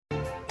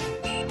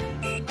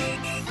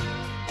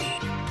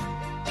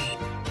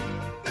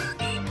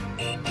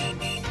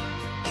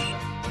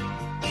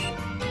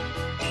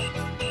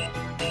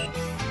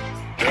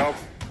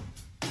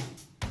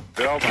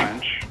Bell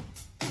Bunch.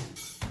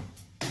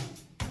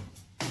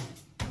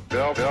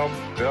 Bell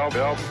Bunch. Bell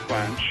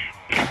Bunch.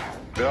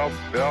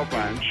 Bell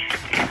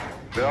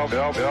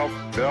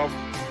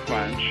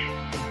Bunch.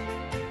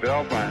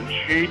 Bell Bunch.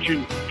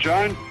 Agent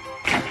John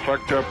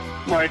fucked up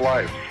my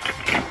life.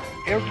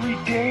 Every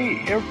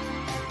day.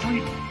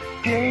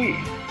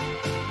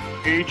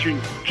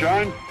 Agent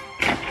John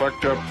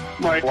fucked up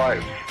my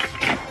life.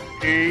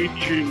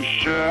 Agent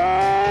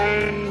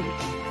John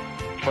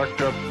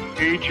fucked up.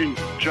 Agent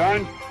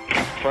John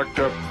fucked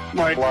up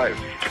my life.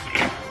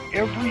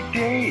 Every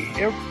day.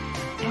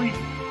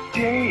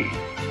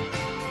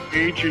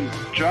 Agent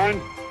John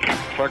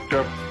fucked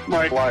up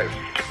my life.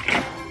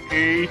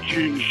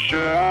 Agent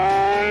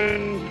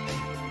John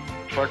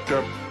fucked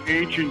up.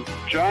 Agent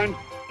John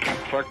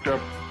fucked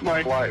up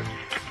my life.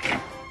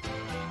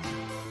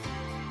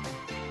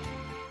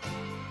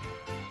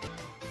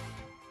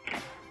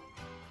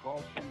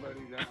 Call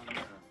somebody down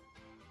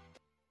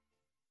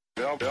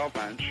there. Bell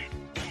Bunch.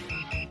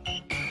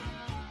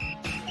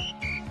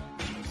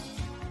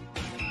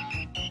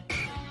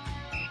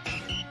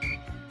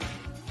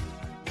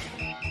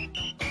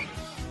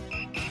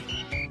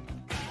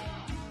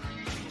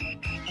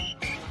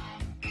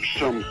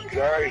 Some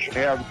guys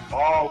have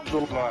all the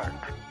luck.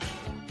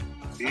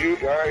 You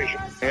guys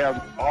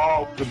have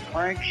all the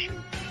pranks.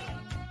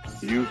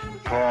 You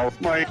call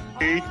my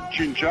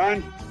Agent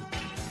John,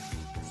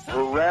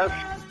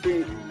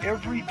 harassing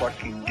every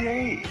fucking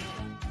day.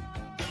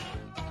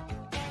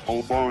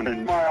 Alone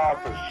in my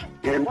office.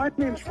 And my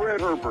name's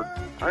Fred Herbert.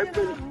 I've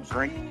been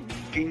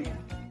drinking.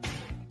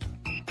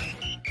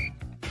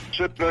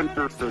 Sit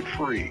under the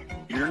tree.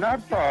 You're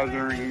not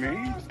bothering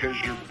me because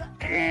you're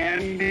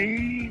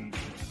candy.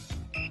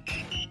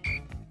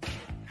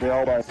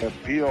 Failed I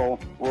appeal.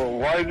 Well,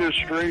 why this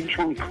strange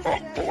phone call?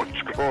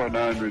 What's going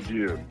on with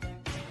you?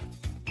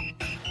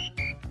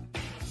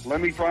 Let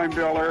me find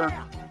Bel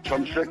Air.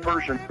 Some sick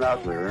person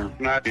out there,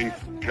 not in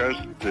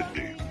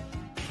custody.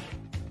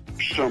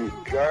 Some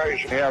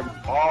guys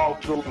have all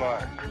the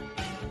luck.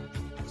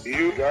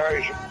 You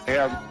guys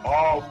have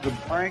all the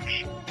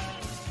pranks.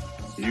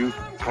 You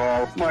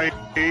call my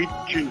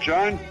Agent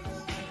John,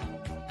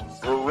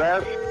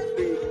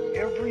 harassing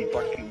every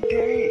fucking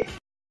day.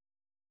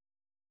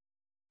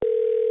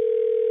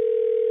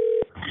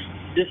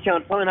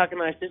 Discount phone, how can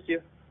I assist you?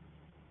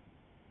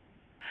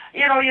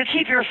 You know, you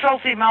keep your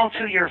filthy mouth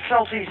to your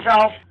filthy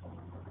self.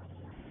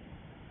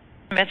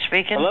 Mitch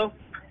speaking. Hello?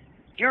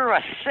 You're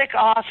a sick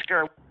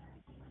Oscar.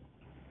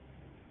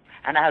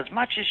 And as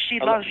much as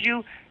she loves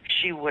you,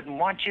 she wouldn't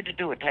want you to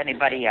do it to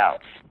anybody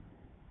else.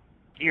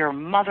 Your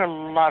mother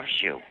loves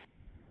you.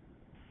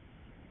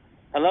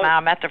 Hello? Now,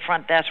 I'm at the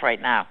front desk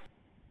right now.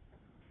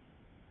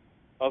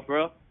 Oh, for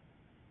real?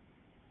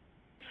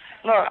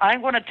 Look, I'm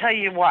going to tell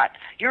you what.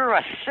 You're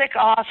a sick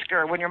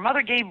Oscar. When your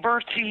mother gave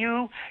birth to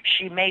you,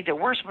 she made the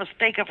worst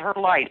mistake of her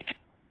life.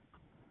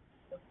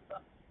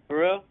 For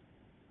real?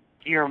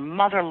 Your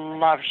mother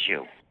loves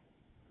you.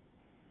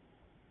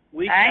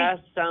 Weak ass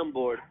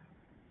soundboard.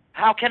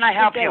 How can I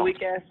help you?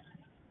 Weak ass.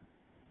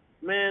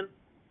 Man,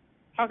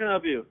 how can I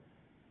help you?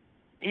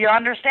 You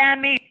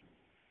understand me?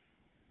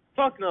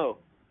 Fuck no.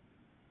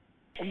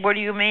 What do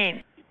you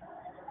mean?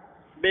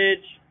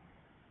 Bitch.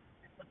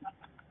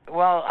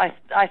 Well,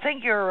 I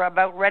think you're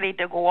about ready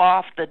to go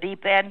off the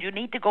deep end. You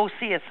need to go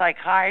see a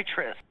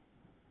psychiatrist.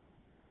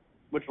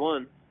 Which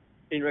one?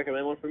 Can you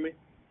recommend one for me?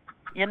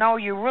 You know,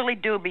 you really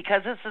do,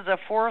 because this is a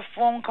fourth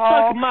phone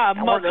call,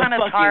 and we're kind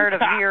of tired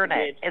of hearing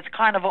it. It's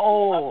kind of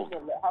old.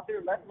 Hop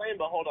through left lane,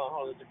 but hold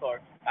on, it's a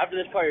car.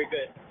 After this car, you're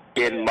good.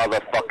 In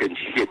motherfucking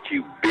shit,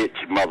 you bitch,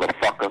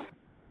 motherfucker.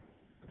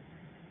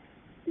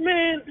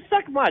 Man,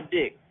 suck my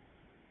dick.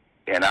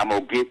 And I'm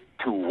gonna get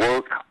to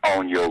work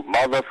on your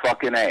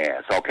motherfucking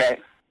ass, okay?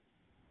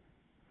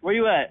 Where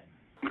you at?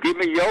 Give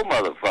me your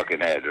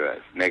motherfucking address,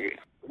 nigga.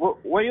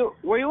 Where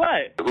you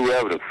at?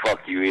 Whoever the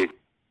fuck you is.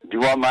 Do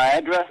you want my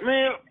address?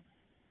 Man,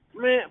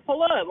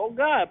 pull up. Oh,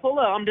 God, pull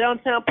up. I'm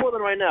downtown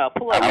Portland right now.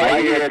 Pull up. I'm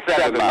right here at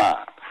 7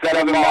 Mile.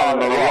 7 Mile in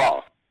the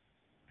Raw.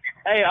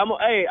 Hey,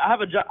 I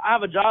have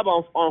a job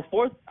on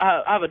 4th.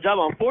 I have a job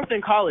on 4th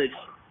in College.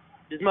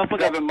 This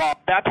motherfucker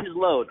backed his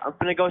load. I'm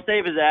finna go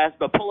save his ass,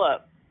 but pull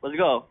up. Let's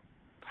go.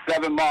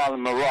 7 Mile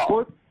in the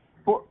Raw.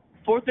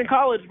 4th in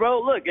College,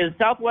 bro. Look, it's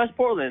Southwest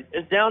Portland.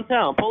 It's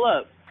downtown. Pull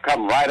up.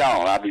 Come right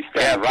on. I'll be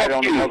standing right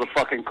on the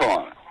motherfucking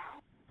corner.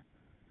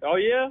 Oh,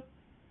 yeah?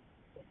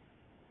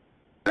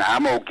 Now,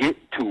 I'm going to get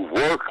to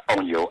work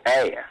on your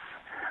ass.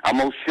 I'm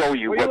going to show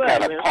you what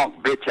kind of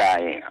punk bitch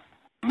I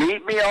am.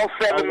 Meet me on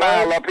 7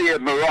 Mile up here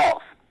at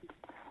Maroff.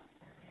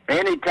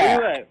 Anytime.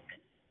 Where you at?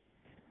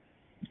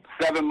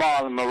 7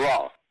 Mile in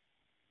Maroff.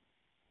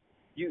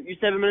 You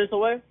 7 minutes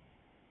away?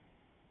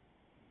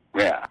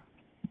 Yeah.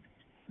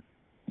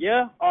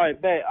 Yeah? All right,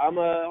 bet. hold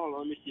on,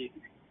 let me see.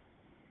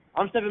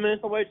 I'm 7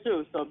 minutes away,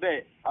 too, so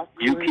bet.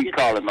 You keep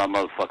calling my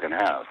motherfucking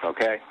house,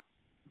 okay?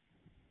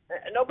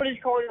 Nobody's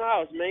calling your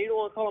house, man. You don't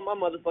want to call on my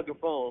motherfucking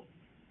phone.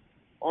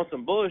 On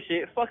some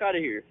bullshit. Fuck out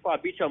of here. Before I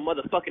beat your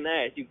motherfucking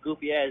ass, you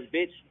goofy ass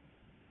bitch.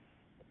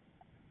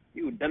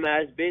 You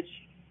dumbass bitch.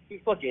 You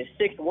fucking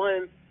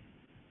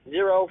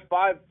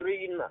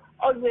 61053.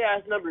 Ugly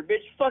ass number,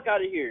 bitch. Fuck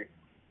out of here.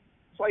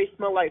 That's why you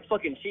smell like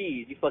fucking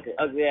cheese. You fucking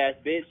ugly ass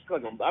bitch.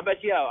 I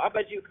bet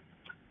you,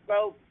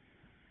 bro.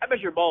 I bet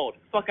you're bald.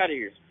 Fuck out of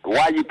here.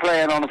 Why you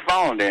playing on the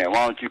phone then?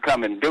 Why don't you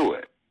come and do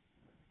it?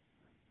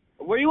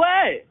 Where you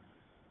at?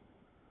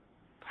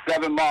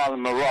 7 Mile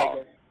in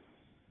Monroe.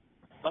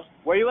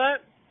 Where you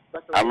at?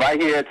 I'm right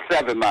here at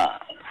 7 Mile.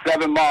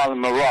 7 Mile in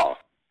Monroe.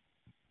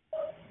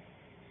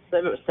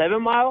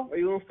 7 Mile? Are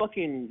you in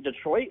fucking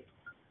Detroit?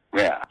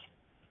 Yeah.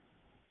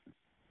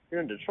 You're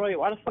in Detroit?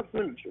 Why the fuck are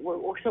you in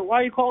Detroit? Why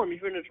are you calling me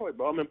if you're in Detroit,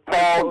 bro? I'm in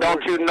Paul,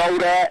 don't you know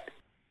that?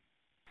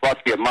 Fuck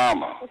your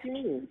mama. What do you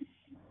mean?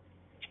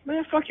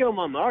 Man, fuck your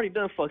mama. I already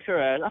done fucked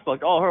her ass. I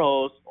fucked all her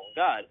hoes. Oh,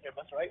 God. Yeah,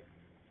 that's right.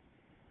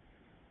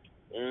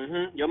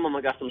 Your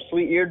mama got some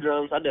sweet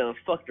eardrums. I done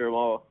fucked her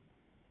all.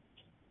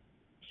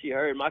 She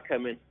heard my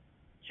coming.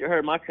 She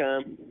heard my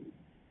cum.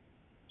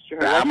 She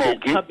heard I'm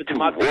that gonna get to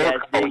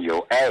work on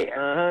your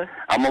ass.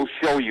 I'm gonna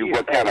show you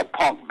what kind of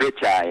punk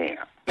bitch I am.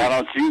 Why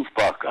don't you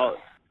fuck her?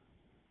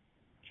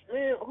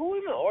 Man, who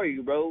even are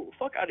you, bro?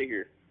 Fuck out of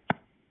here.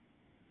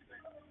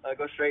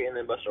 Go straight and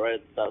then bust right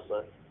at the stop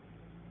sign.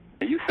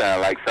 You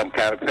sound like some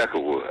kind of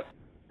peckerwood.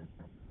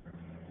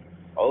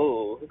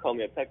 Oh, who called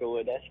me a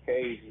peckerwood? That's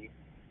crazy.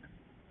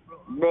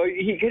 Bro,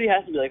 he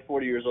has to be like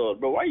 40 years old.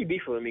 Bro, why are you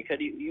beefing with me? Cause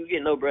you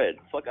get no bread.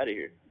 Fuck out of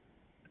here.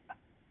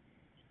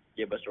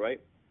 Yeah, Buster,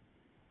 right?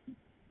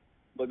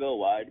 But go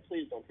wide.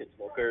 Please don't hit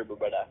the curb,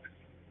 brother.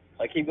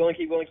 Like, keep going,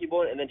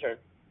 and then turn.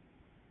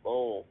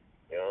 Boom.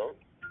 You know?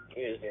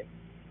 Easy.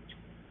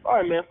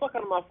 Alright, man. Fuck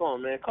out of my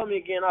phone, man. Call me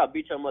again. I'll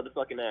beat your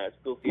motherfucking ass.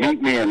 Goofy.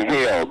 Meet me in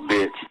hell,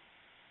 bitch.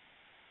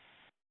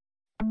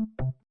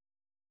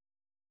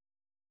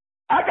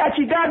 I got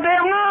you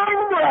goddamn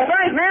wrong, bro.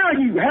 Right now,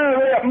 you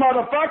hurry up,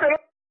 motherfucker.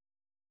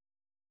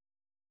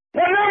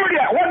 What number is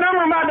that? What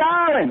number am I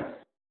dialing?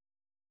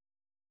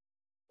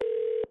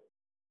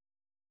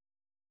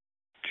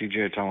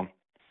 TJ, tell him.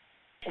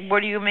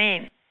 What do you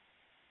mean?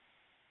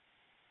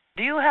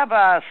 Do you have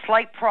a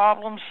slight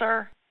problem,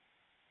 sir?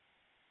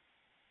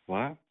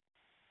 What?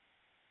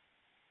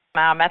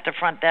 I'm at the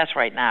front desk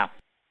right now.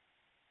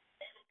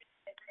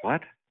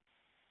 What?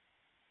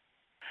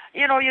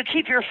 You know, you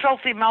keep your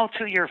filthy mouth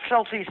to your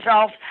filthy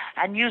self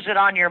and use it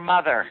on your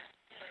mother.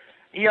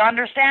 You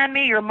understand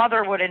me? Your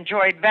mother would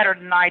enjoy it better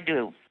than I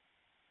do.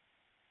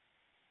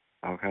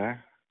 Okay.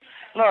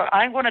 Look,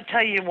 I'm going to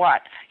tell you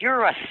what.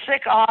 You're a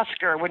sick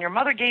Oscar. When your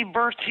mother gave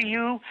birth to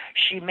you,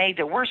 she made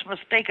the worst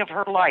mistake of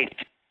her life.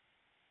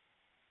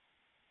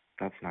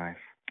 That's nice.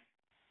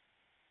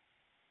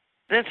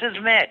 This is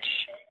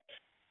Mitch.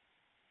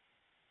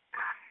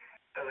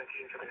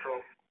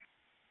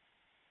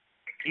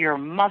 Your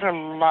mother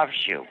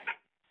loves you.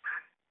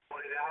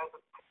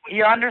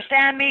 You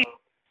understand me?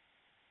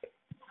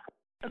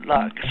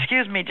 Look,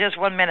 excuse me just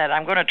 1 minute.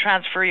 I'm going to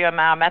transfer you.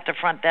 I'm at the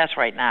front desk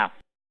right now.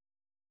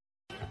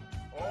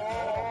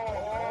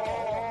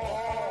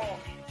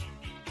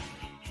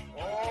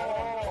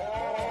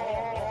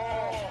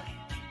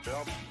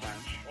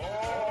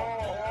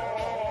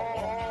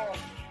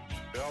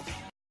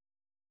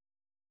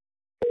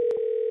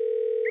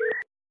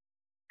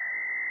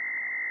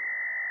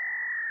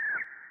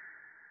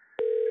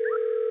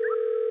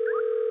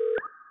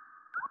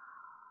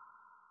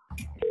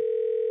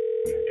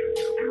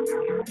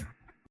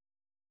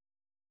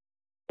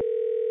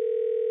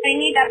 I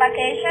need a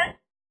vacation.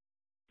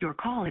 Your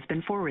call has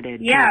been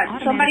forwarded. Yeah,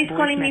 somebody's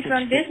calling me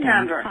from this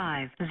number.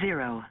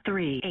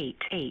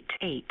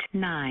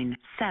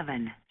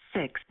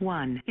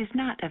 50388897761 is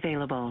not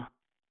available.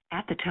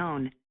 At the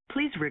tone,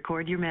 please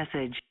record your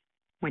message.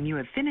 When you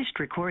have finished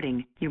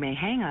recording, you may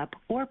hang up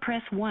or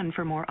press 1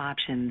 for more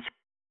options.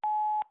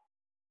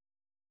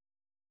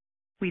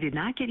 We did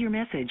not get your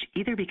message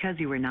either because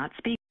you were not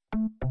speaking.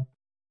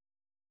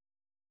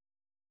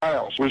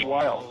 Was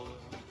wild.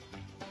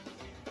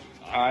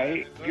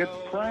 I get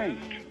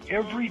pranked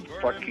every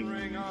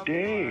fucking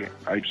day.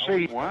 I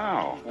say,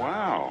 wow,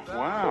 wow,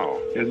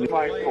 wow. And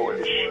my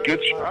voice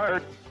gets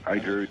hard. I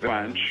hear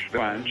bunch.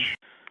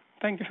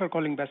 Thank you for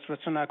calling Best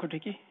Western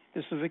Narcotics.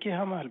 This is Vicky.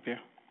 How may I help you?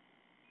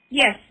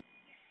 Yes.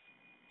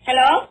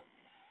 Hello?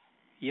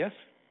 Yes.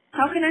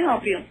 How can I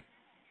help you?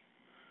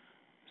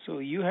 So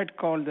you had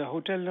called the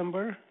hotel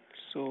number.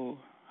 So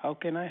how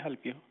can I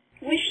help you?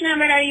 Which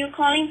number are you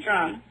calling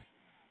from?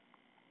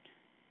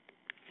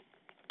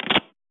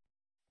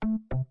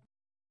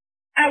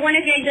 I want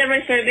to get the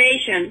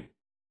reservation.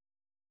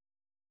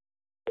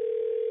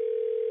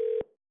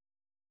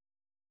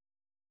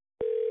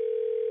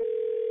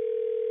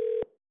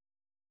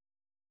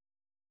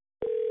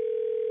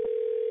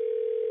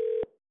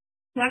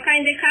 What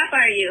kind of cop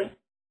are you?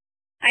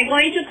 I'm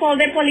going to call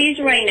the police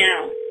right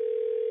now.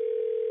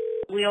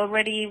 We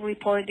already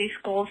reported these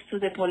calls to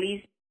the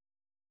police.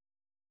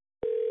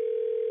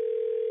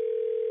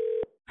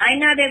 I'm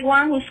not the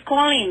one who's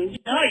calling.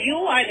 No, you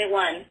are the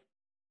one.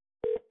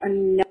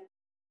 No.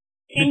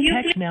 The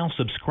Text Now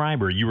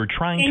subscriber you were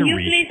trying to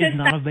reach is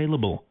not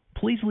available.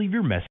 Please leave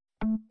your message.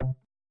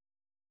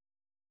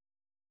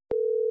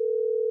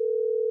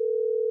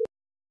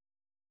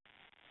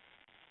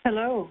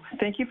 Hello.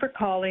 Thank you for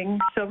calling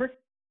Silver.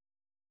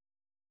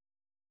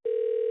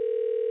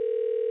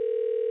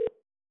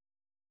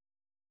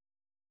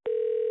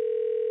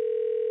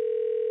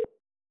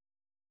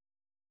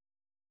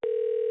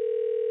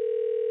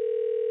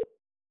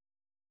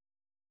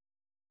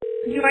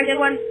 You are the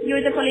one,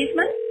 you're the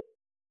policeman?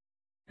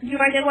 You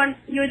are the one,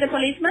 you're the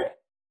policeman?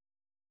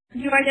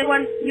 You are the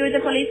one, you're the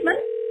policeman?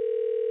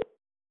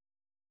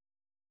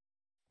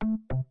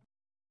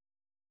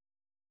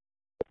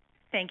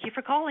 Thank you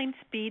for calling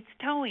Speeds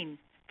Towing.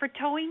 For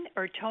towing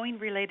or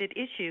towing-related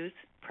issues,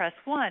 press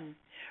 1.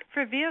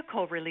 For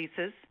vehicle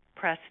releases,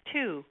 press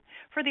 2.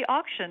 For the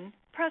auction,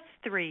 press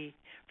 3.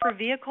 For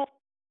vehicle...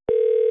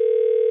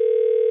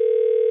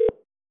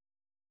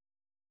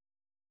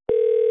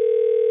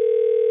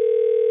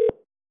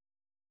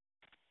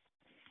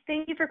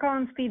 Thank you for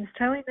calling Speeds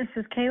Towing. This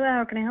is Kayla.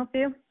 How can I help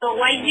you? So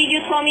why did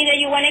you tell me that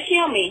you want to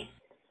kill me?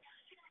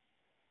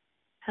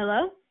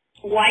 Hello?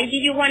 Why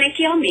did you want to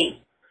kill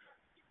me?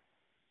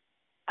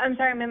 I'm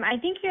sorry, ma'am. I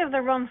think you have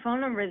the wrong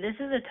phone number. This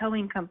is a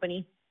towing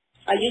company.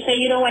 You say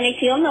you don't want to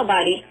kill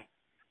nobody.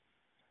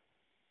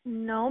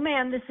 No,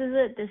 ma'am. This is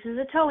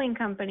a towing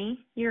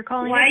company. You're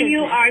calling. Why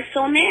you are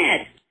so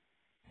mad?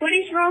 What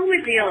is wrong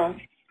with you?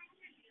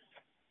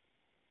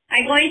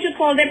 I'm going to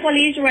call the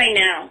police right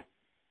now.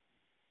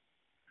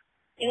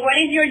 And what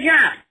is your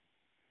job?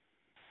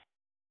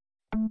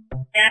 Can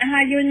I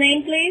have your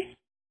name, please?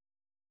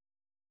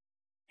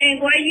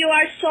 And why you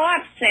are so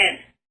upset?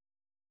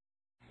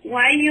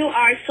 Why you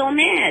are so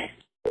mad?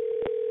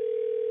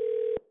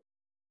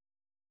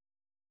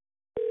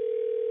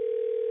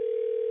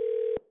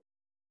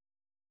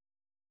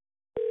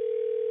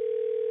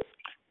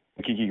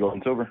 Kiki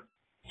going silver.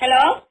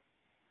 Hello?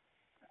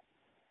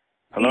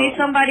 Hello? You need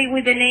somebody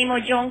with the name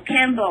of John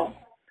Campbell.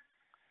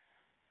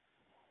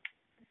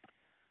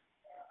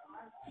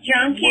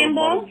 John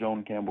Campbell? What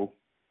Joan Campbell?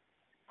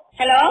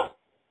 Hello?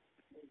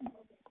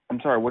 I'm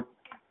sorry, what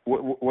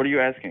are you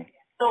asking?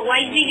 So why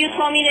did you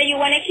tell me that you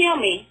want to kill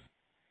me?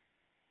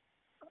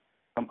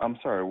 I'm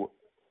sorry,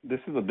 this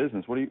is a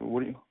business. Who are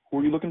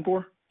you looking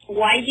for?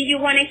 Why did you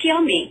want to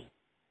kill me?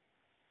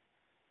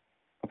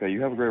 Okay,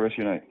 you have a great rest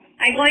of your night.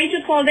 I'm going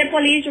to call the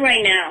police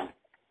right now.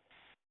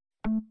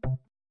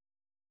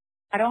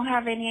 I don't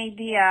have any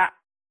idea.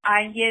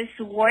 I'm just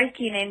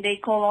working and they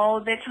call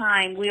all the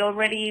time. We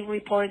already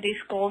report these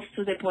calls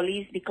to the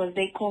police because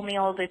they call me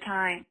all the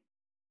time.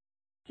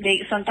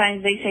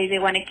 Sometimes they say they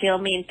want to kill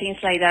me and things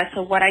like that.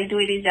 So what I do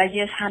is I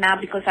just hang up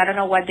because I don't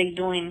know what they're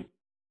doing.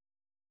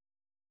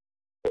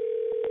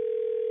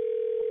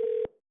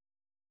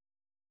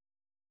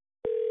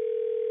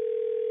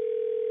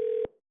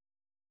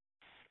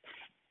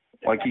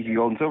 Why Kiki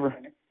Gold and Silver?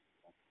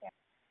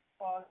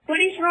 What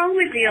is wrong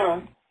with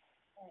you?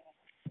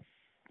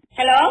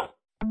 Hello?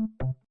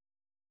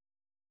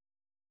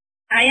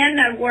 I am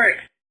at work.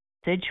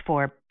 Message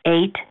for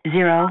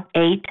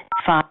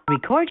 8085.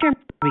 Record your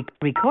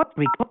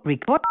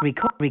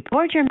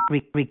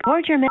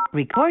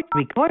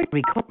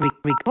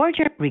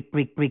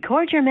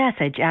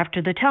message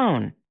after the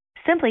tone.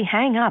 Simply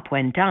hang up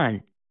when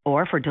done.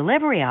 Or for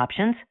delivery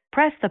options,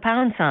 press the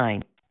pound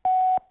sign.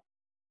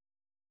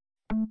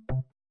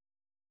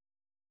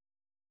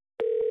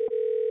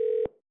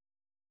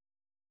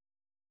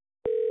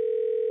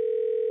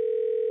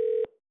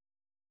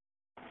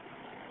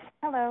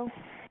 Hello.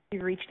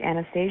 You've reached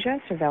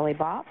Anastasia Cervelli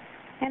Bob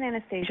and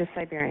Anastasia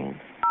Siberian.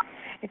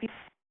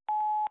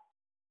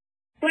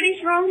 What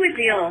is wrong with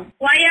you?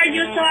 Why are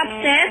you so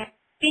upset?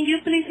 Can you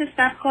please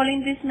stop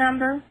calling this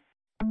number?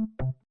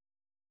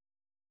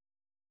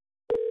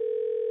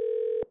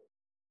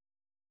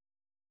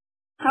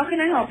 How can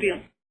I help you?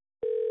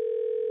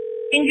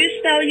 Can you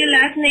spell your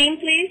last name,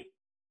 please?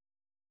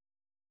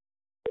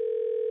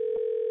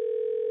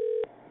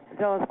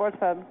 Dylan Sports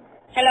Pub.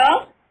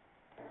 Hello?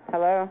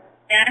 Hello.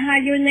 Can I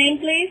have your name,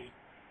 please?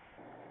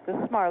 This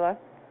is Marla.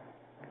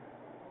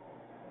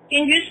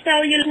 Can you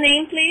spell your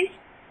name, please?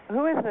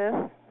 Who is this?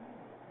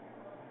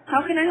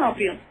 How can I help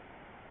you?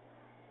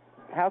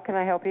 How can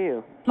I help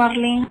you?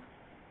 Marlene.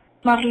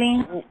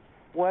 Marlene.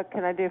 What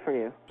can I do for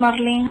you?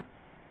 Marlene.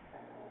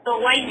 So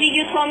why did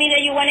you tell me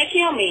that you want to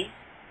kill me?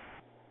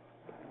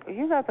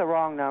 You got the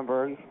wrong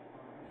number.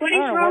 What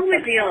is wrong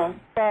with you?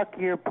 Fuck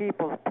your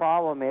people's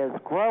problem is.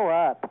 Grow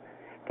up.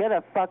 Get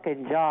a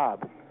fucking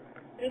job.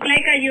 Looks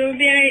like you're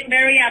very,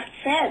 very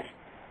upset.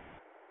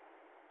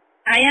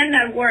 I am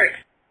at work.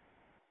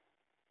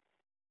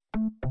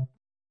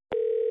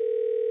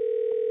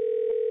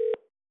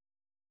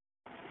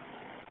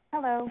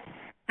 Hello.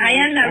 I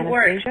am at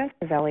work. Anastasia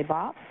Cervelli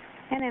Bob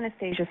and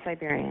Anastasia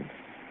Siberian.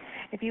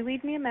 If you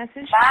leave me a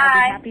message, Bye.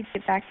 I'll be happy to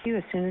get back to you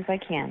as soon as I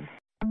can.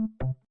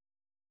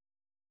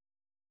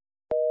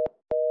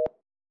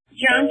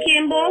 John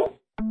Campbell.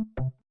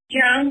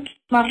 John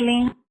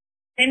Marlene.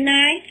 And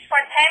night for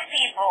 10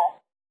 people.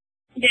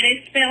 That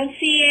is spelled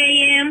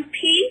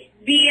C-A-M-P,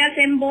 B as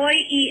in boy,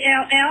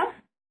 E-L-L.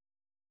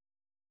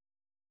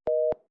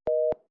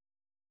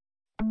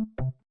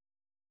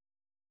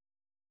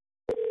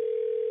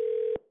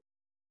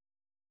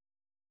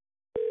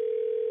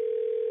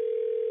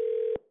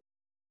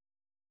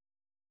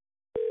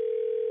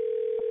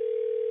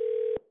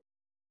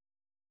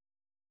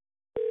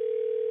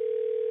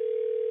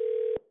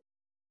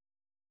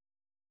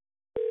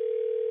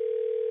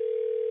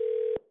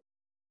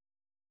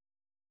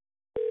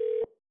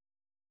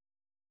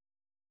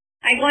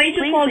 I'm going to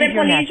call the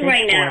police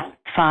right now.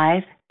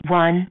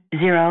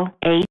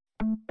 5108.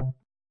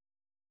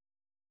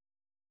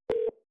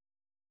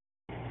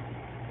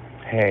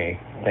 Hey,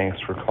 thanks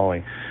for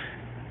calling.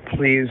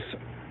 Please,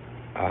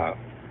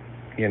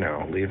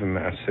 leave a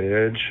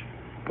message,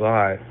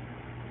 but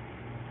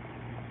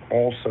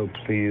also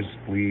please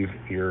leave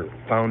your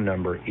phone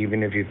number,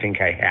 even if you think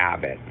I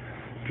have it,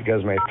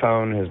 because my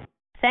phone has...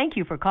 Thank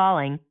you for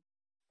calling.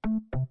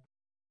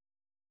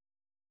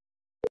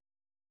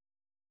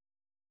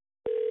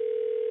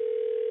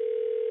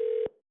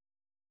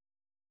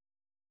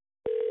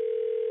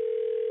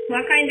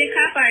 What kind of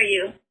cop are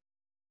you?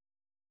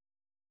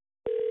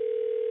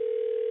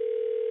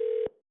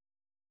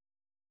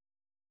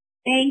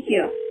 Thank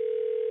you.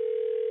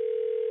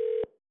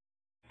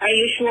 Are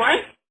you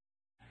sure?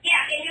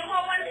 Yeah, can you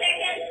hold 1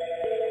 second?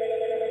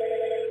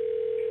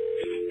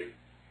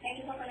 Thank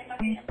you for calling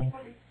location.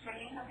 How can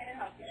I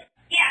help you?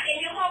 Yeah,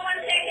 can you hold 1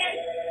 second?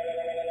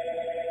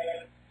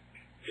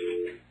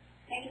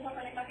 Thank you for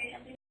calling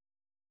location.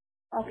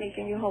 Okay,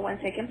 can you hold 1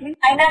 second, please?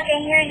 I not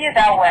can hear you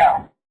that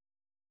well.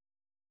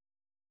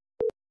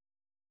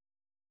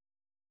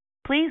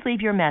 Please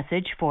leave your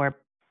message for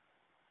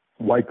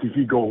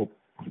Waikiki Gold.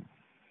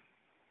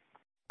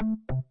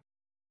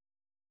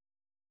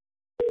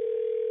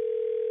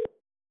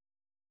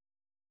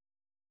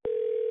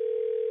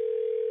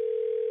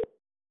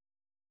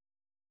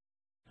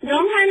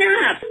 Don't hang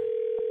up.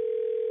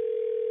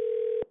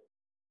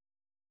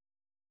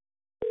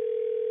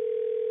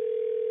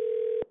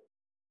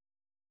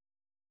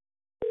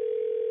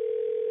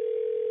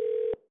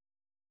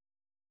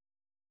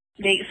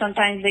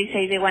 Sometimes they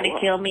say they want to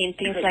kill me and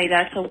things like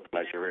that. So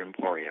Pleasure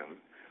Emporium.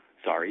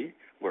 Sorry,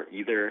 we're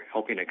either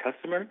helping a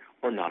customer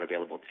or not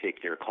available to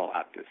take your call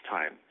at this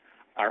time.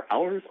 Our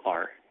hours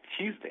are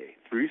Tuesday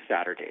through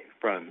Saturday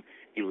from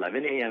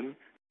 11 a.m.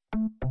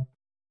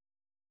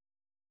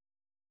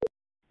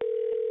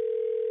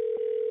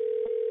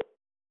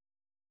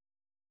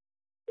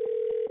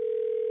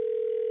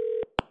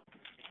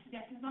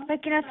 This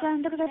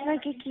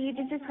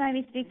is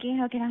Naomi speaking.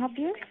 How can I help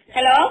you?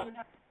 Hello?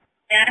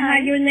 Can I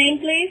have your name,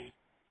 please?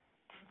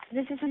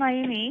 This is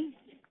Naomi.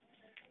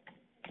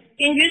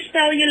 Can you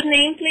spell your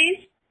name,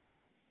 please?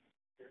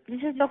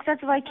 This is Dr.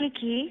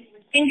 Waikiki.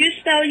 Can you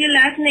spell your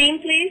last name,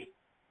 please?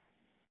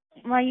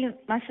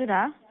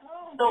 Masuda.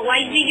 So why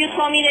did you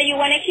tell me that you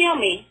want to kill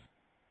me?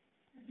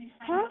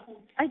 Huh?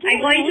 I'm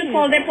going to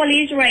call the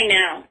police right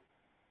now.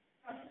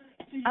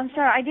 I'm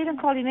sorry, I didn't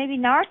call you. Maybe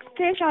next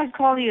station I'll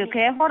call you,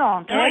 okay? Hold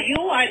on, okay? No,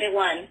 you are the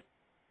one.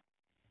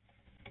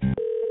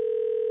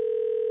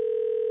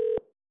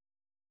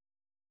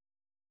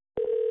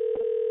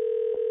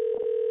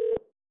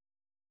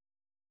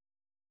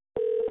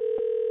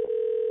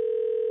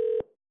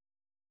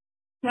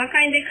 What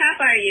kind of cop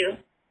are you?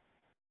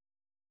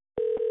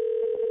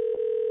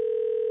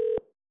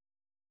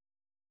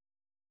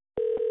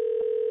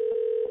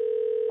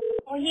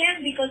 Oh, yes,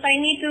 because I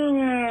need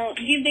to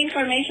give the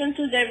information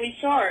to the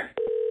resort.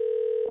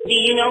 Do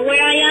you know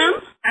where I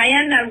am? I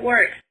am at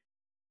work.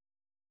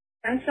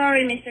 I'm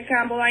sorry, Mr.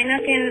 Campbell. I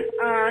not can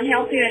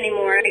help you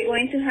anymore. I'm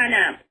going to hang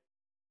up.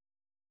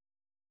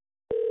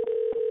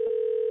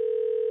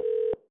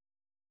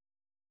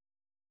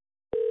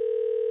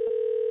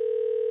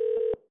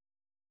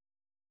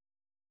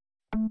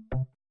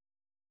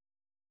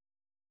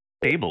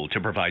 Able to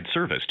provide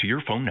service to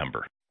your phone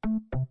number.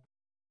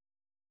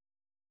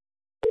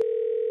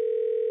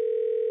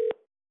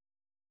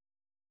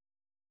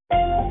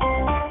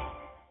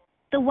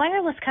 The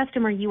wireless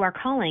customer you are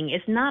calling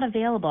is not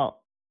available.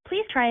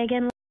 Please try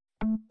again.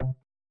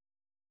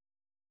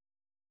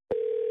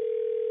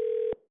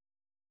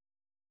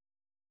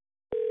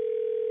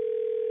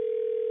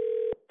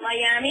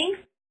 Miami?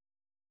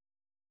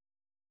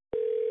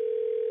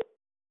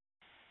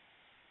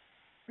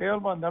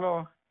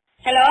 Hello.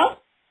 Hello?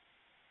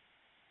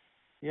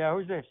 Yeah,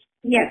 who's this?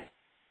 Yes.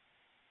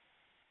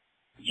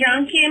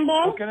 John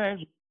Campbell? How can I help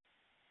you?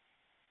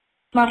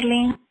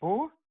 Marlene.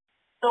 Who?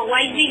 So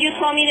why did you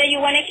tell me that you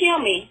want to kill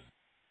me?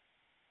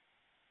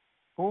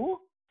 Who?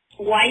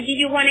 Why did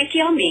you want to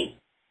kill me?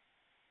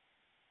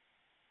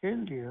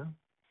 Kill you?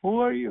 Who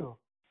are you?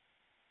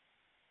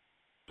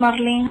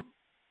 Marlene.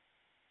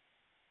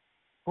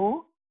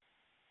 Who?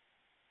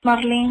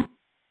 Marlene.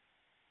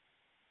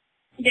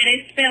 That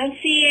is spelled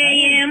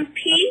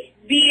C-A-M-P,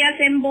 B as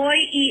in boy,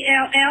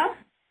 E-L-L.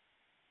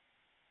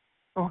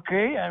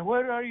 Okay, and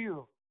where are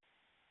you?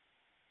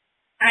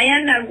 I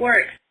am at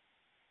work.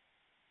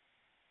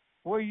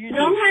 What do you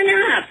Don't do? hang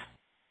up.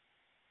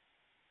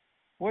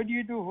 What do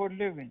you do for a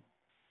living?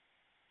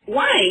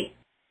 Why?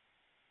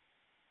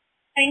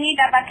 I need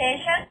a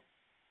vacation.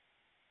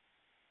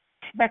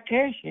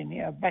 Vacation,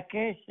 yeah,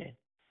 vacation.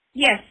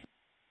 Yes.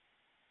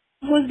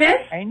 Who's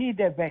this? I need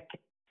a vacation.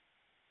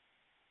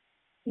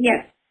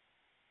 Yes.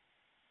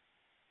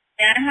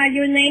 Can I have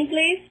your name,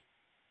 please?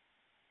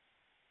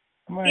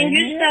 Can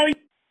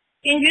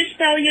you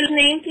spell your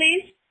name,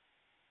 please?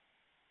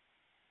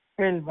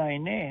 Spell my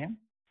name.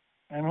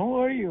 And who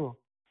are you?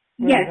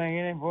 Yes. Spell my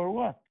name for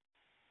what?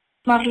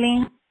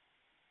 Marlene.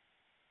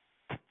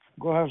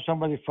 Go have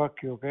somebody fuck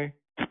you, okay?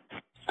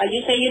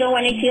 You say you don't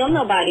want to kill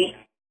nobody.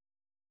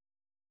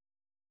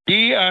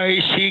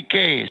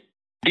 D-I-C-K.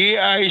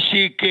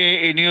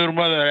 D-I-C-K in your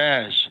mother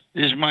ass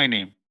is my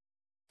name.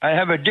 I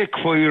have a dick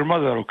for your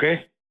mother,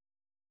 okay?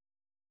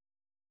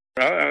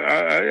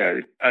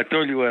 I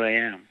told you what I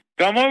am.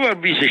 Come over,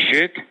 piece of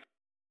shit.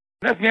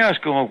 Let me ask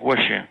you a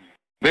question.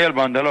 Bail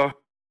Bandalo.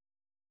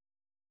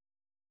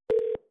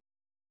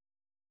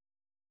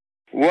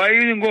 Why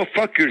you didn't go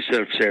fuck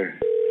yourself, sir?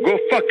 Go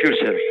fuck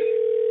yourself.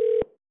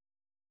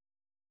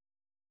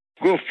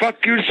 Go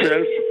fuck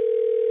yourself.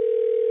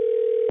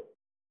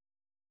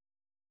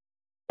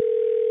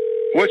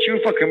 What's your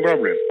fucking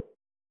problem?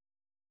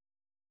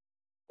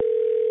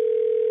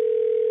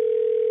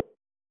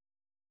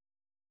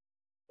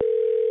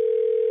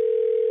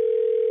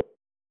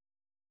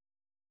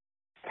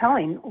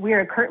 Towing, we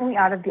are currently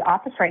out of the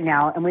office right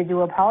now, and we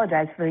do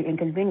apologize for the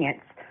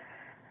inconvenience.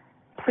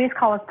 Please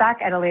call us back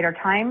at a later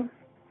time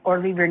or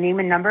leave your name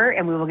and number,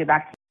 and we will get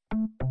back to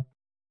you.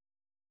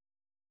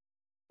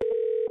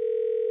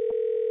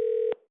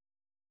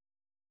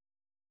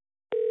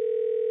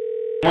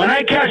 When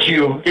I catch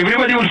you,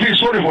 everybody will feel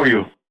sorry for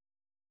you.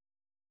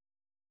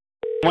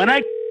 When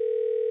I...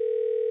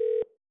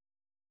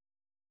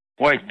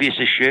 White piece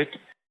of shit.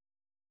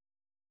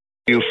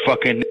 You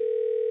fucking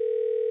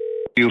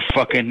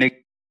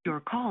nick. Your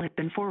call has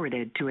been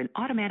forwarded to an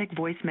automatic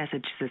voice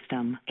message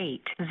system.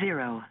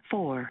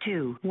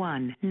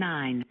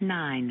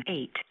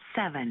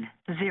 804219987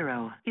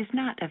 is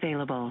not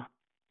available.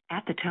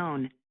 At the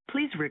tone,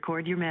 please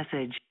record your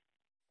message.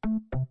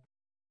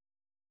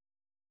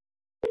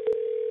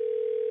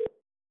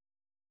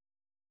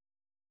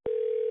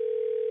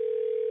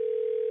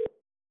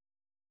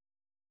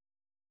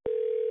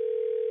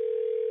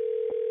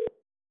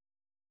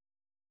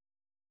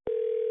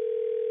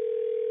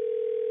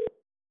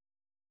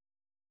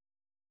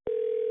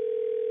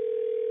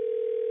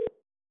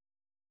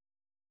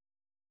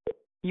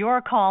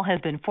 Your call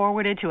has been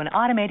forwarded to an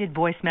automated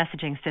voice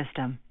messaging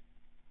system.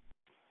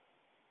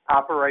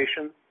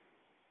 Operation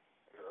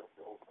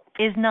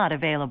Is not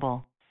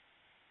available.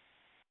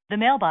 The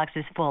mailbox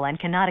is full and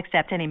cannot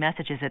accept any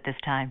messages at this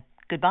time.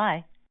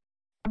 Goodbye.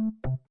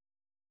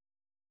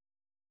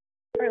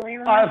 Leave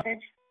a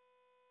message.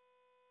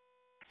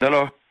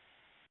 Hello?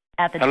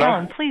 At the Hello?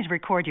 tone, please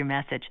record your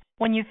message.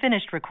 When you've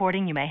finished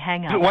recording, you may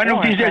hang up. One of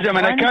or these days press I'm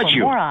gonna 1 catch for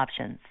you. more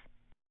options.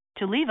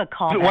 To leave a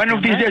call One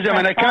of these days I'm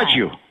gonna catch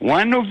you.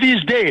 One of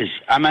these days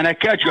I'm gonna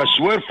catch you. I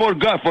swear for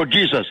God, for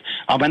Jesus,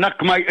 I'm gonna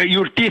knock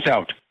your teeth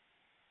out.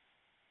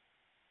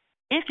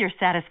 If you're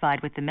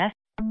satisfied with the message,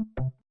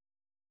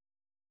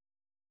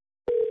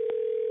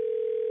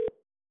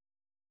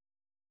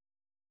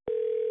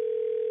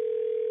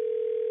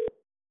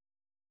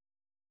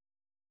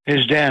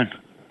 It's Dan.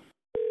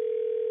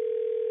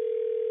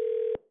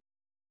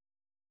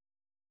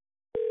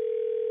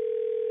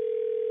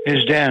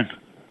 It's Dan.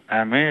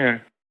 I'm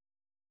here.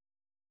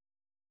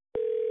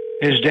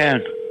 It's Dan.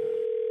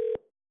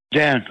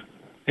 Dan.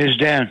 It's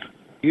Dan.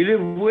 You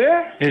live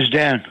where? It's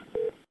Dan.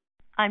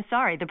 I'm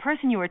sorry, the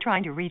person you are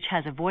trying to reach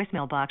has a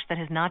voicemail box that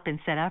has not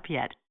been set up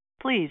yet.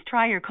 Please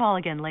try your call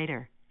again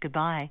later.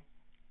 Goodbye.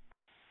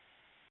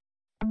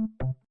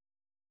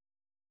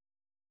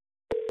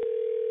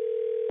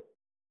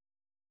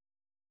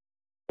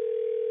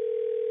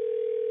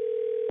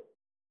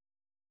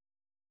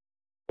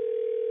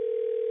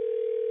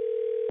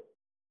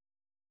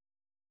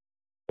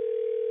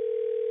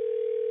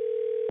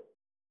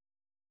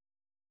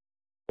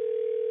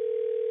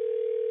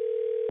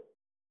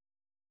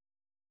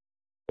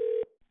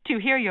 To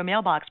hear your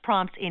mailbox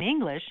prompts in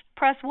English,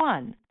 press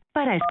 1.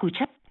 Para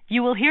escuchar,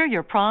 you will hear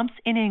your prompts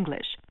in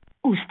English.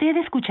 Usted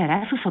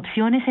escuchará sus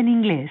opciones en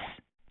inglés.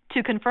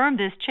 To confirm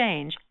this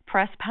change,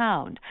 press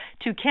pound.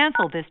 To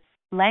cancel this,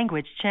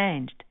 language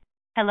changed.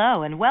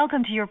 Hello and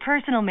welcome to your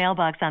personal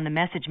mailbox on the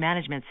message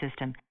management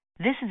system.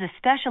 This is a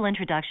special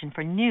introduction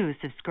for new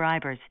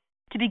subscribers.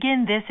 To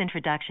begin this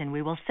introduction,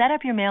 we will set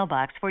up your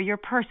mailbox for your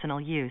personal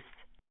use.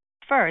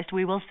 First,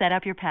 we will set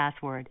up your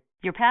password.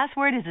 Your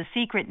password is a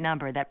secret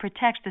number that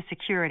protects the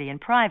security and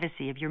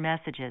privacy of your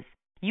messages.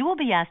 You will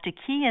be asked to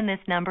key in this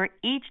number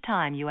each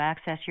time you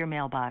access your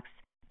mailbox.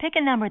 Pick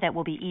a number that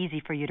will be easy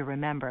for you to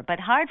remember, but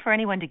hard for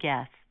anyone to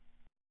guess.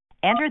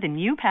 Enter the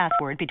new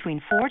password between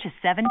 4 to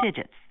 7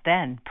 digits,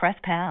 then press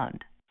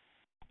pound.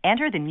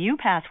 Enter the new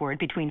password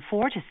between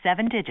 4 to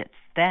 7 digits,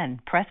 then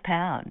press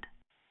pound.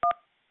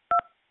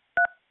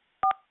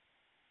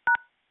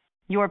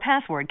 Your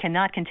password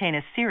cannot contain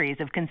a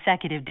series of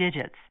consecutive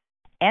digits.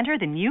 Enter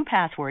the new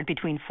password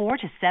between 4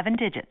 to 7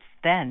 digits,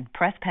 then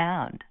press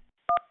pound.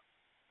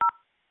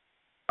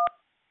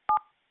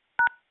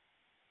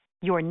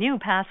 Your new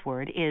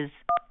password is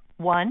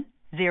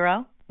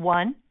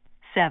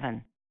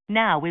 1017.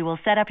 Now we will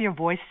set up your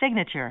voice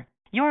signature.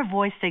 Your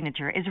voice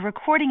signature is a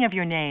recording of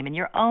your name in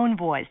your own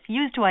voice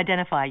used to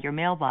identify your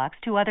mailbox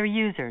to other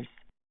users.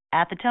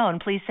 At the tone,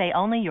 please say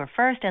only your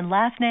first and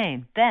last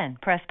name, then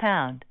press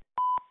pound.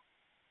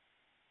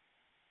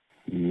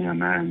 Yeah,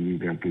 man, you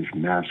got this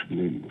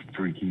masculine,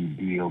 freaky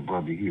deal,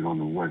 brother, here on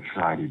the west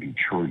side of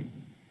Detroit.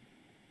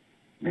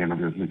 Man, I'm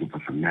just looking for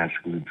some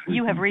masculine, freaky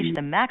You have reached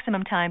the deal.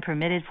 maximum time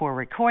permitted for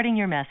recording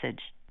your message.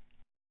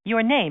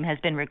 Your name has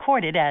been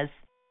recorded as...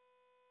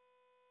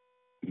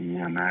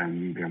 Yeah,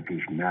 man, you got this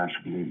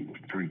masculine,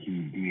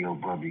 freaky deal,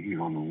 brother,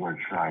 here on the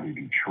west side of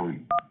Detroit.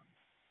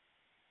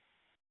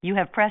 You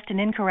have pressed an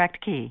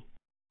incorrect key.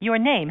 Your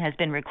name has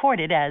been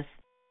recorded as...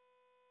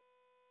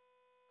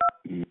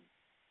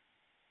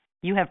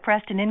 You have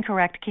pressed an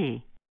incorrect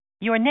key.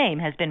 Your name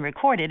has been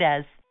recorded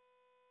as...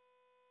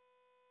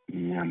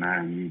 Yeah,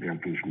 man, you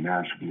got this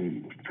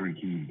masculine,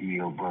 freaky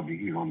deal, brother,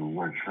 here on the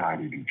west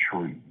side of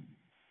Detroit.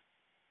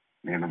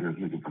 Man, I'm just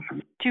looking for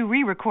some... To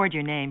re-record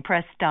your name,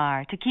 press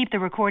star. To keep the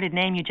recorded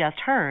name you just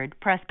heard,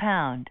 press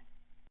pound.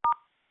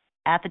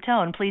 At the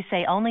tone, please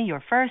say only your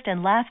first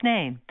and last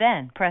name,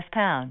 then press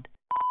pound.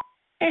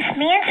 This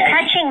man's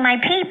touching my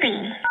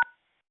pee-pee.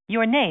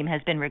 Your name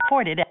has been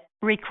recorded.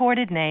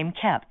 Recorded name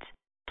kept.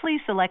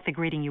 Please select the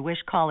greeting you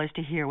wish callers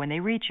to hear when they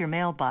reach your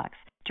mailbox.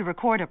 To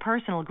record a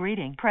personal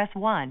greeting, press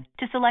 1.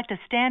 To select a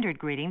standard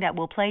greeting that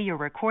will play your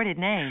recorded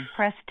name,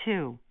 press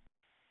 2.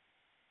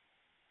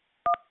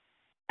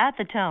 At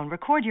the tone,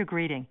 record your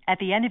greeting. At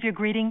the end of your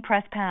greeting,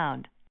 press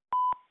pound.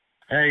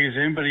 Hey, is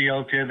anybody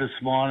out there this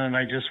morning?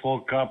 I just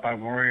woke up. I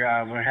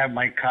have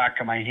my cock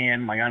in my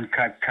hand, my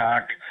uncut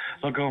cock,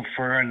 looking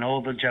for an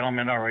older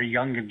gentleman or a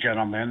younger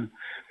gentleman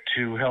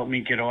to help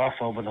me get off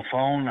over the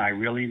phone. I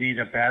really need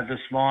it bad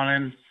this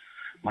morning.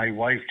 My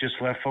wife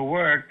just left for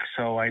work,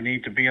 so I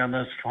need to be on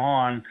this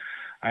phone.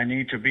 I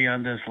need to be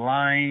on this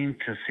line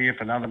to see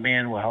if another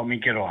man will help me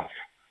get off.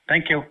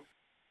 Thank you.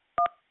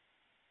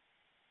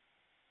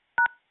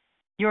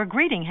 Your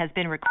greeting has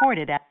been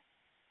recorded at...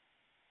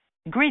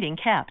 Greeting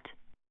kept.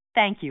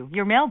 Thank you.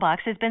 Your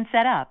mailbox has been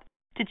set up.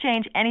 To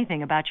change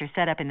anything about your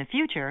setup in the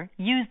future,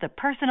 use the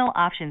Personal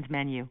Options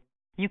menu.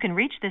 You can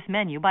reach this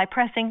menu by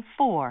pressing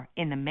 4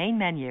 in the main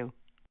menu.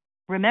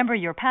 Remember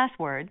your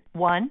password,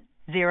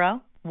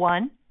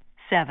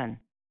 1017.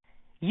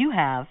 You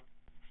have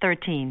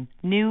 13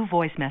 new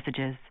voice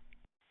messages.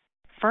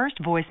 First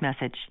voice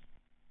message.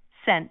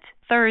 Sent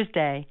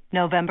Thursday,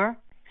 November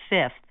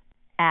 5th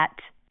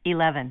at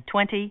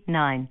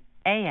 11:29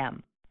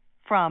 a.m.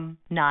 from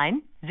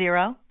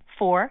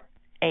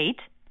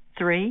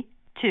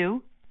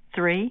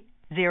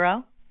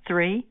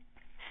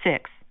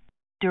 90483230336.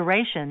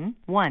 Duration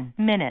 1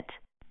 minute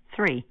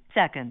 3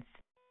 seconds.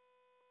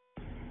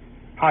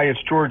 Hi, it's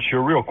George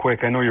here. Real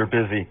quick, I know you're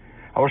busy.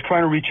 I was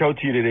trying to reach out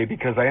to you today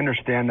because I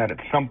understand that at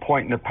some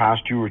point in the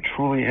past you were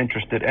truly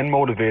interested and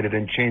motivated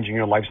in changing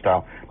your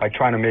lifestyle by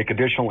trying to make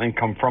additional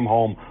income from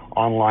home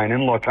online.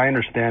 And look, I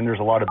understand there's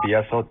a lot of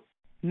BS out.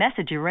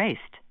 Message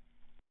erased.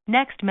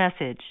 Next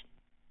message.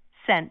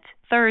 Sent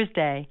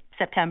Thursday,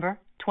 September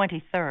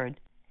 23rd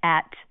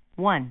at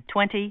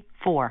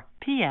 1:24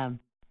 p.m.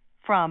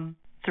 from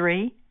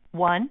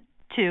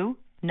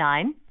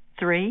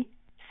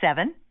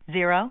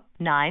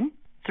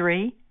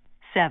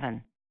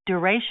 312-937-0937.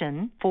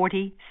 Duration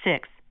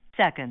 46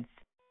 seconds.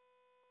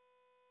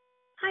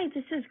 Hi,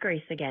 this is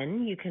Grace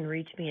again. You can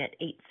reach me at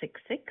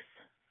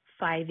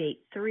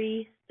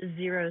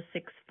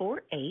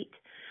 866-583-0648.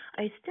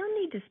 I still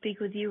need to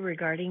speak with you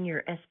regarding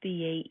your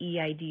SBA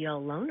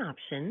EIDL loan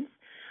options.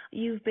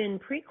 You've been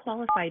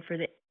pre-qualified for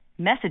the...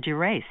 Message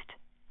erased.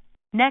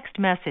 Next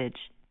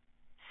message.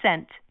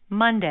 Sent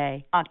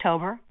Monday,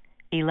 October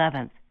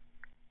 11th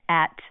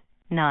at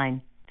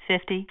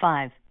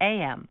 9:55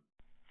 a.m.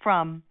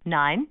 from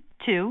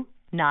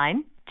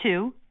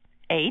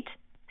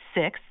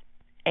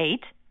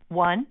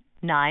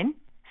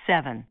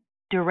 92928688197.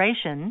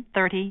 Duration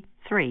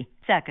 33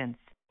 seconds.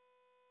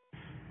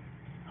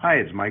 Hi,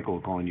 it's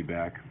Michael calling you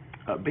back.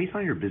 Based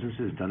on your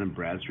business's Dun &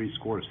 Bradstreet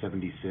score of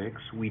 76,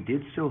 we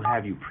did still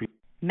have you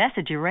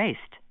Message erased.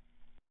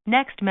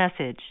 Next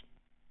message.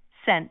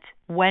 Sent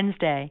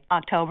Wednesday,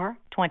 October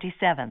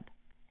 27th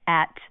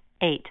at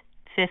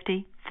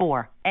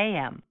 8:54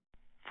 a.m.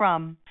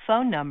 from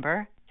phone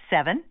number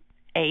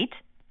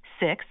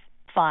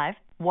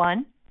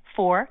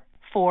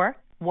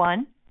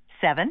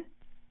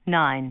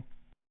 78651441779.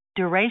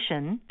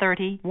 Duration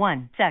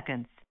 31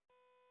 seconds.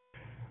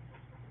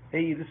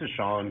 Hey, this is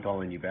Sean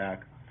calling you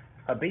back.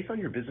 Based on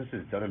your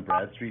business's Dun &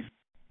 Bradstreet...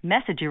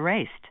 Message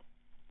erased.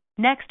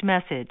 Next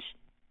message.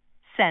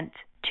 Sent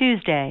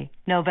Tuesday,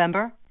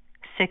 November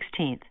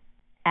 16th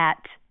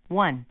at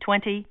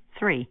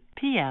 1:23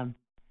 p.m.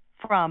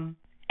 from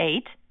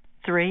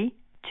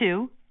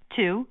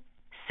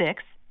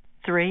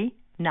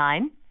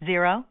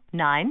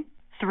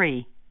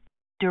 832263993.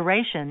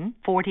 Duration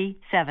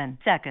 47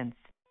 seconds.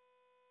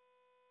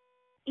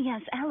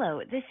 Yes,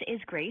 hello. This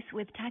is Grace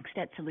with Tax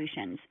Debt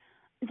Solutions.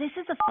 This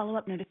is a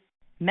follow-up notice.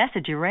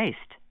 Message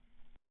erased.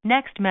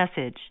 Next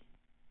message.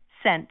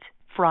 Sent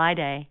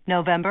Friday,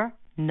 November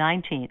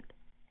 19th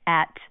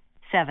at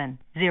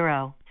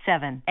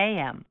 7:07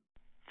 a.m.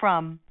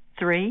 from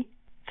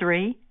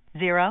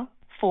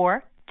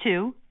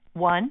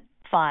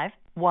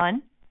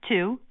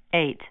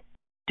 33042151228.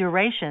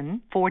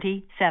 Duration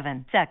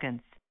 47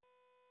 seconds.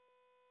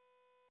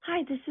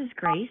 Hi, this is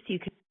Grace. You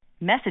can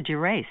Message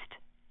erased.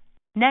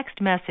 Next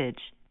message.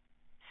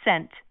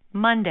 Sent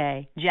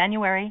Monday,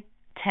 January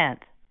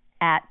 10th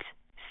at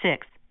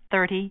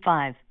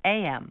 6:35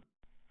 a.m.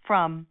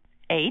 from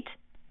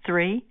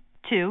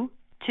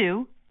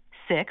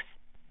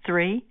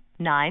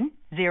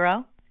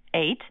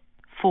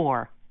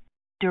 83226398084.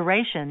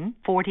 Duration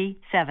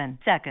 47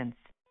 seconds.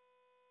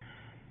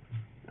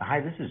 Hi,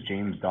 this is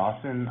James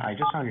Dawson. I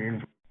just found your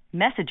information.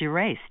 Message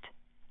erased.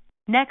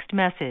 Next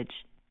message.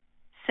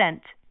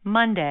 Sent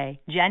Monday,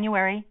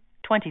 January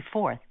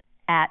 24th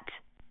at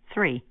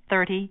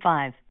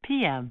 3:35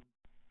 p.m.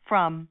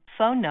 from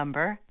phone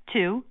number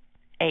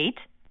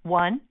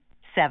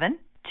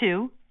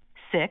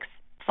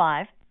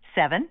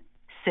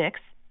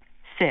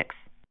 28172657666.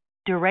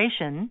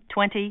 Duration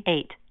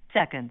 28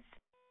 seconds.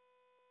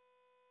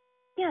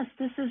 Yes,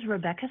 this is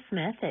Rebecca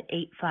Smith at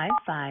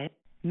 855.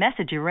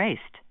 Message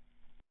erased.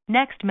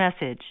 Next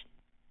message.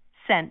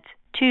 Sent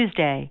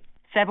Tuesday,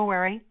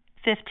 February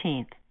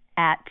 15th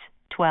at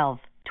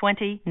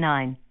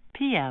 12:29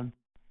 p.m.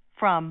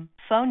 from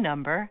phone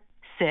number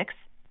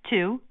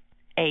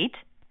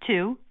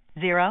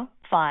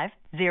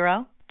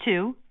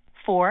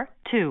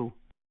 62820502242.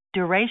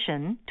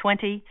 Duration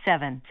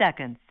 27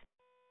 seconds.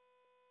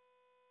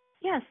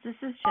 Yes,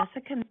 this is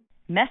Jessica.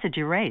 Message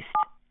erased.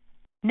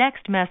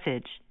 Next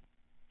message.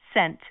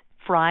 Sent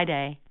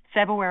Friday,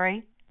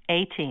 February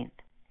 18th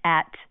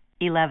at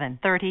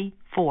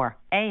 11:34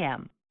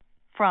 a.m.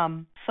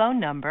 from phone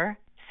number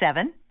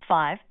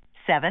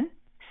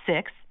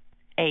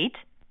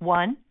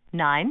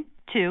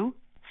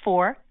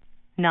 757681924.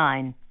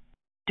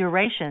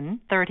 Duration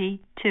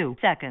 32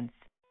 seconds.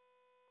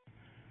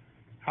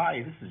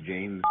 Hi, this is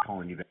James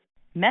calling you back.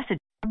 Message.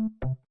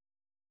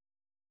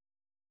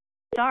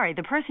 Sorry,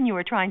 the person you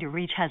are trying to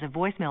reach has a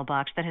voicemail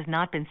box that has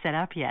not been set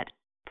up yet.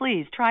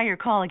 Please try your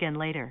call again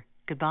later.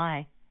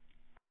 Goodbye.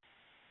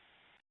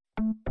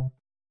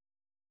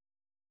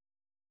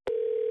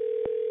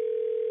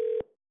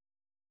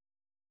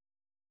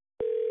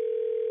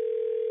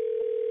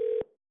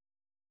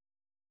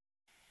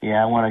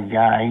 Yeah, I want a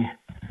guy.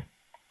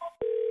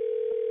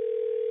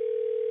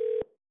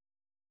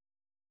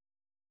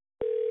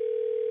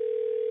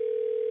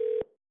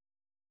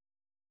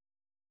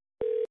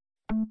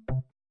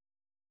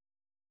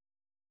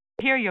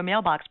 Hear your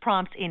mailbox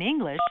prompts in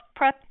English.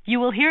 You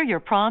will hear your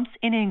prompts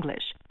in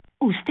English.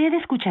 Usted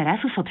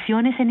escuchará sus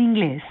opciones en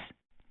inglés.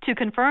 To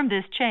confirm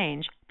this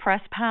change,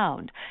 press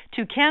pound.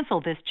 To cancel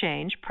this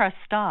change, press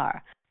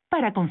star.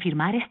 Para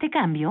confirmar este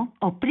cambio,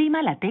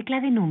 oprima la tecla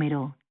de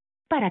número.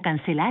 Para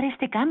cancelar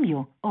este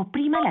cambio,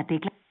 oprima la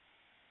tecla.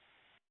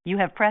 You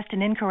have pressed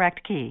an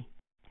incorrect key.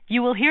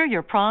 You will hear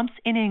your prompts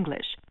in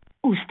English.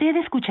 Usted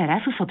escuchará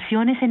sus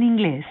opciones en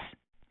inglés.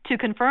 To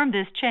confirm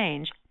this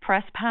change,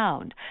 press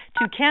pound.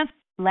 To cancel,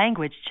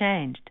 language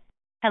changed.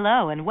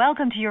 Hello and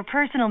welcome to your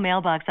personal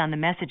mailbox on the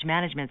message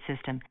management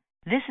system.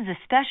 This is a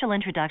special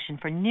introduction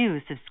for new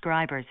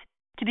subscribers.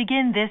 To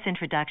begin this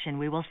introduction,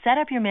 we will set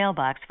up your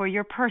mailbox for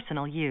your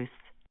personal use.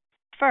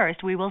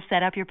 First, we will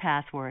set up your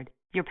password.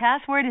 Your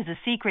password is a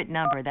secret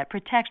number that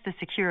protects the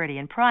security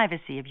and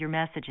privacy of your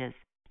messages.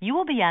 You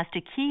will be asked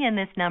to key in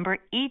this number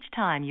each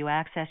time you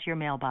access your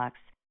mailbox.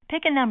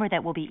 Pick a number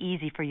that will be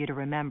easy for you to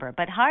remember,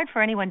 but hard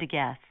for anyone to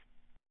guess.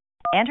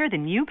 Enter the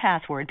new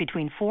password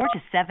between 4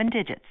 to 7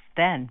 digits,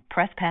 then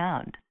press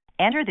pound.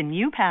 Enter the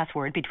new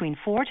password between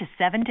 4 to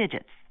 7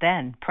 digits,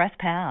 then press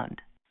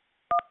pound.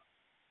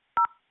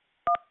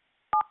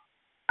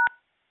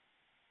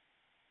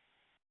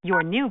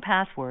 Your new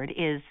password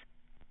is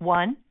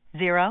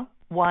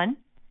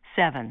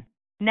 1017.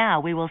 Now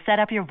we will set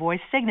up your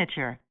voice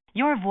signature.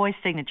 Your voice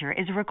signature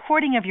is a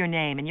recording of your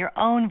name in your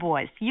own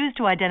voice used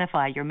to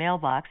identify your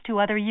mailbox to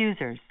other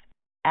users.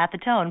 At the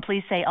tone,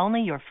 please say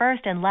only your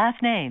first and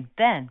last name,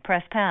 then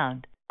press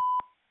pound.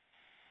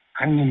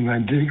 I need my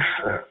dick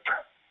sucked.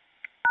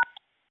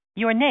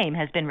 Your name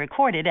has been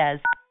recorded as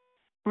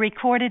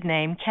recorded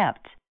name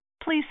kept.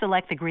 Please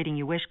select the greeting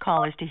you wish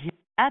callers to hear.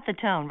 At the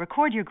tone,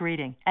 record your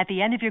greeting. At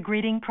the end of your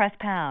greeting, press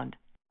pound.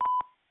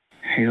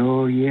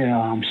 Hell yeah,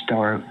 I'm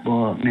stark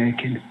butt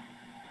naked,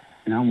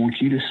 and I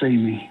want you to see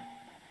me.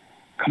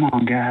 Come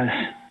on, guys.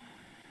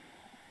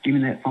 Give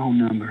me that phone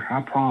number.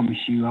 I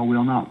promise you I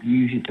will not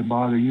use it to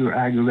bother you or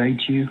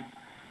aggravate you.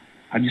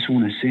 I just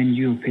want to send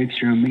you a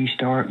picture of me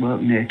stark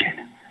butt naked.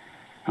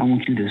 I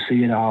want you to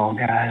see it all,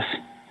 guys.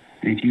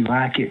 And if you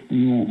like it and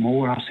you want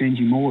more, I'll send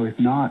you more. If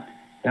not,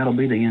 that'll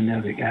be the end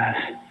of it, guys.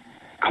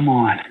 Come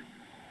on.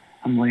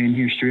 I'm laying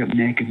here stripped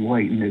naked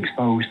waiting to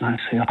expose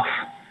myself.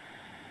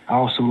 I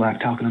also like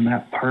talking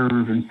about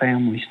perv and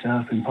family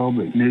stuff and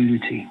public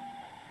nudity.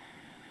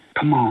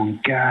 Come on,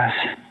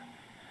 guys.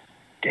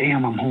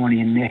 Damn, I'm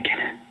horny and naked.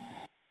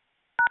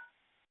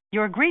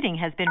 Your greeting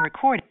has been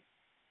recorded.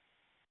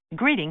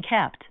 Greeting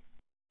kept.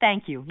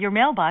 Thank you. Your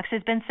mailbox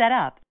has been set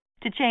up.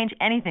 To change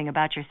anything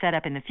about your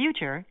setup in the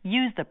future,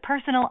 use the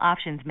Personal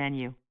Options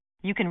menu.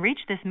 You can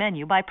reach this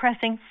menu by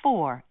pressing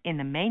 4 in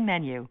the main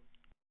menu.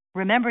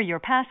 Remember your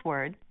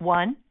password,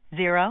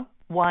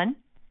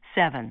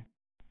 1017.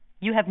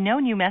 You have no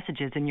new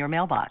messages in your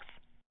mailbox.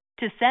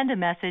 To send a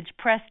message,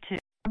 press 2.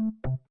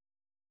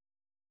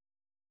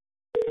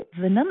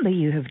 The number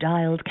you have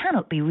dialed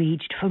cannot be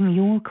reached from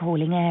your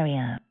calling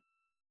area.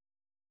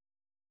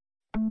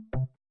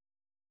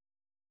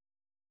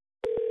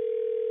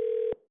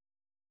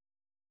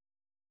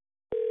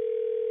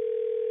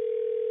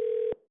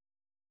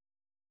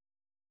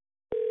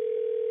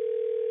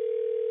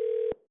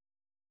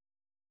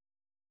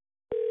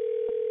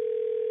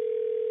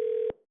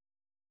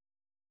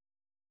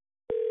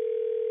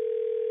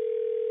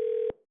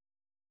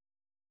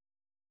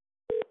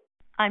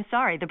 I'm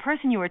sorry, the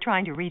person you are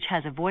trying to reach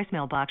has a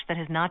voicemail box that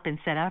has not been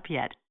set up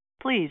yet.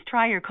 Please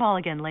try your call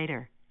again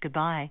later.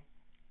 Goodbye.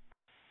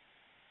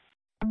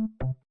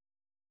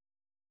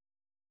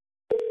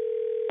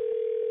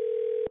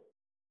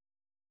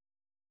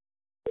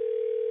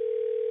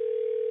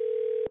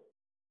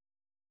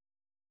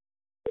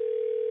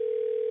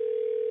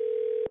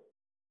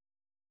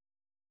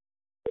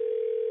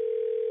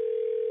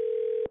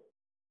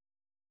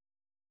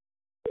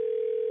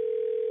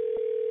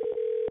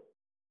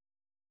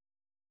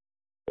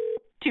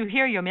 To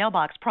hear your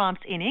mailbox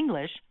prompts in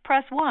English,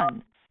 press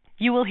 1.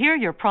 You will hear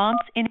your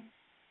prompts in...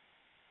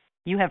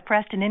 You have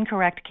pressed an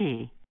incorrect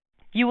key.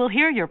 You will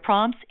hear your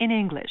prompts in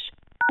English.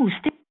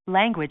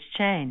 Language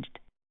changed.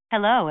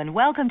 Hello and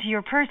welcome to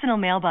your personal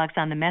mailbox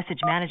on the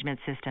message management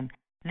system.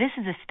 This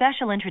is a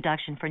special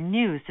introduction for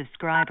new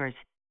subscribers.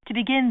 To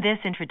begin this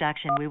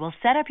introduction, we will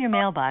set up your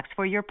mailbox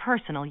for your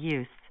personal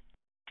use.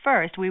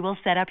 First, we will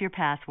set up your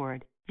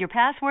password. Your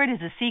password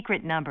is a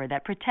secret number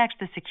that protects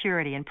the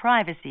security and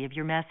privacy of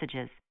your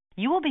messages.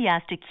 You will be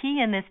asked to key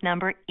in this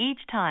number each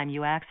time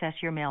you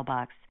access your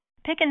mailbox.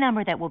 Pick a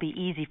number that will be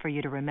easy for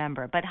you to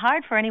remember, but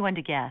hard for anyone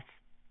to guess.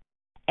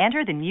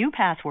 Enter the new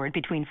password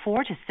between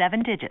 4 to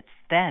 7 digits,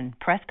 then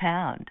press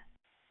pound.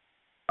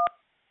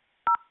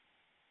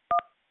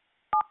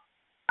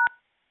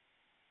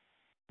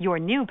 Your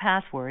new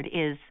password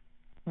is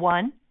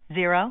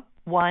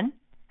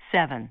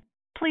 1017.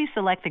 Please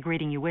select the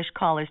greeting you wish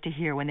callers to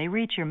hear when they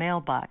reach your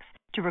mailbox.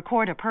 To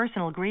record a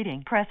personal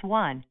greeting, press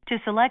 1. To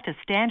select a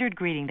standard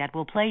greeting that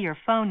will play your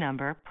phone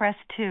number, press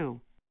 2.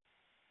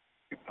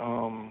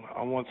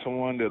 I want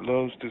someone that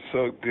loves to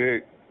suck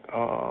dick.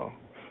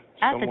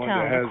 At the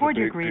tone, record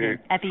your greeting.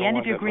 At the end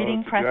of your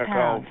greeting, press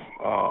pound.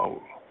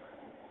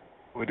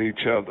 With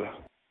each other.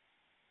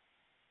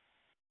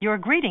 Your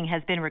greeting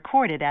has been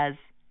recorded as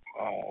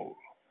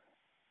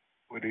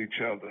with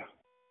each other.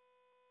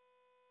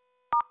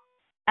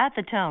 At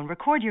the tone,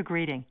 record your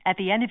greeting. At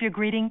the end of your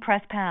greeting,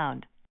 press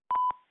pound.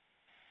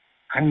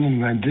 I need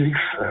my dick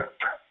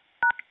sucked.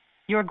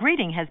 Your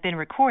greeting has been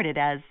recorded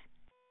as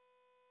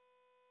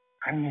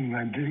I need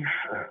my dick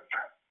sucked.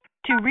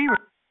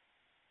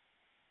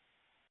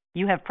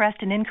 You have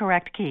pressed an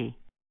incorrect key.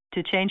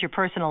 To change your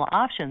personal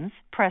options,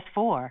 press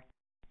 4.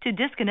 To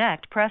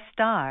disconnect, press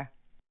star.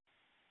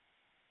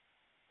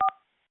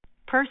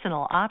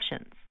 Personal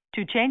options.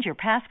 To change your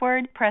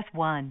password, press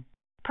 1.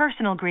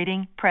 Personal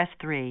greeting, press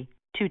 3.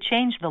 To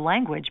change the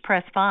language,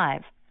 press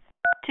 5.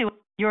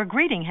 Your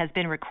greeting has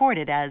been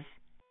recorded as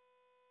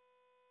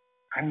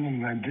I need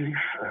my dick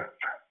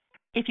sucked.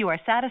 If you are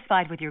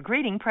satisfied with your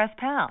greeting, press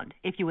pound.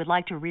 If you would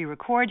like to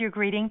re-record your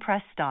greeting,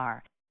 press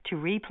star. To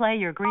replay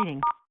your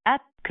greeting,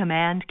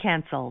 command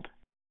canceled.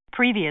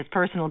 Previous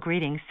personal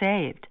greeting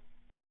saved.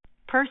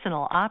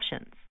 Personal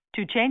options.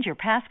 To change your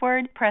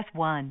password, press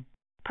 1.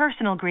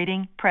 Personal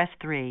greeting, press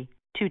 3.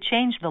 To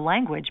change the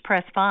language,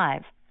 press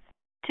 5.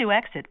 To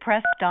exit,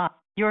 press stop.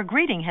 Your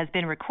greeting has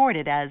been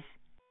recorded as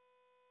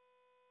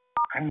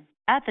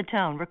At the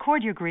tone,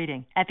 record your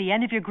greeting. At the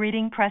end of your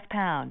greeting, press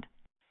pound.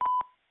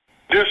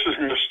 This is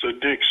Mr.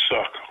 Dick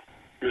Sucker.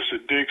 Mr.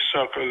 Dick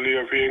Sucker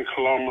live here in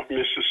Columbus,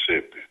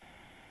 Mississippi.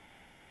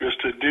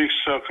 Mr. Dick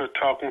Sucker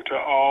talking to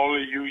all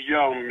of you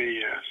young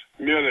men,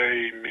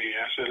 middle-aged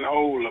men, and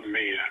older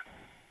men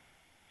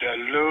that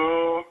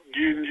love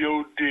getting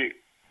your dick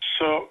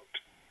sucked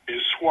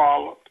and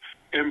swallowed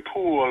and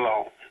pulled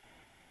on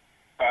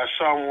by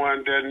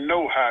someone that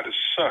know how to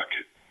suck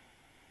it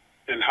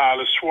and how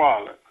to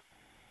swallow it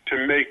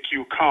to make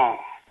you calm.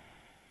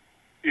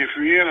 If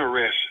you're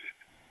interested,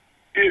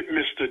 hit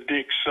Mr.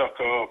 Dick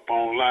Sucker up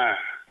online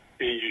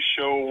and you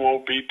sure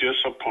won't be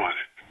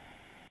disappointed.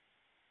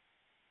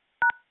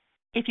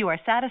 If you are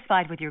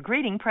satisfied with your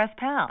greeting, press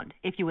pound.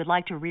 If you would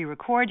like to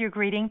re-record your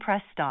greeting,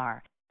 press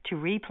star. To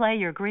replay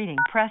your greeting,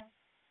 press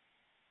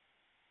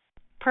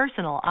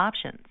Personal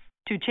options.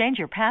 To change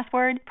your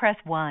password, press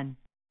 1.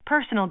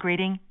 Personal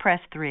greeting,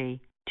 press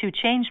 3. To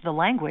change the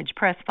language,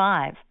 press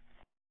 5.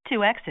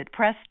 To exit,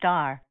 press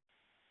star.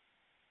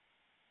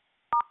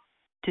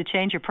 To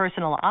change your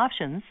personal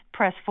options,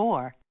 press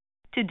 4.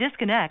 To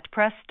disconnect,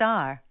 press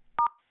star.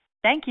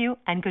 Thank you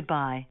and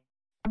goodbye.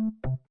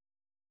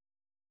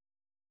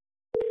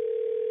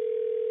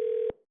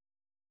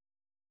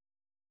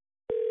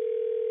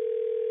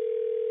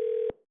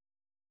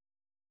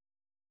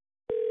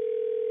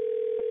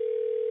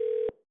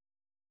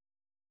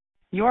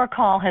 Your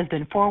call has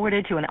been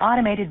forwarded to an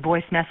automated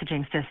voice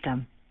messaging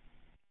system.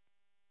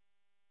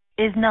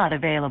 Is not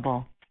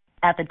available.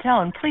 At the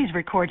tone, please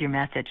record your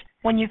message.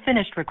 When you've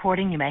finished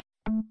recording, you may...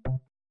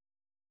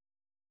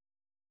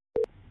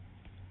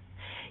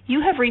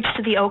 You have reached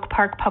the Oak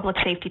Park Public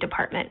Safety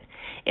Department.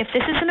 If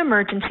this is an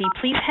emergency,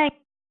 please hang...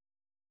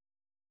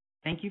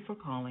 Thank you for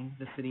calling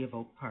the City of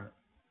Oak Park.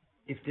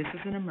 If this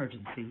is an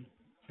emergency,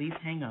 please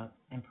hang up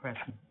and press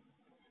 1.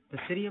 The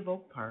City of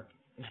Oak Park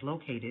is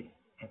located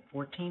at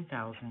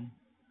 14,000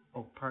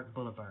 Oak Park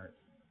Boulevard.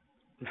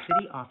 The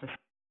city office...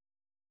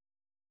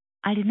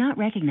 I did not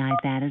recognize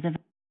that as a...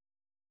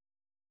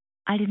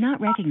 I did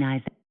not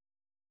recognize that.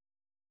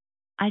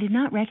 I did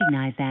not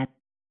recognize that.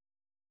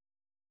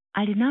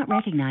 I did not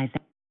recognize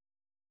that.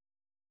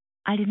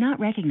 I did not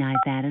recognize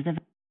that as a...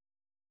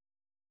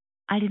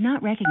 I did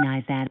not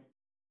recognize that.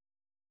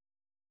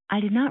 I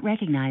did not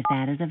recognize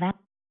that as a...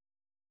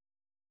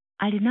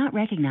 I did not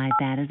recognize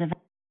that as a...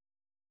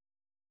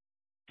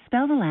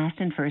 Spell the last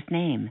and first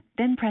name,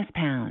 then press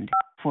pound.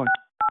 For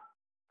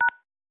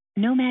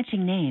no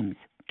matching names,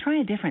 try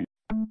a different...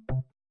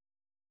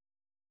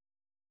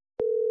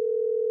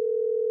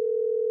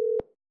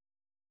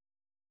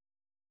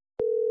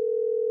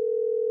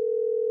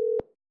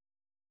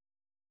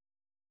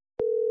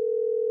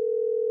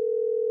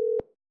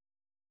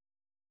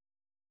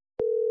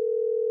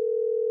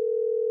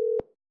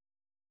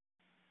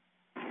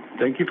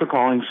 Thank you for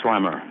calling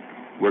Slammer.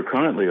 We're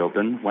currently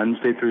open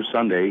Wednesday through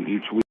Sunday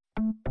each week.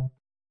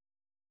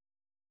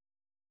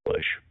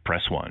 English,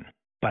 press 1.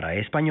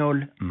 Para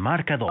español,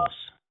 marca 2.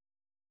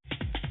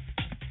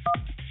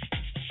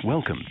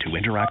 Welcome to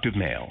Interactive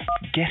Mail.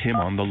 Get him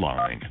on the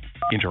line.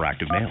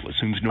 Interactive Mail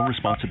assumes no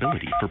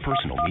responsibility for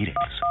personal meetings.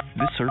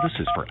 This service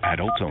is for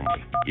adults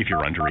only. If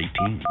you're under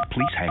 18,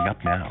 please hang up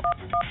now.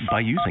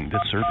 By using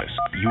this service,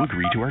 you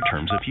agree to our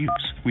terms of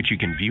use, which you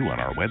can view on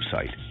our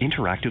website,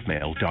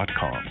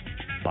 interactivemail.com.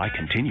 By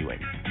continuing,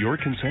 you're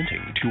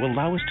consenting to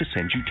allow us to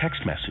send you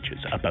text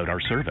messages about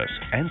our service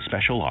and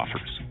special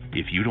offers.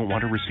 If you don't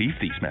want to receive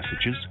these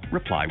messages,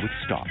 reply with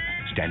stop.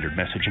 Standard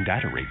message and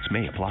data rates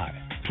may apply.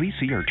 Please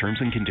see our terms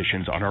and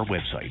conditions on our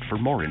website for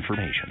more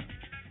information.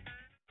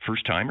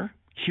 First timer?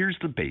 Here's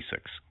the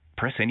basics.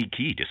 Press any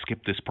key to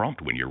skip this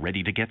prompt when you're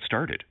ready to get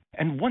started.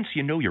 And once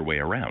you know your way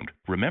around,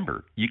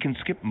 remember, you can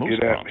skip most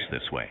prompts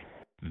this way.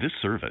 This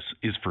service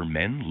is for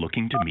men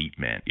looking to meet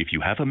men. If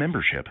you have a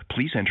membership,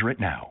 please enter it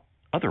now.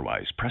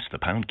 Otherwise, press the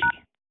pound key.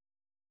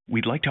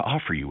 We'd like to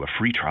offer you a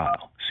free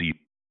trial, so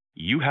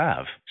you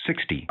have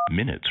 60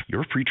 minutes.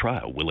 Your free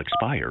trial will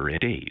expire in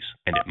days,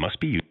 and it must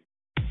be used.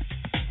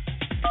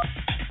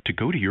 To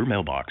go to your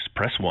mailbox,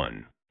 press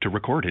 1. To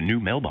record a new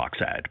mailbox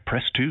ad,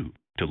 press 2.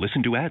 To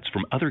listen to ads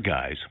from other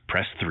guys,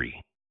 press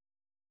 3.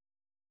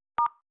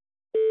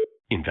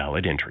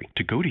 Invalid entry.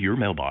 To go to your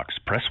mailbox,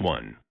 press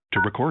 1. To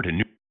record a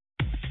new...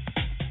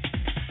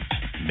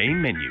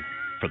 Main menu.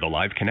 For the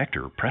live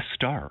connector, press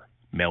star.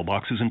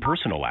 Mailboxes and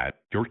personal ad.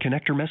 Your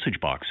connector message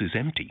box is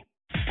empty.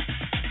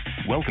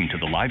 Welcome to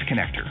the live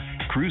connector.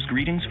 Cruise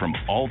greetings from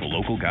all the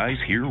local guys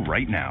here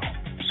right now.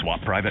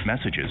 Swap private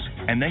messages,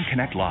 and then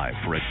connect live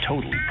for a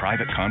totally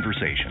private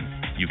conversation.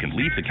 You can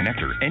leave the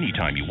connector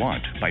anytime you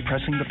want by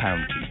pressing the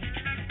pound key.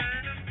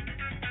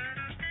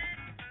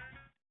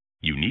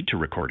 You need to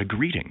record a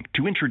greeting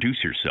to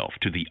introduce yourself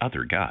to the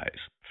other guys.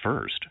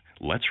 First,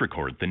 let's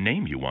record the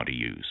name you want to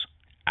use.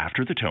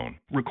 After the tone,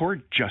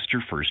 record just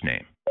your first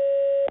name.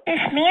 This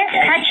man's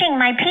touching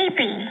my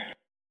pee-pee.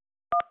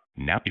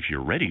 Now, if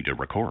you're ready to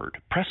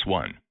record, press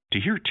 1. To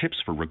hear tips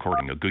for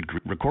recording a good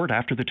record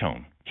after the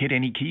tone. Hit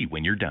any key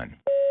when you're done.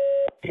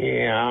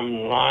 Yeah,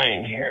 I'm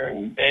lying here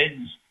in bed,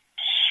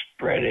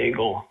 spread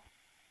eagle,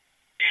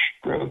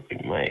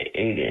 stroking my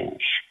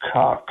 8-inch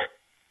cock.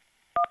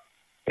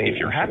 If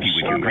you're happy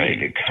with your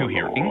greeting, to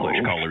hear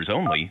English callers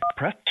only,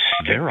 press.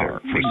 There are,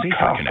 for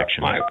safer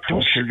connections,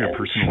 don't share your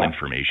personal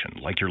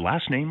information, like your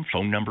last name,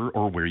 phone number,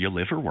 or where you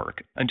live or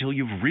work, until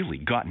you've really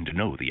gotten to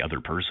know the other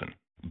person.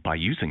 By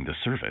using this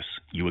service,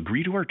 you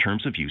agree to our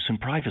terms of use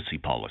and privacy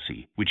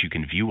policy, which you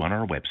can view on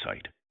our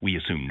website. We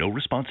assume no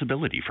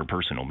responsibility for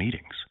personal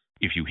meetings.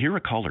 If you hear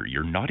a caller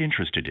you're not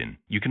interested in,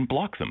 you can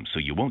block them so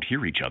you won't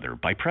hear each other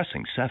by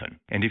pressing 7.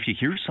 And if you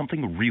hear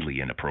something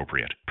really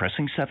inappropriate,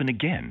 pressing 7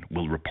 again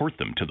will report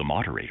them to the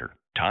moderator.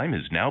 Time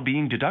is now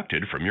being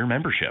deducted from your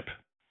membership.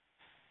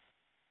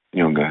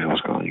 Young guy was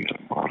calling you to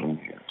the bottom.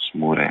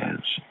 Smooth ass.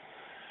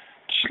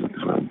 Just looking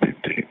for a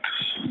big dick.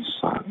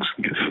 Socks,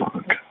 get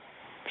fucked.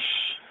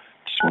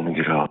 Just want to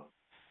get out.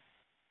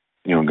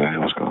 Young guy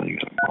was calling you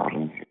to the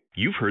bottom.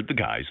 You've heard the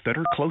guys that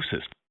are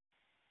closest.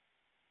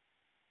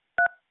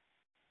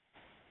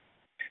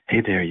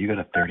 Hey there, you got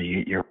a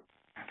 38-year...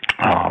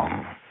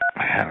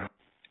 Hey,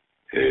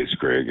 it's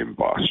Greg in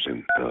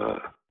Boston.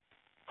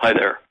 Hi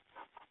there.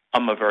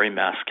 I'm a very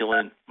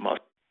masculine...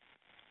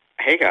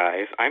 Hey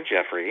guys, I'm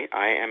Jeffrey.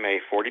 I am a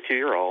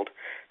 42-year-old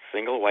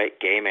single white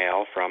gay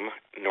male from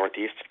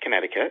Northeast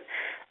Connecticut.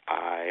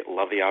 I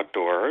love the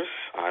outdoors.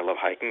 I love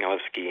hiking. I love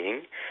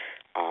skiing.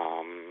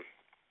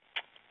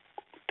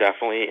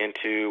 definitely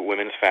into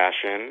women's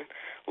fashion,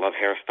 love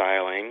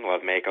hairstyling, love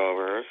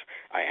makeovers.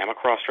 I am a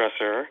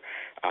cross-dresser.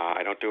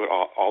 I don't do it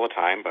all the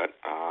time, but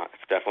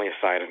it's definitely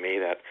a side of me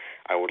that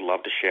I would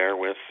love to share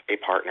with a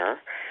partner.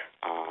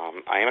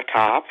 I am a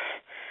top,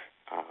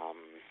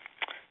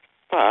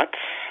 but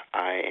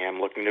I am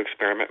looking to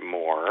experiment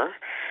more,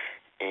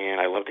 and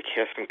I love to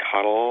kiss and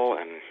cuddle,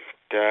 and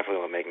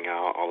definitely love making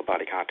out, all the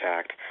body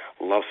contact,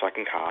 love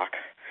sucking cock,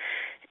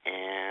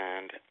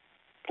 and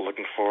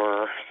looking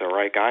for the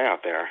right guy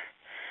out there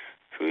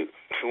who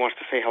wants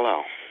to say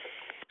hello.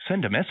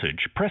 Send a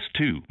message, press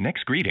 2.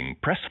 Next greeting,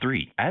 press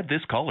 3. Add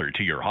this caller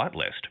to your hot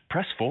list,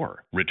 press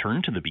 4.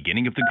 Return to the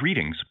beginning of the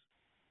greetings.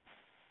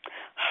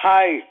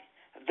 Hi,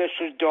 this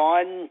is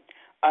Dawn.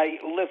 I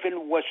live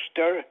in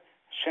Worcester.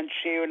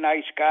 Sincere,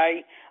 nice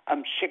guy.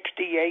 I'm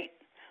 68.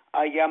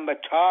 I am a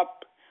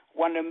top.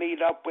 Want to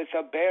meet up with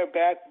a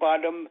bareback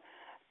bottom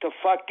to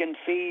fucking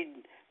feed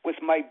with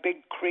my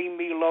big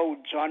creamy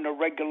loads on a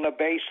regular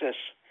basis.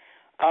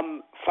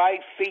 I'm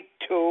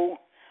 5'2",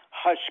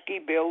 husky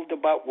build,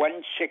 about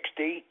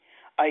 160.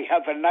 I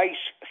have a nice,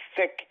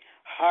 thick,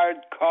 hard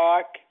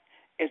cock.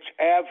 It's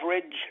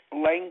average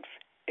length.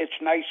 It's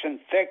nice and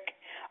thick.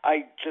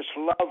 I just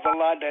love a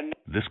lot of...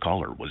 This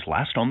caller was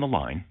last on the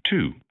line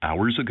 2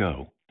 hours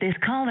ago. This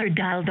caller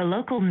dialed the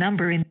local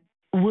number in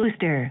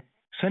Worcester.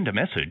 Send a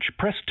message,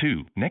 press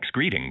 2. Next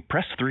greeting,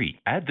 press 3.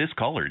 Add this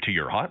caller to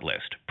your hot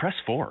list, press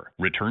 4.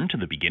 Return to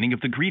the beginning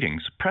of the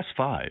greetings, press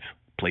 5.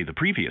 Play the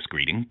previous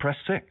greeting, press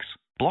 6.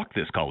 Block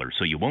this caller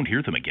so you won't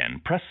hear them again,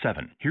 press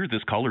 7. Hear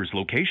this caller's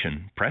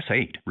location, press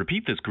 8.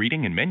 Repeat this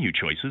greeting and menu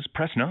choices,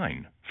 press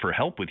 9. For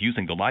help with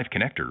using the live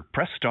connector,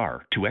 press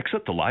star. To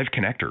exit the live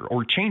connector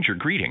or change your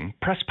greeting,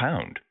 press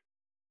pound.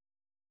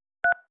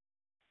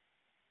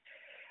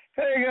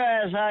 Hey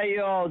guys, how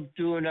you all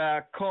doing?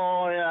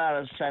 Calling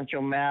out of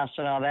Central Mass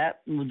and all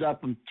that. Moved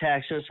up from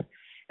Texas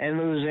and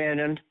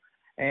Louisiana,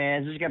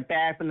 and just got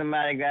back from the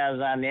Mardi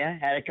Gras on there.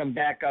 Had to come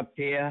back up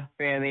here.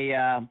 Family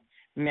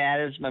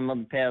matters. My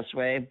mother passed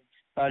away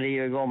about a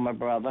year ago. My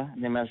brother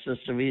and then my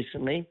sister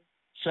recently.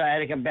 So I had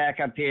to come back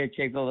up here,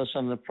 take over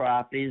some of the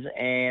properties,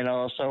 and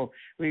also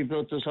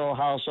rebuilt this whole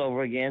house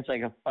over again. It's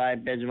like a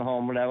 5-bedroom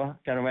home, whatever.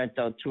 Gonna rent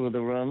out 2 of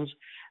the rooms.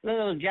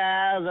 Little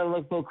guys that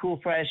look for a cool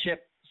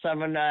friendship.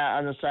 Someone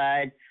on the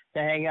side to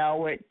hang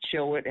out with,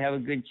 chill with, have a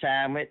good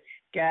time with.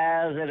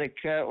 Guys that are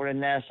cut with a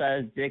nice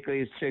size dick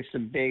or 6 or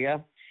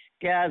bigger.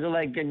 Guys that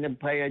like getting to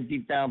play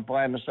deep down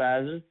boy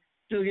massages.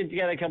 Do get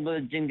together a couple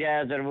of gym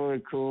guys that are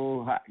really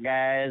cool, hot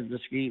guys,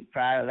 discreet,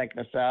 private like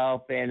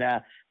myself, and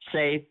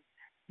safe,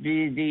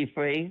 DD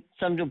free.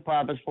 Some do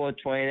poppers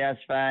 420, that's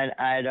fine.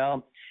 I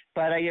don't.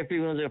 But I get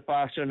people into the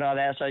Foxer and all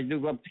that, so I do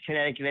go up to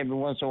Connecticut every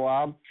once in a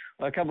while.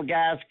 Or a couple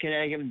guys,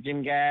 Connecticut,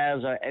 gym guys,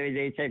 or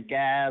everyday type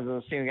guys,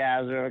 or single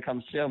guys that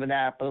come silver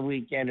out for the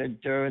weekend or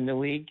during the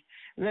week.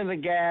 And then the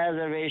guys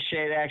that are very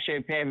straight,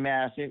 actually pay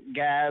massive.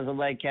 Guys that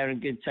like having a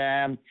good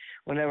time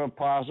whenever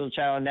possible,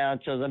 traveling down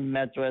to the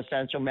Metro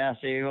Essential Mass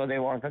area, or they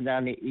want to come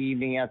down in the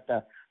evening at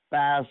the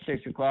 5,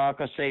 6 o'clock,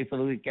 or say for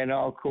the weekend,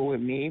 all cool with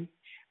me.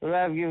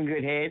 Love giving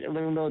good head, a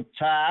little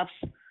tops,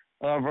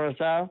 or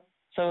versatile.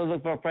 So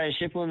look for a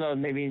friendship. Who knows?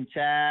 Maybe in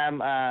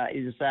time,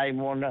 you decide you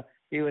want to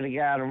be with a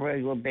guy on a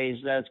regular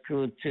basis. That's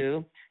cool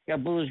too.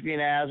 Got blues, green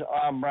eyes,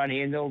 arm brown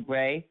hair, no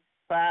gray.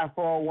 5'4",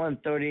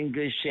 130, in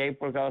good shape.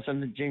 Work out some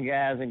of the gym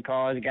guys and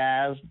college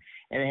guys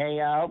and hang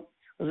out.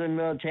 Was in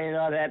the military and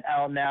all that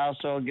out now,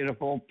 so get a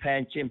full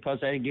pension. Plus,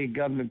 I get a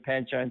government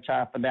pension on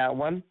top of that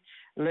one.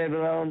 Live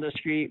alone,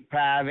 discreet,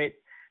 private.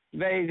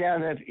 Very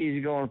down to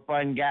easygoing,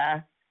 fun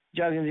guy.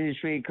 Jogging to the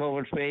street,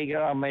 COVID free.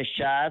 Got all my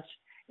shots.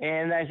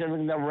 And I said,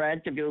 looking to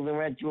rent, to be able to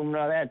rent to them and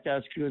all that,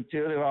 that's cool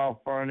too. They're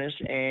all furnished.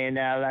 And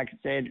like I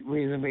said,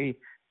 reasonably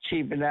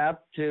cheap enough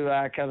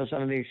to cover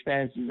some of the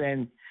expenses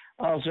and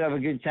also have a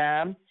good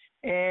time.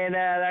 And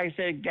like I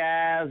said,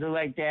 guys that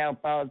like to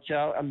help out.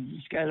 So I'm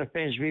just going to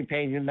finish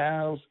repainting the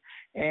house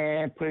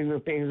and putting the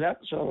things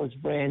up so it's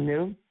brand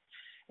new.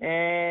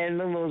 And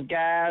those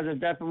guys that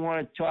definitely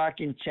want to talk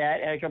and chat.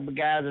 I had a couple of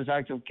guys that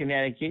talked to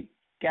Connecticut.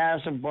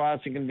 Guys from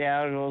Boston come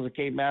down, and those are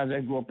Cape Mountains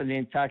that grew up in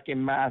Nantucket,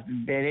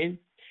 Mountain, Bennett.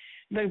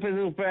 Looking for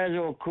new friends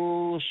who are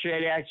cool,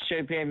 straight act,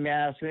 straight pay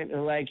masculine,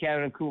 who like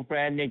having a cool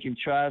friend they can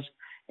trust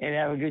and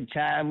have a good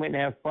time with and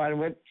have fun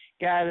with.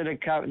 Guys that are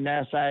cutting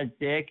that side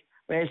dick,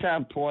 but it's not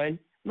important.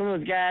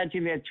 Those guys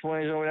in their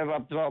 20s or whatever,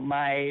 up to about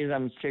my age,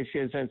 I'm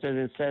 60, since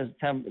it says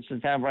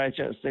September, I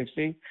turn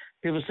 60.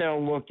 People say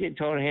I'm looking,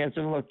 totally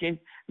handsome looking.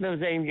 Those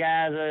same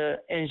guys are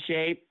in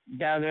shape,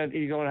 down there,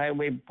 he's going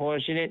highway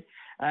proportionate.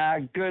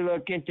 Good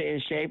looking to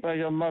in shape. Like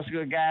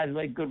muscular guys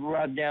like good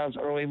rub downs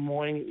early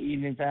morning,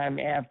 evening time,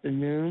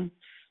 afternoon.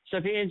 So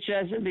if you're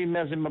interested, leave a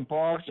message in my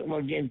box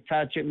or get in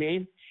touch with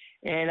me.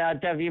 And I'll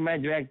definitely my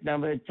direct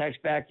number to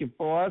text back and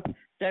forth.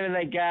 Definitely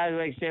like guys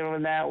like staying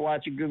on that,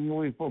 watch a good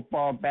movie,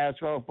 football,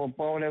 basketball,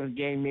 whatever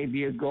game may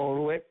be a goal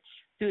to it.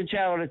 Do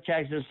travel to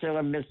Texas,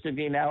 still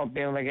Mississippi, and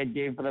Alabama like I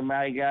did for the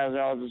Mardi Gras. I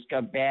all just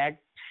got back.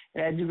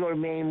 And I do go to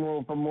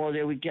Maine for more of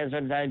their weekends,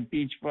 sometimes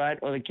beachfront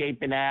or the Cape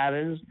and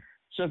Islands.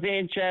 So if you're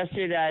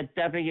interested,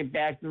 definitely get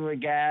back to the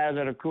guys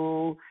that are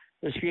cool,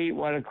 the street,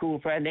 want a cool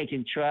friend they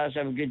can trust,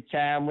 have a good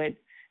time with,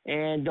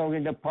 and don't get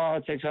into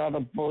politics, all the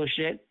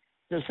bullshit.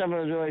 So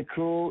someone who's really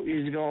cool,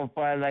 you're just going to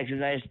find like a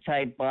nice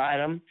tight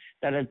bottom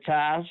that are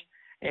tops.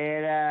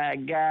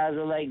 And guys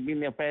are like being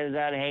their friends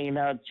out hanging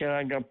out,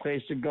 chilling, got a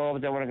place to go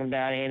if they want to come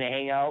down here and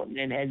hang out and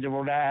then head to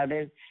Rhode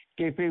Island.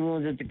 Get free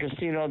rooms at the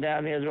casino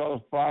down there as well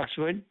as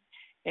Foxwood.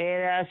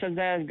 And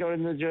sometimes go to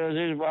New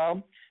Jersey as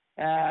well,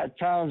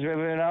 Tom's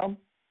River, you know.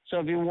 So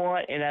if you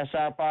want, and I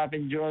stop off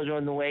in Georgia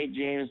on the way,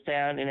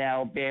 Jamestown and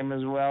Alabama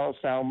as well,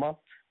 Selma.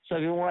 So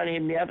if you want to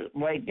hit me up,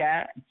 white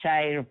guy,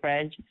 Italian,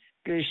 French,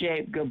 good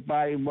shape, good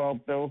body, well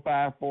built,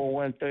 5'4",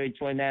 130,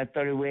 29,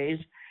 30 ways.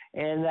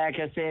 And like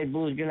I said,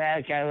 Blues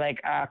Granada, kind of like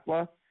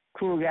Aqua.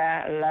 Cool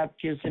guy, love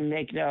kissing,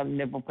 making out,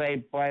 nipple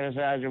play, body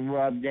massage, and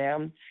rub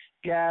down.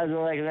 Guys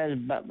are like a nice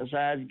butt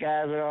massage.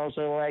 Guys are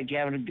also like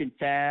having a good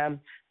time,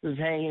 just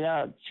hanging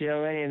out,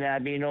 chilling, and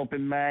not being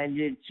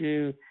open-minded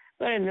to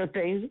learning new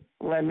things.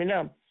 Let me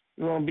know.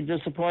 You won't be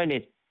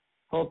disappointed.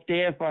 Hope to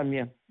hear from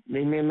you.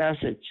 Leave me a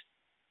message.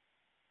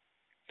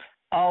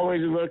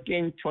 Always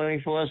looking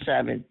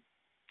 24/7.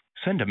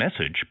 Send a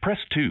message, press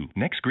 2.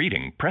 Next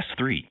greeting, press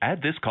 3.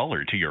 Add this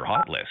caller to your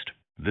hot list.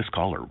 This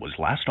caller was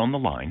last on the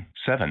line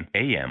 7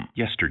 a.m.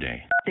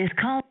 yesterday. This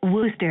call,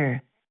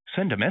 Worcester.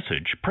 Send a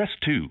message, press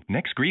 2.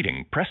 Next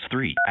greeting, press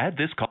 3. Add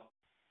this call.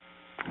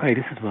 Hi,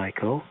 this is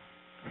Michael,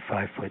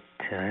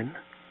 5'10",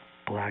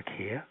 black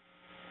hair,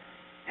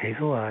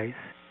 hazel eyes,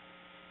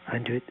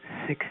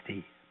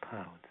 160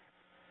 pounds.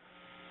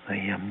 I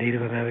am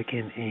Native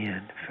American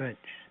and French.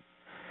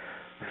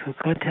 So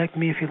contact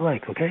me if you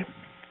like, okay?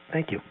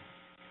 Thank you.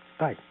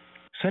 Bye.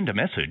 Send a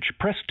message,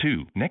 press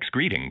 2. Next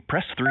greeting,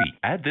 press 3.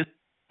 Add this.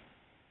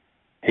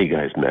 Hey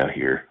guys, Matt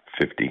here,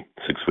 50,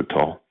 6 foot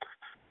tall,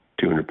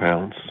 200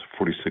 pounds,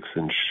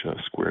 46-inch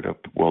squared up,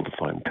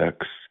 well-defined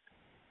pecs,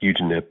 huge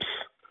nips,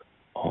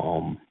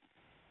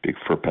 big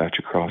fur patch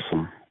across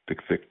them, big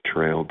thick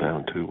trail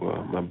down to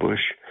my bush,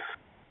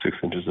 6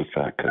 inches of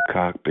fat cut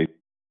cock, big.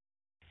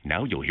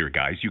 Now you'll hear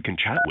guys you can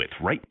chat with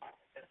right.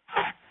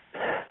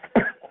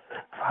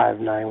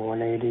 5'9",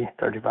 180,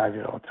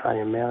 35-year-old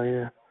Italian male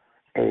here,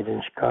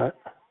 8-inch cut,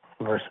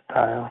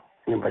 versatile.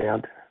 Anybody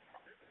out there?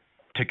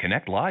 To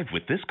connect live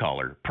with this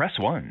caller, press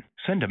 1.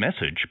 Send a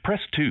message, press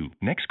 2.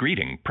 Next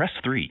greeting, press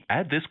 3.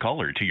 Add this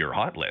caller to your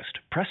hot list,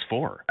 press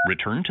 4.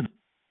 Return to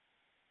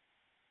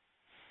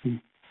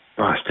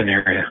Boston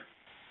area.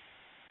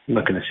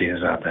 Looking to see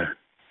who's out there.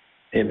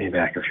 Hit me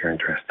back if you're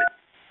interested.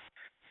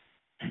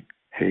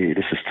 Hey,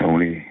 this is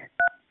Tony.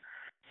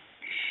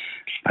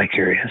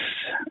 Bi-curious,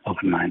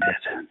 open-minded.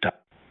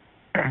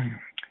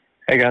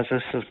 Hey guys,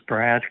 this is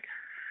Brad,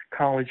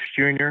 college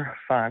junior,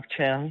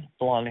 5'10",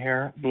 blonde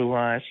hair, blue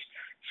eyes,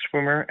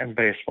 swimmer and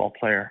baseball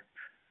player.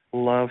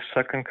 Love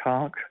sucking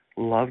cock,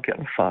 love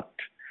getting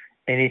fucked.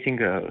 Anything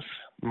goes,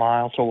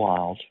 mild to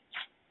wild.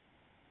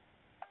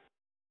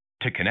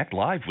 To connect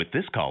live with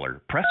this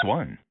caller, press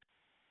 1.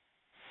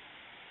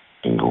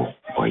 Single,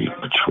 white,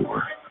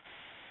 mature.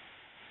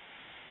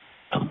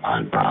 Don't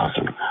mind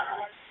browsing.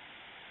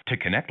 To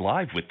connect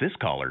live with this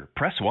caller,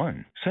 press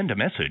 1. Send a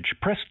message,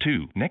 press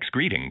 2. Next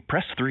greeting,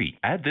 press 3.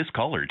 Add this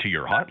caller to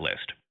your hot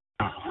list.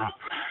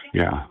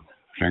 Yeah,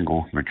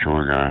 single,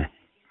 mature guy.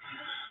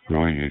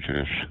 Really into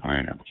this. I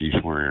in a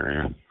peaceful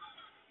area.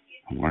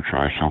 I'm going to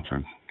try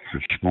something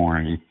this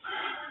morning.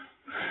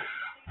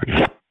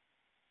 I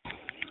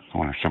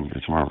want somebody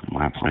to come over to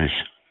my place.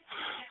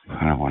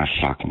 I don't want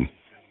to suck them.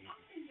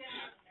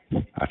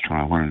 That's what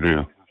I want to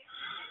do.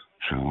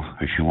 So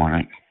if you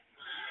want it,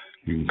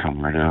 you can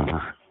come right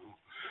over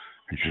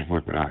and just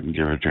whip it out and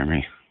give it to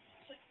me.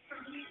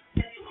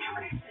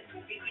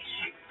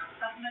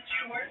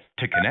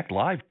 To connect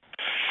live.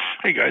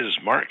 Hey guys, it's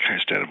Mark. I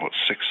stand about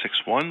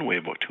 6'1", weigh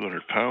about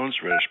 200 pounds,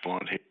 reddish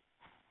blonde hair.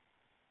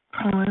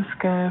 What's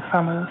good,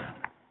 fellas?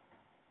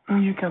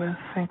 You got a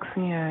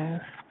sexy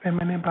ass,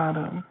 feminine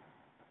bottom,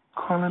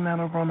 calling out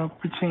of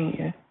Roanoke,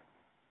 Virginia,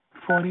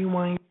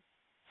 41.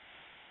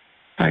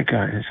 Hi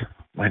guys,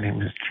 my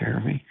name is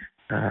Jeremy.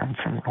 I'm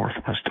from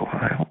Northwest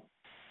Ohio.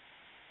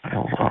 I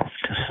love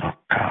to suck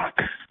cock.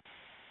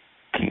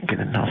 Can't get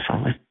enough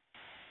of it.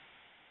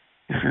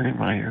 If you're in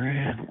my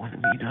area and want to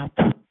meet up.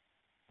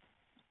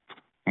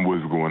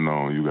 What's going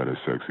on? You got a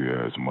sexy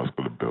ass,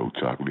 muscular built,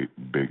 chocolate,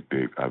 big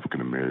dick,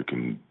 African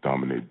American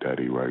dominate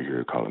daddy right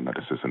here, calling out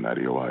of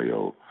Cincinnati,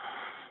 Ohio.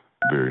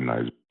 Very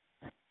nice.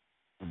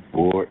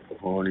 Boy,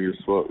 horny as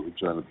fuck. We're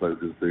trying to play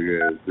this big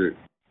ass dick.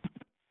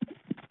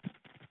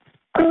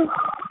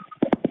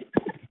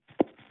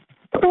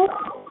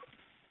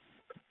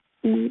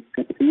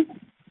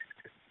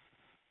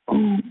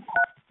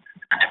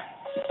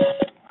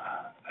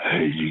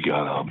 Hey, you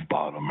got a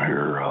bottom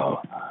here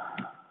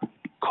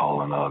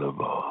calling out of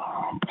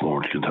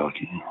Florence,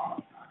 Kentucky,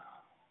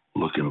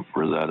 looking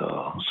for that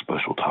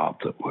special top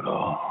that would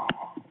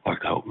like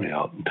to help me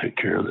out and take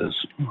care of this.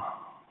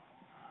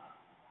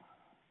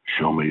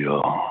 Show me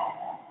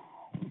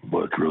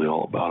what it's really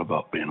all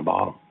about being a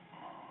bottom.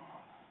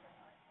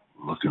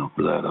 Looking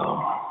for that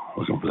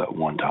looking for that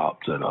one top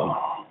that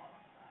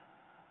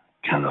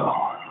can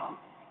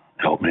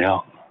help me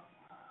out.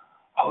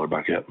 Holler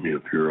back at me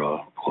if you're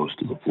close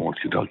to the Florence,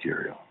 Kentucky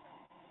area.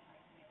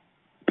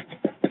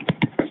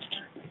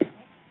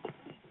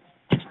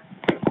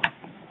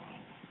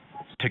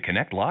 To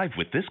connect live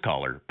with this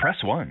caller,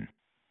 press 1.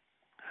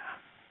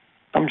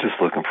 I'm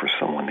just looking for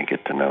someone to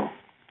get to know,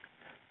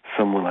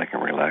 someone I can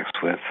relax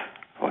with,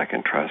 who I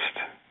can trust,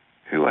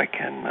 who I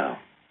can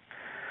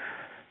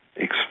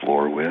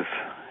explore with,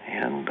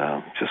 and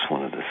just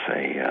wanted to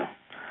say,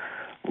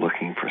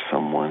 looking for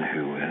someone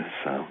who is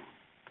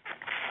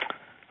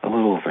a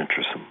little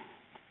adventuresome.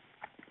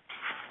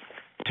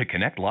 To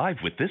connect live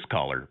with this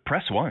caller,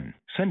 press 1.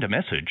 Send a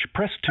message,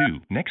 press 2.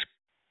 Next.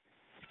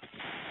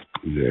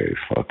 Very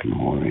fucking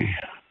horny.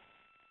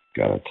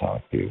 Gotta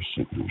talk to you,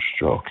 sitting and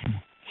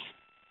stroking.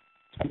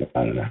 I'm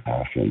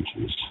 9.5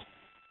 inches.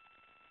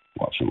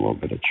 Watching a little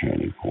bit of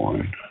tranny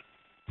porn.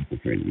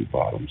 If there are any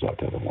bottoms out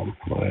there that want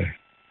to play.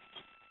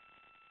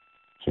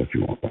 So if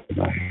you want that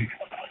tonight,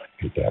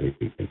 get daddy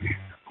with me.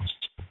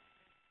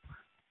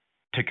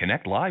 To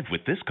connect live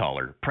with this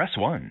caller, press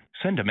 1.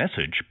 Send a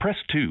message, press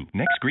 2.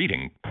 Next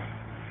greeting.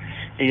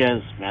 Hey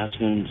guys,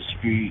 masculine,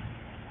 discreet,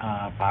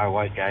 bi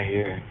white guy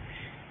here.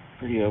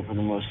 Pretty open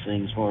to most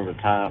things, more of a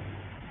type.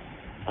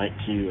 Like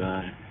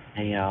to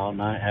hang out all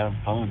night, have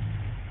fun.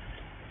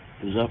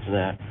 Who's up for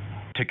that?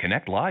 To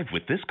connect live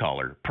with this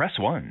caller, press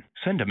 1.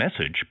 Send a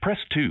message, press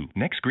 2.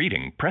 Next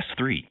greeting, press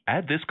 3.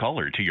 Add this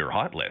caller to your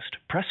hot list,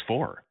 press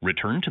 4.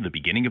 Return to the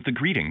beginning of the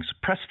greetings,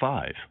 press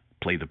 5.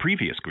 Play the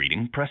previous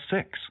greeting, press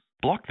 6.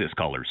 Block this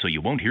caller so you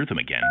won't hear them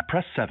again,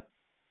 press 7.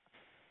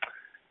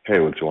 Hey,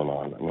 what's going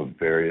on? I'm a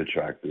very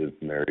attractive,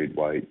 married,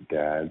 white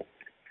dad.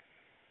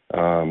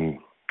 I'm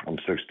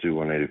 6'2",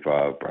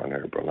 185, brown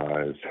hair, brown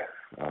eyes,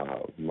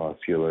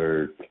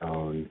 muscular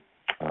tone,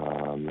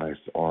 nice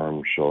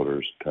arms,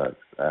 shoulders, tucks,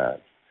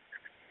 abs,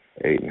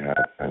 8.5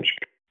 inch.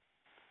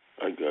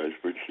 Hi guys,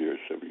 Rich here,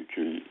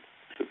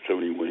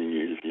 71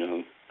 years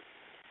young,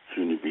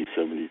 soon to be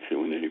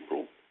 72 in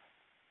April.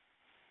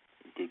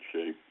 Good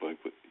shape,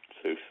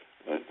 5'6",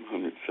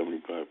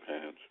 175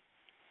 pounds.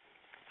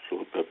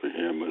 Salt, pepper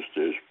hair,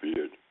 mustache,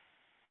 beard.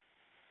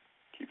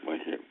 Keep my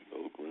hair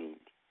well groomed.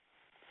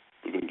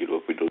 We're gonna get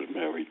off with those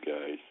married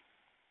guys,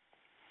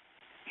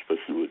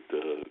 especially with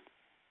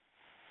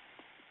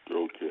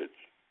girl kids.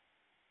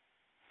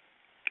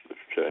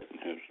 Let's chat and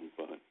have some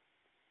fun.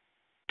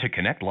 To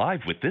connect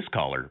live with this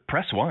caller,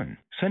 press 1.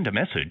 Send a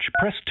message,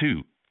 press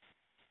 2.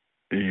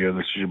 Yeah,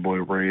 this is your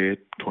boy Red,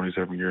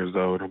 27 years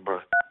old. I'm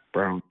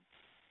brown.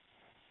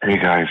 Hey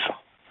guys,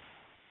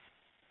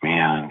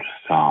 man,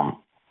 just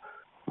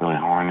really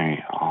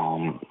horny.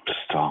 Just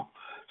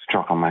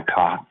stroking my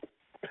cock,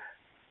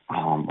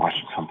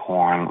 watching some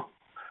porn.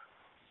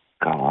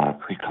 Got a lot of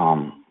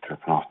pre-cum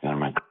dripping off the end of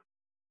my.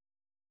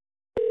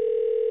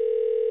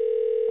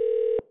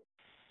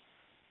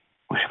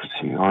 Wish I could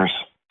see yours.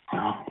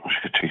 Wish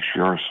I could taste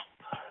yours.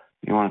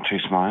 You want to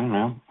taste mine,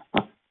 man?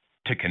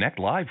 To connect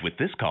live with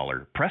this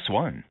caller, press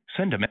 1.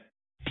 Send a message.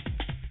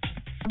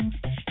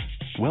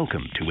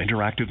 Welcome to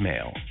Interactive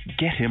Mail.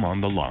 Get him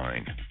on the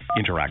line.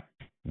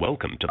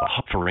 Welcome to the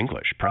Hub for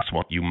English. Press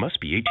 1. You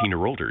must be 18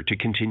 or older to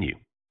continue.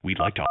 We'd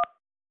like to.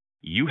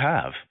 You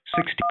have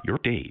 60 your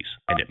days,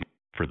 and it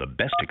for the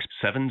best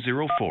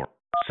 704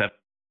 7.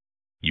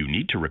 You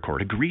need to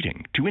record a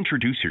greeting to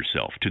introduce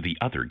yourself to the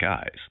other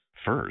guys.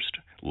 First,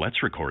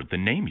 let's record the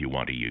name you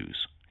want to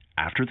use.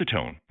 After the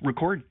tone,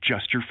 record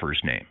just your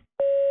first name.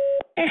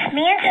 This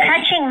man's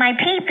touching my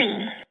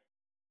pee-pee.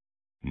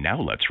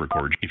 Now let's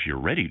record. If you're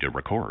ready to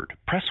record,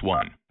 press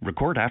 1.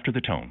 Record after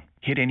the tone.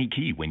 Hit any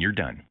key when you're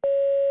done.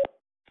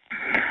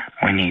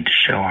 We need to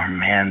show our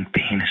man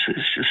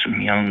penises to some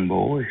young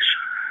boys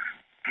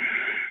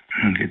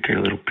and get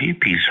their little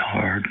pee-pees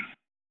hard.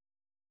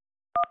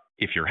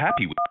 If you're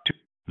happy with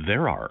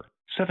there are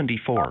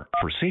 74.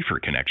 For safer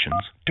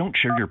connections, don't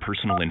share your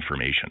personal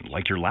information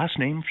like your last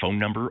name, phone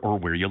number, or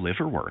where you live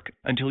or work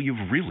until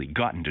you've really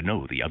gotten to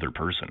know the other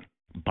person.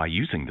 By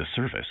using the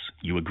service,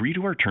 you agree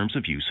to our terms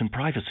of use and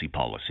privacy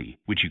policy,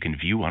 which you can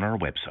view on our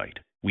website.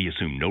 We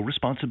assume no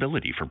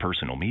responsibility for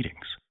personal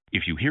meetings.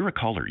 If you hear a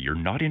caller you're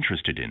not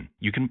interested in,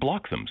 you can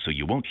block them so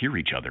you won't hear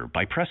each other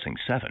by pressing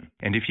 7.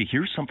 And if you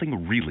hear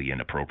something really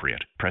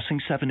inappropriate,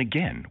 pressing 7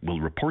 again will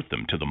report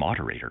them to the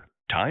moderator.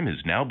 Time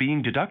is now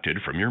being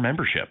deducted from your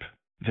membership.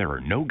 There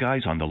are no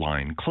guys on the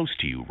line close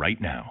to you right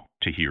now.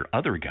 To hear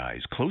other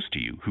guys close to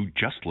you who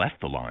just left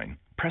the line,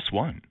 press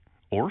 1.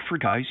 Or for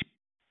guys...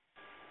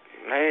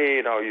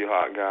 Hey, all you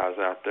hot guys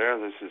out there.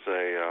 This is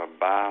a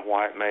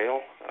bi-white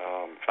male,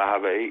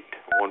 5'8",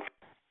 1...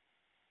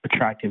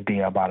 Attractive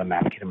DL bottom,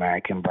 African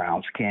American,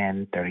 brown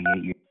skin,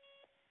 38 years.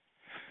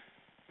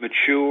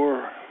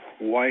 Mature,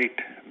 white,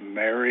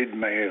 married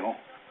male.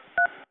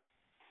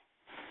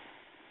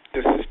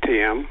 This is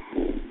Tim.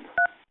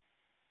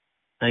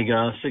 Hey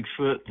guys, 6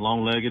 foot,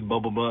 long-legged,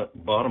 bubble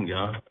butt, bottom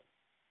guy.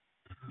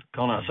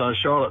 Calling outside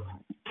Charlotte.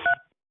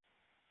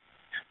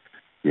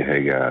 Yeah,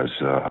 hey guys,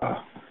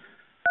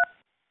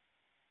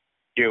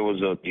 Here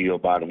was a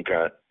DL bottom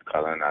cut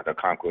calling out the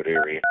Concord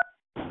area.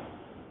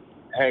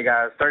 Hey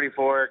guys,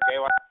 34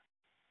 KY.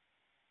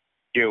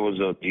 Here was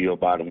up to your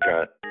bottom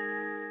cut.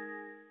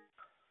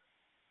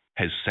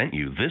 Has sent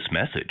you this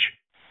message.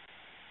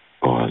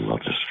 Oh, I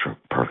love to stroke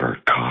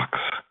pervert cocks.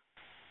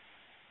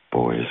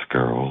 Boys,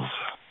 girls,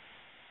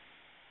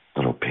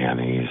 little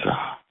panties,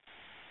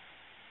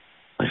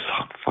 nice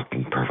hot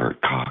fucking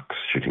pervert cocks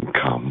shooting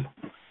cum.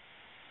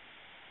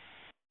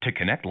 To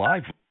connect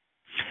live.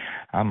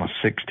 I'm a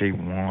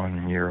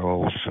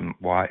 61-year-old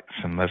white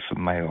submissive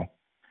male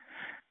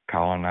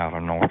calling out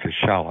of Northeast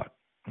Charlotte,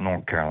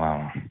 North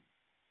Carolina.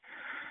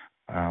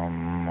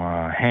 I'm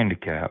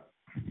handicapped,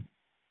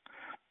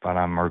 but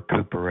I'm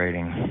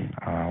recuperating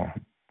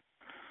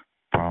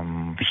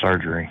from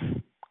surgery.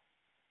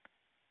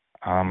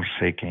 I'm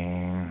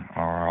seeking,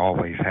 or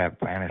always have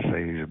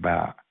fantasies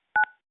about.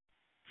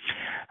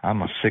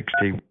 I'm a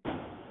 60.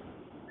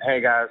 Hey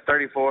guys,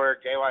 34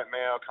 gay white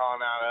male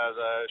calling out of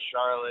the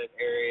Charlotte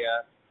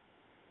area.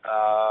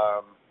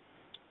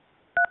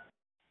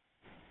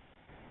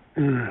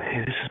 Hey,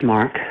 this is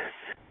Mark.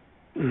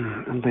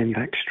 I'm laying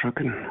back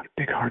stroking a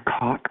big hard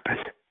cock,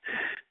 but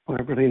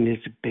what I really need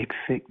is a big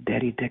thick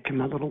daddy dick in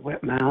my little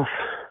wet mouth.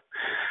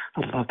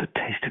 I love the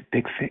taste of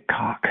big thick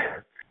cock.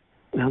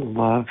 And I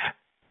love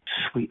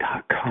sweet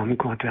hot cum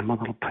going down my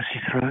little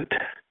pussy throat.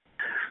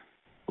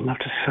 I love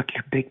to suck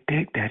your big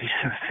dick, daddy,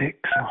 so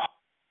thick, so.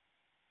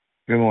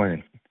 Good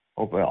morning.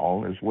 Hope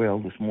all is well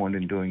this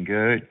morning, doing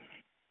good.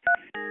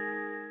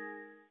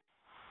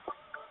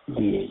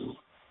 Yeah.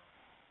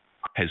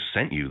 Has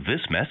sent you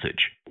this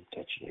message.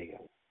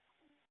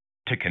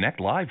 To connect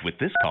live with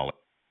this caller.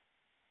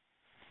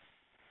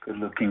 Good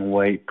looking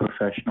white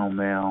professional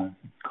male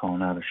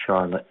calling out of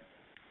Charlotte.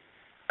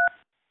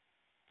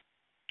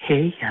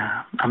 Hey,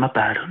 I'm a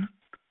baron.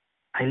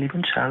 I live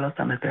in Charlotte.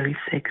 I'm a very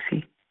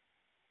sexy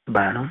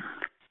baron.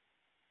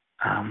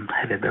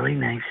 Have a very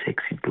nice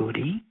sexy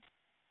booty.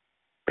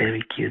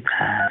 Very cute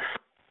ass.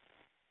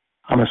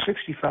 I'm a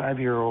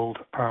 65-year-old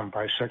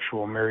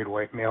bisexual married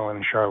white male in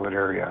the Charlotte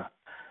area.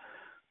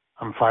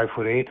 I'm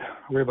 5'8",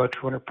 weigh about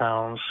 200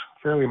 pounds,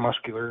 fairly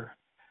muscular.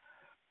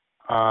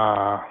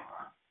 I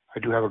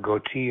do have a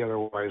goatee,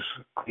 otherwise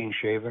clean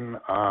shaven.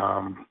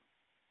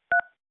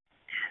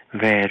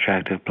 Very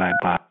attractive black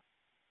bot.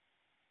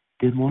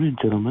 Good morning,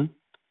 gentlemen.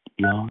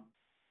 Young.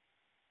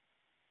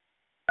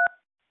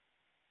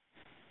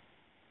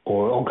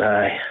 Oral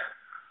guy.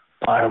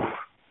 Bottom.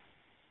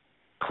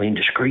 Clean,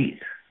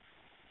 discreet.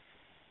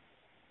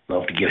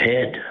 Love to give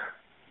head.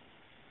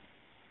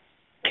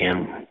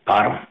 Can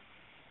bottom.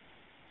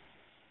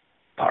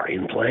 Party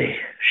and play.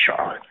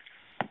 Charlotte.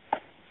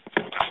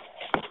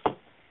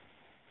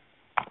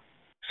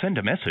 Send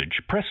a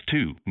message. Press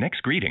 2.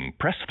 Next greeting.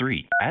 Press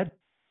 3. Add.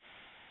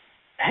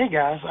 Hey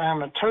guys, I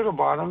am a total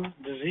bottom,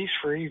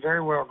 disease-free,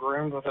 very well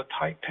groomed with a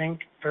tight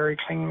pink, very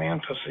clean man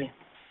pussy.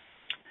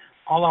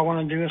 All I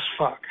want to do is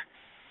fuck.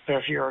 So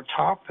if you're a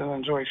top that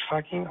enjoys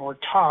fucking or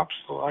tops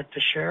that like to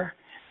share,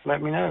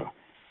 let me know.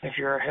 If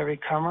you're a heavy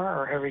comer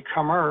or heavy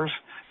comers,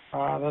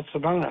 that's a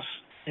bonus.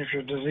 If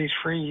you're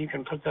disease-free, you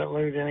can put that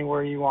load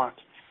anywhere you want.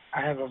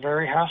 I have a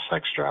very high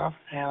sex drive,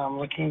 and I'm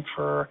looking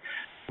for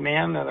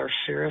men that are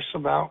serious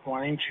about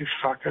wanting to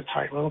fuck a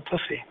tight little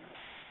pussy.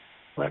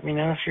 Let me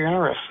know if you're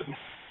interested.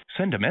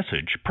 Send a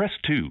message. Press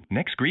 2.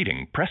 Next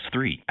greeting. Press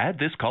 3. Add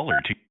this caller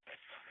to.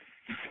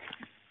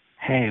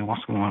 Hey,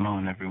 what's going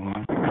on,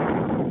 everyone?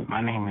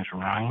 My name is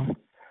Ryan.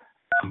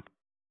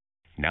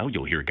 Now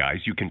you'll hear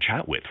guys you can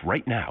chat with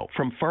right now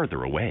from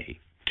farther away.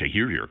 To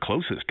hear your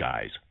closest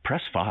guys,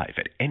 press 5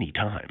 at any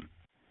time.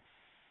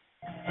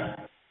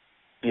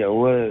 Yeah,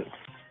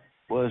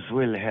 what's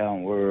really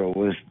happening, world?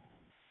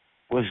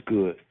 What's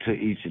good to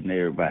each and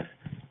everybody?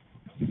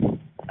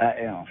 I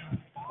am.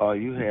 All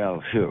you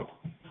have here.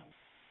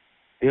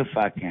 If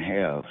I can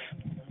have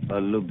a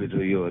little bit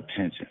of your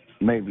attention,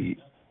 maybe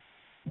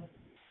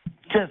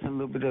just a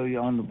little bit of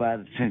your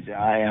undivided attention,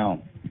 I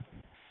am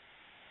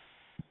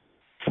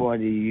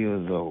 40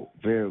 years old,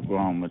 very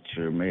grown,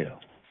 mature male.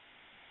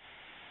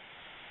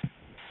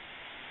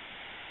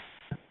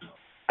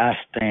 I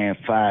stand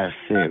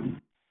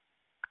 5'7".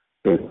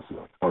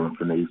 Calling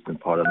from the eastern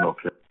part of North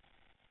Carolina.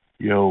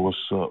 Yo,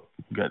 what's up?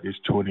 Got this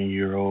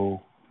 20-year-old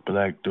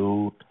black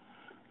dude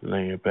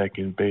laying back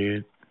in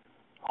bed,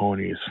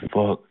 horny as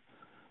fuck,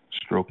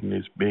 stroking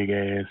his big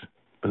ass,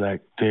 black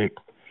dick,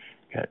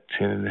 got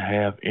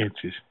 10.5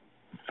 inches,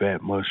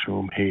 fat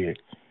mushroom head,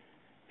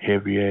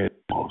 heavy ass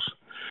balls.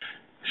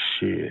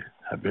 Shit,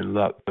 I've been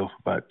locked up for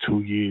about 2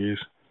 years,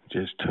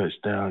 just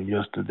touched down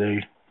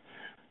yesterday,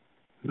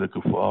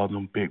 looking for all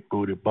them big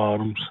booty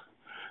bottoms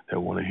that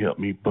want to help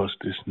me bust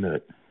this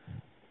nut.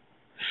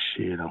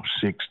 Shit, I'm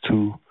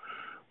 6'2",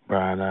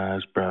 brown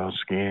eyes, brown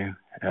skin,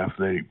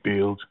 athletic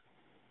build,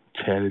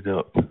 tatted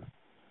up.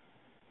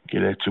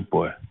 Get at your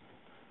boy.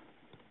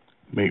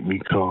 Make me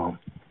calm.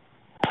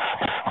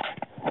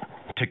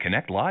 To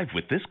connect live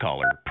with this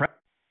caller, press.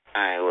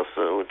 Hey, what's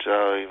up with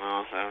y'all? You know what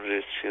I'm saying? I'm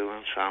just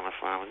chilling, trying to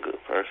find a good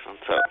person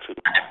to talk to.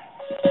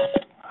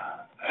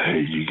 Hey,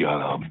 you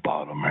got a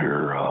bottom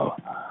here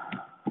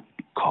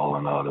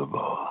calling out of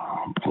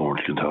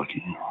Florence,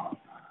 Kentucky,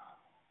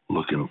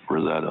 looking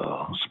for that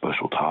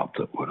special top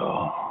that would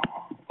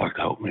like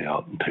to help me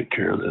out and take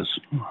care of this.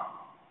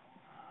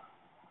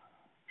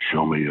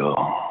 Show me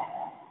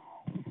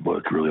what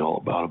it's really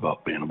all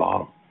about being a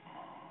bottom.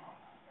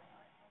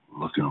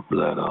 Looking for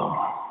that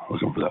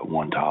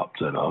one top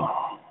that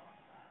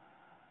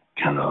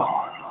can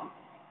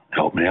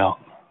help me out.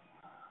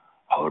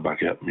 Holler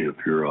back at me if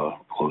you're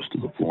close to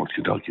the Florence,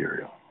 Kentucky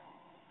area.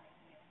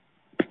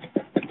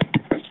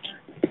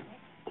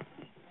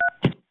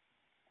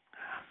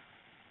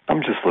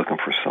 I'm just looking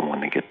for someone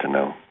to get to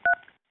know.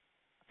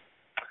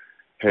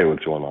 Hey,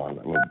 what's going on?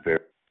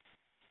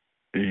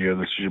 Yeah,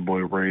 this is your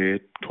boy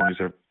Red,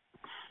 27.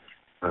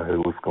 Hey,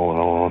 what's going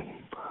on?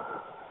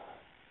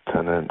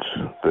 10-inch,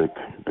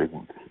 big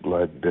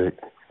black dick,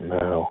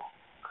 now.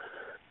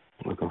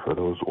 Looking for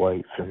those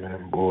white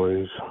feminine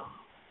boys.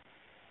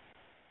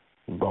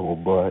 Bubble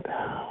butt.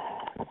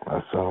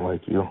 I sound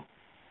like you.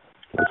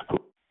 Let's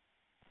put.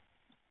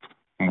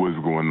 What's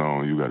going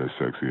on? You got a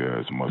sexy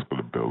ass,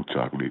 muscular built,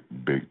 chocolate,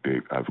 big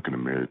dick, African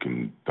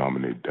American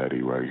dominant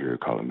daddy right here,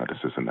 calling out of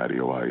Cincinnati,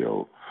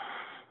 Ohio.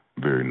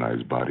 Very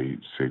nice body,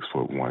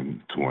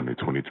 6'1",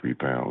 223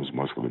 pounds,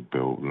 muscular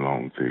built,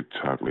 long, thick,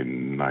 chocolate,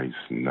 nice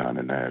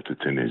 9.5 to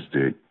 10-inch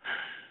dick.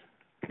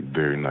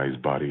 Very nice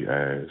body,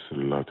 ass.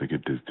 Love to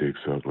get this dick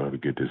sucked, love to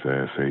get this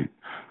ass ate.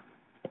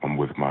 I'm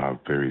with my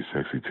very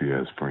sexy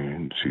TS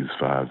friend. She's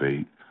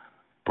 5'8",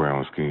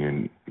 brown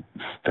skin,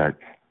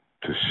 stacked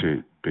to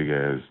shit, big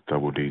ass,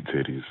 double D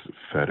titties,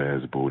 fat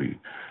ass booty,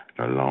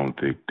 and a long,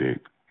 thick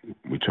dick.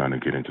 We trying to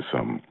get into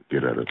something.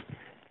 Get at it.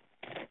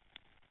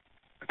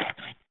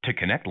 To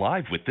connect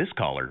live with this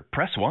caller,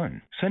 press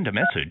 1. Send a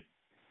message.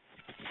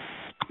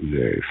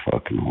 Very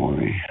fucking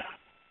horny.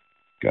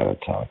 Got a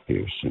top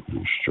here,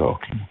 sitting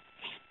stroking.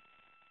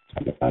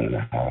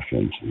 9.5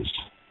 inches.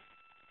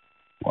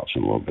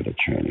 Watching a little bit of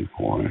tranny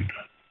porn.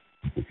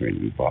 If there are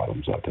any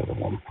bottoms out there that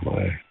want to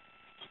play.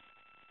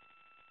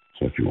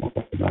 So if you want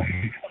that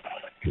tonight,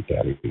 get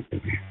that again.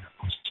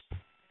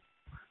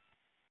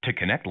 To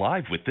connect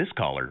live with this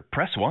caller,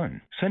 press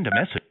 1. Send a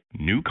message.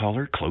 New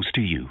caller close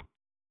to you.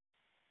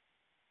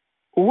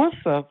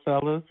 What's up,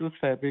 fellas? It's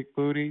that big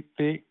booty,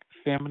 thick,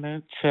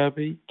 feminine,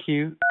 chubby,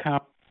 cute,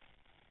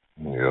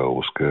 Yo,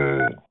 what's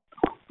good?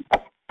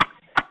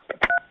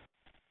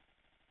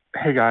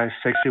 Hey guys,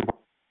 sexy.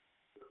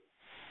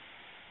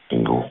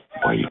 Single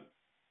white.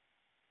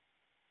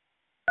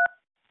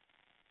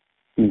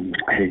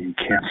 Hey, you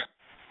can't.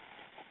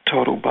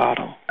 Total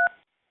bottom.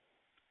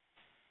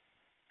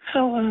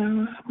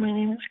 Hello, my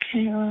name is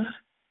Kayla.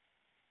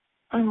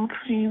 I'm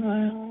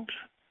Cleveland.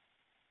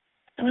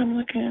 And I'm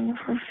looking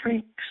for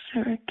freaks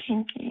who are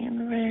kinky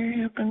and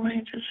very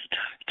open-minded to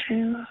talk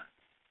to.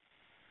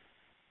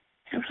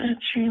 If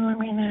that's you, let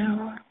me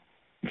know.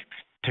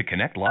 To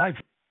connect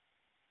live.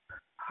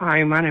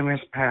 Hi, my name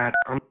is Pat.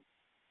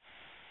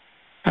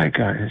 Hi,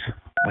 guys.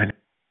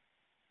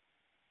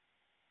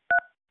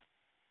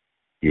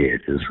 Yeah,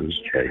 this was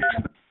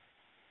Jason.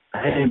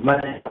 Hey,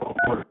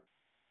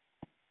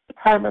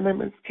 Hi, my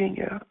name is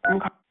Kenya.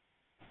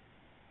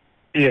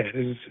 Yeah,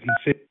 this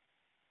is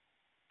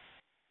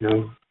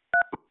No.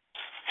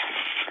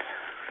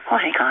 Oh,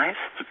 hey guys,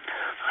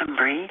 I'm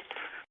Bree.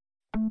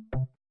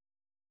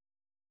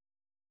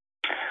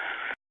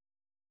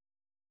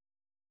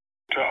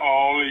 to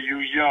all of you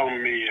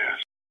young men.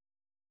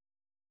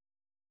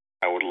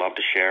 I would love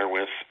to share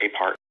with a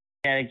partner.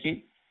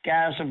 Connecticut.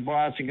 Guys from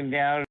Boston come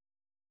down.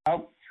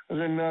 Oh, was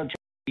in the military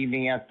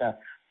evening at the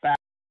back.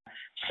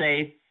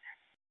 Safe.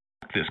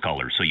 This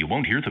caller so you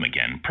won't hear them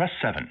again, press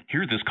 7.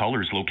 Hear this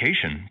caller's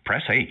location,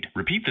 press 8.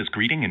 Repeat this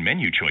greeting and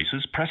menu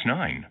choices, press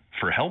 9.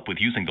 For help with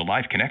using the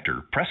live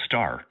connector, press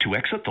star. To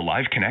exit the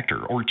live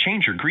connector or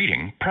change your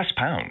greeting, press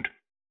pound.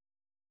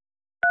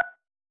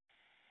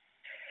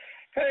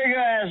 Hey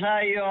guys, how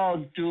you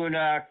all doing?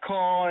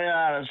 Calling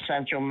out of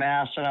Central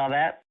Mass and all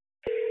that.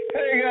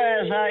 Hey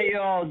guys, how you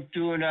all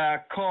doing?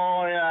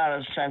 Calling out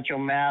of Central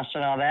Mass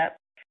and all that.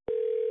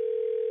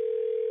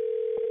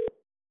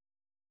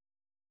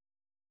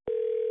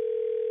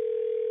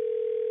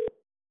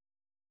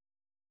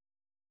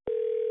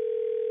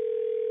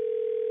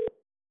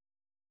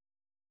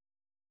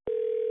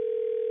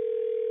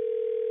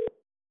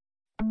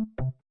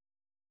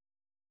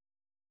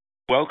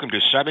 Welcome to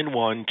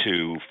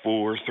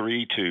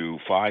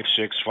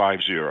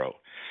 712-432-5650.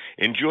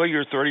 Enjoy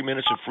your 30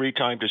 minutes of free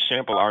time to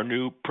sample our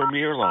new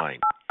Premier line.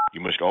 You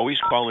must always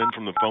call in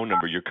from the phone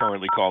number you're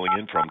currently calling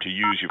in from to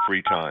use your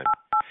free time.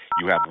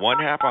 You have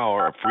 1/2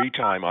 hour of free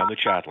time on the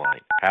chat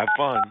line. Have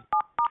fun.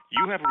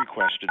 You have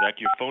requested that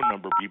your phone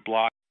number be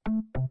blocked.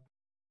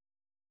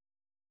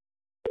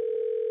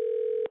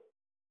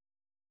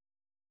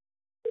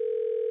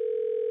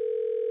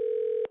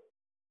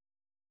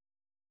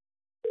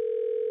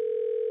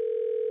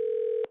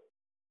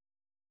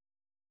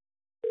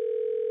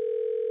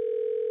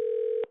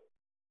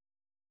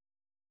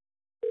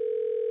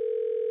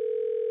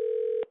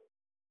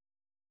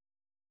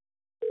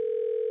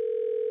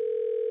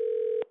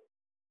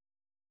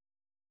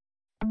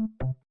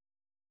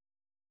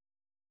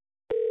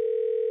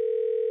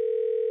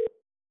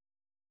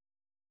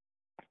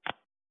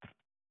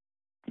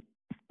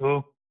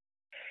 Who?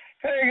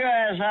 Hey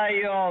guys, how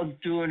you all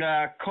doing?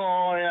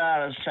 Calling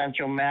out of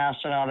Central Mass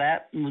and all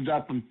that. Moved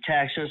up from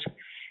Texas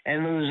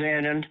and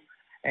Louisiana,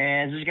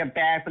 and just got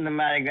back from the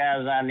Mighty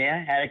guys on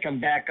there. Had to come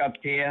back up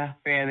here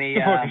for the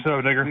Go fuck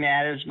yourself, nigger.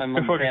 matters. My Go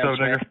mother fuck yourself,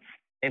 passed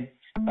nigger. away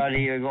about a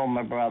year ago,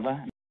 my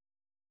brother.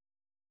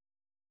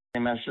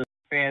 And my sister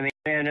family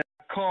and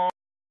call.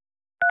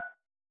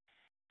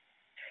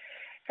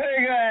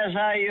 Hey guys,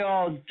 how you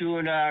all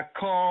doing?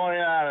 Calling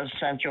out of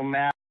Central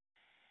Mass.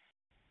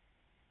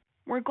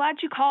 We're glad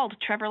you called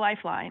Trevor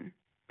Lifeline.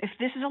 If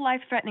this is a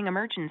life-threatening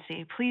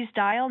emergency, please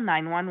dial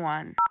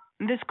 911.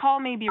 This call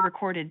may be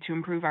recorded to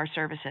improve our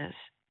services.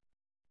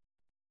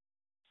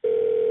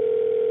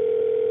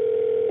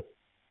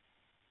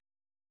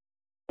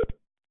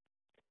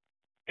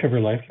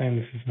 Trevor Lifeline,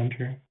 this is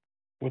Hunter.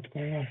 What's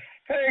going on?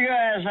 Hey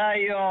guys, how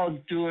you all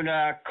doing?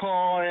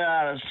 Calling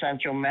out of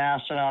Central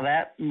Mass and all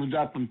that. Moved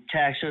up from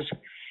Texas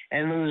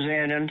and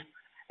Louisiana,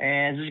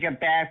 and just got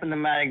back from the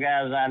Mighty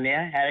guys on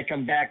there. Had to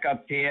come back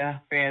up here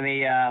for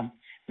the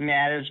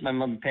matters. My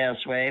mother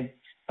passed away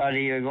about a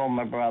year ago,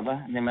 my brother,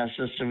 and then my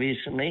sister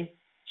recently.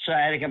 So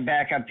I had to come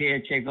back up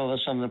here, take over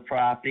some of the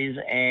properties,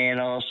 and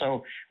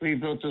also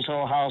rebuilt this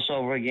whole house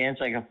over again. It's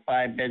like a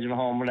 5-bedroom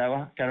home,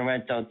 whatever. Gonna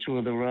rent out 2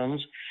 of the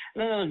rooms.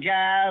 Little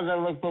guys that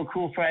look for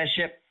cool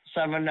friendship,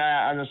 someone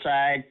on the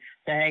side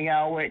to hang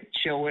out with,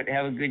 chill with,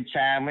 have a good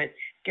time with.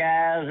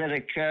 Guys that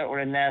are cut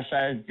with a nice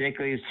size dick,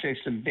 at least 6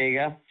 or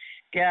bigger.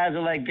 Guys that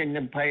like getting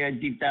to play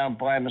deep down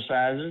body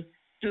massages.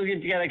 Do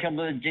get together a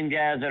couple of gym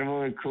guys that are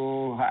really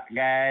cool, hot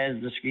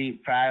guys,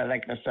 discreet, private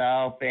like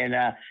myself, and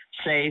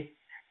safe.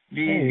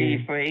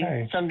 DD free.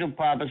 Hey. Some do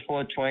pop us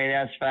 420,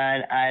 that's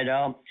fine. I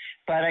don't.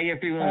 But I get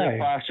people in Hey. their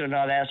boxer and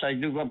all that, so I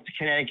do go up to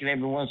Connecticut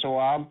every once in a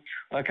while.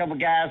 Or a couple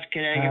guys,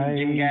 Connecticut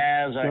gym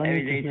guys, or don't need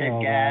everyday to hear type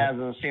all guys,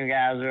 or senior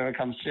guys that ever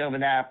come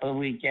silver out for the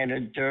weekend or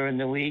during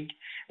the week.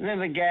 And then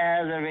the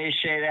guys that are very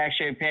straight,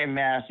 actually pay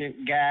massive.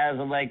 Guys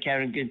that like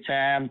having a good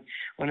time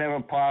whenever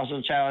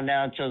possible, traveling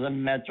down to the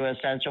Metro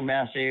Essential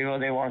Mass area, or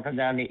they want to come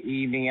down in the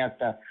evening at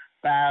the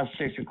 5,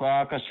 6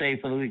 o'clock, or say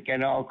for the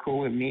weekend, all cool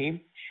with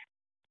me.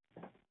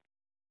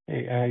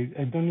 Hey,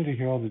 I don't need to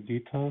hear all the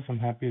details. I'm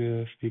happy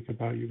to speak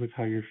about you with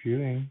how you're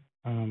feeling.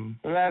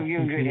 Love you,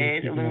 good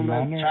head, a little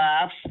bit of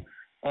tops,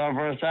 or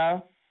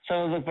versatile.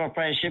 So look for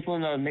friendship, who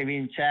knows, maybe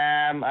in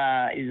time,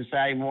 you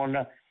decide you want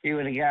to be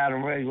with a guy on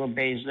a regular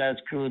basis, that's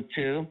cool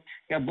too.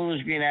 Got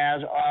blues, green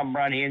eyes, arm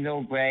brown hair,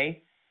 no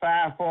gray.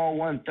 5'4",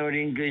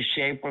 130, in good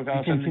shape, work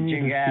on some of the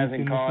Continue gym to guys speak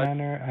in and this college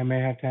manner. I may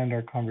have to end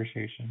our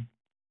conversation.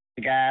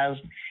 guys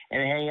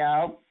and hang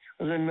out.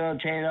 I was in the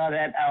military and all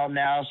that out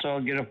now, so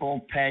I'll get a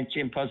full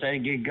pension, plus I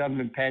get a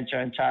government pension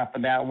on top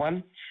of that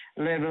one.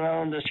 Live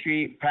alone,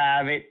 discreet,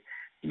 private,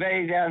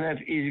 very down to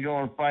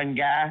easygoing, fun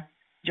guy.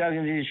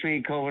 Jogging through the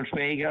street,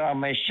 COVID-free, got all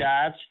my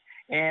shots.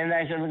 And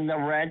I said, looking to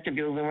rent, to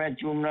be able to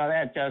rent room and all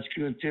that, that's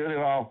cool too.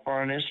 They're all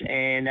furnished,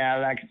 and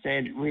like I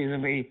said,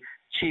 reasonably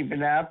cheap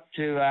enough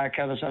to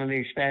cover some of the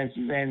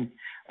expenses and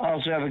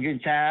also have a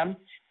good time.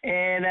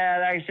 And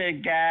like I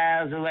said,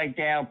 guys are like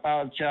to help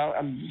out, so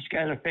I'm just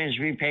going to finish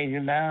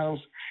repainting the house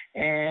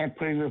and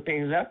putting the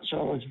things up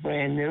so it's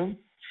brand new.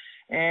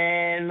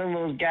 And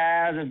those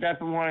guys that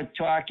definitely want to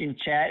talk and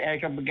chat. And a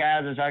couple of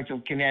guys that talk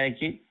to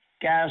Connecticut.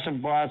 Guys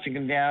from Boston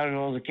come down, and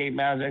those are Cape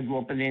Mountains that grew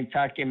up in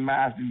Nantucket,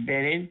 Mountain,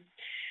 Bennett.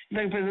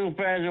 Looking for little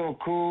friends who are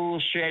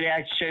cool, straight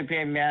act, straight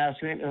pay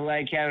masculine, who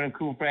like having a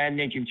cool friend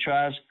they can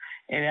trust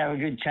and have a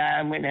good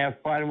time with and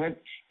have fun with.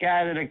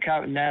 Guys that are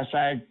cut with that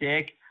side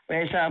dick. But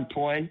it's not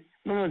important.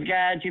 Those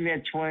guys in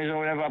their 20s or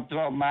whatever, up to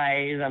about my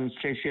age, I'm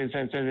 60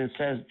 since it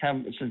says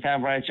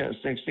September, I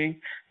just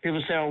 60.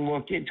 People say I'm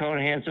looking,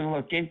 totally handsome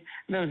looking.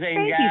 Thank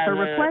you for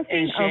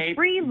requesting a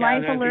free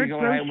Life Alert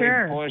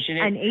brochure.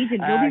 An agent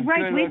will be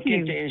right with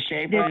you. This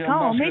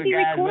call may be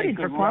recorded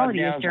for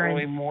quality assurance.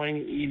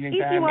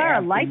 If you are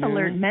a Life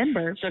Alert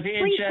member,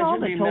 please call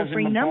the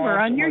toll-free number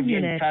on your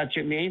unit. Get in touch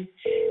with me,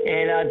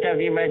 and I'll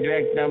definitely give my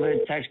direct number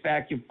to text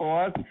back and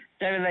forth.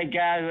 Definitely like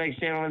guys like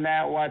staying on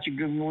that, watch a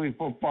good movie,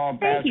 football,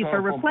 basketball. Thank you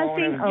for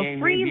requesting a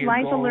free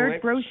Life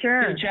Alert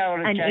brochure.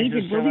 An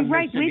agent will be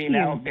right with you.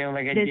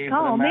 This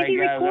call may be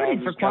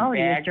recorded for quality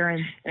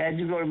assurance. If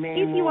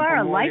you are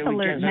a Life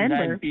Alert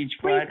member, please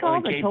call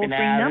the toll-free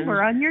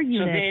number on your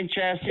unit. So if you're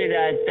interested,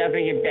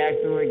 definitely get back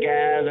to the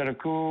guys that are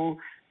cool,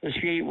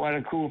 discreet, want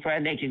a cool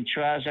friend they can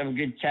trust, have a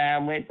good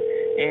time with,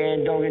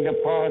 and don't get into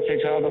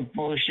politics, all the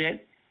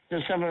bullshit. So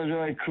someone who's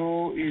really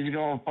cool, you're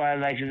going to find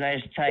like a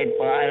nice tight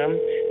bottom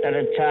that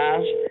are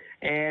tops.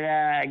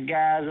 And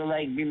guys are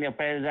like being their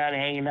friends out,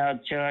 hanging out,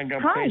 chilling,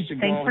 got a place to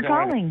go. Thanks for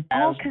calling.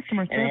 All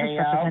customer service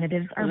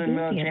representatives are busy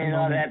at the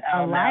moment.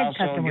 A live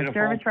customer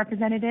service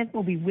representative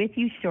will be with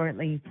you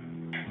shortly.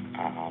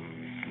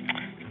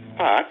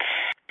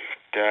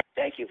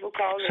 Thank you for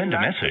calling. Send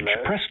a message.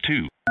 Press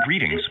 2.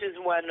 Greetings. This is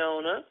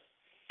Winona.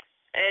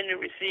 And to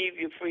receive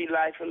your free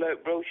Life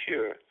Alert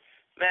brochure,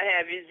 may I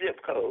have your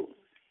zip code?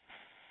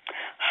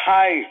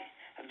 Hi,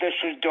 this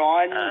is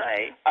Dawn.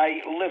 Hi.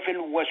 I live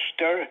in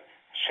Worcester.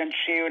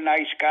 Sincere,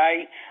 nice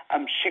guy.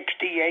 I'm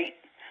 68.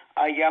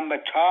 I am a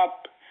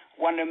top.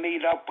 want to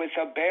meet up with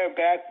a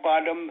bareback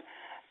bottom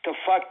to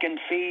fucking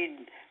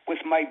feed with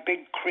my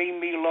big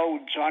creamy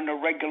loads on a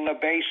regular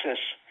basis.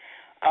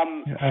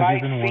 I'm As 5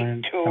 you've been feet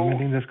warned, 2. I'm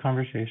ending this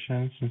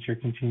conversation since you're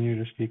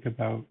continuing to speak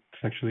about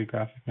sexually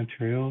graphic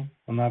material.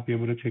 I'll not be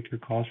able to take your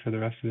calls for the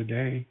rest of the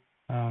day.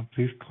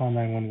 Please call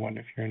 911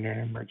 if you're in an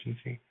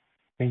emergency.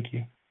 Thank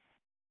you.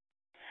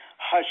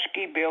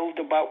 Husky build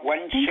about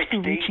 160. Thanks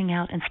for reaching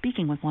out and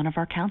speaking with one of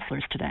our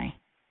counselors today.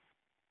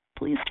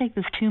 Please take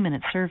this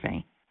 2-minute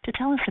survey to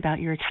tell us about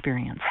your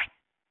experience.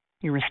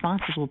 Your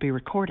responses will be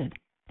recorded,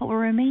 but will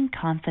remain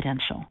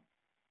confidential.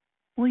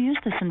 We'll use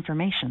this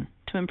information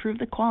to improve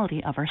the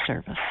quality of our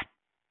service.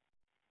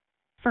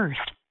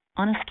 First,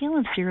 on a scale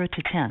of 0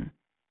 to 10,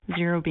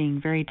 0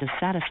 being very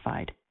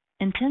dissatisfied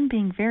and 10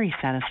 being very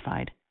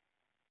satisfied,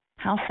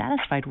 how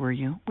satisfied were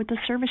you with the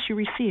service you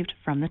received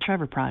from the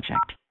Trevor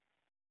Project?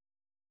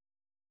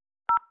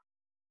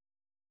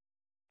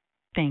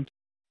 Thank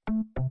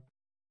you.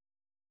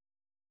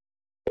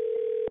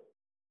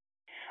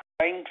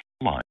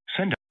 Line.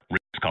 Send a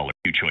risk caller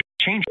to choice.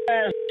 Change.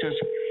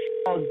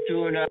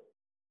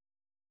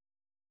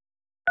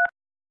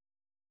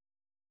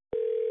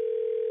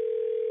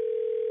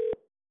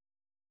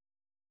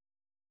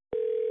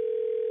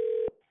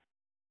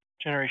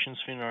 Generations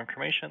Funeral and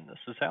Cremation. This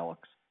is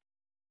Alex.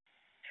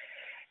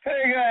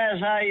 Hey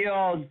guys, how you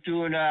all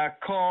doing?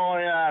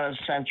 Calling out of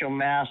Central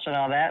Mass and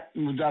all that.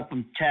 Moved up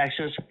from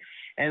Texas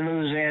and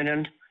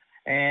Louisiana,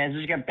 and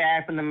just got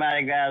back from the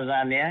Mighty guys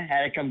on there.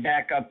 Had to come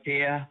back up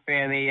here.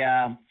 Family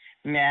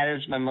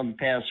matters. My mother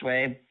passed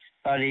away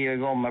about a year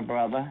ago. My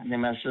brother and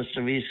then my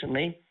sister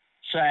recently.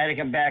 So I had to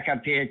come back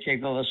up here,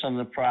 take over some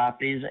of the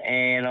properties,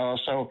 and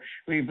also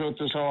rebuilt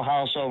this whole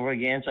house over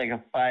again. It's like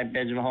a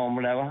 5-bedroom home,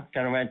 whatever.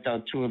 Gonna rent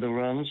out 2 of the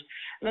rooms.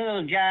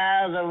 Little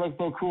guys that look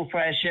for cool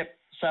friendship.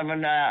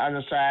 Someone on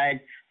the side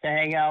to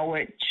hang out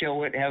with, chill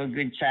with, have a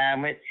good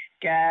time with.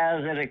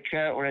 Guys that are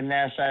cut with a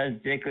nice size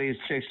dick or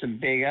 6 or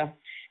bigger.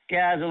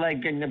 Guys that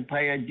like getting to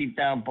play deep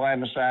down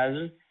body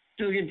massages.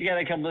 Do get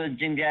together a couple of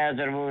gym guys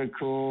that are really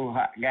cool,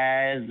 hot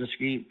guys,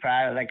 discreet,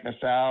 private like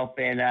myself,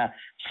 and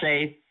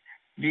safe.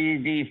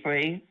 DD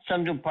free.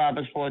 Some do pop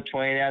us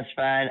 420, that's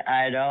fine.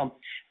 I don't.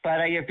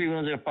 But I get people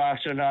into the Fox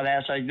and all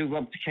that, so I do go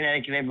up to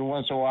Connecticut every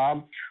once in a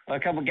while. Or a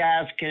couple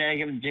guys,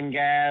 Connecticut gym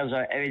guys,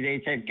 or everyday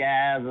type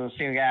guys, or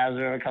single guys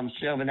who come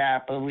silver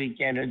out for the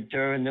weekend or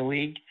during the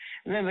week.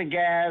 And then the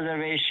guys that are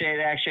very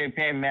straight, actually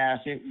pay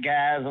massive.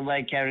 Guys that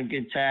like having a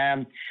good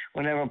time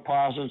whenever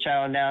possible,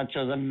 traveling down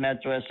to the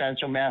Metro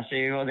Central Mass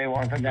area. They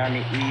want to come down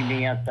in the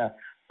evening at the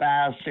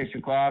 5, 6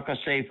 o'clock, or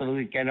say for the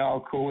weekend,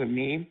 all cool with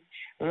me.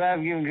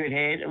 Love giving good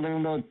head, a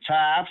little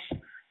tops,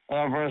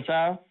 or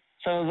versatile.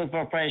 So look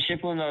for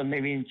friendship, who knows,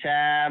 maybe in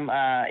time,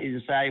 you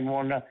decide you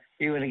want to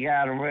be with a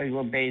guy on a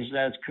regular basis,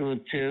 that's cool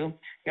too.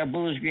 Got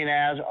blues, green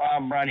eyes,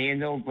 arm brown hair,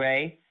 no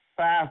gray.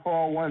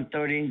 5'4",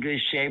 130 in good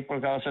shape,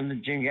 work out some of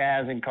the gym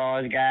guys and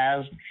college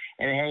guys,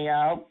 and hang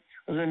out.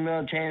 I was in the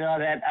military and all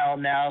that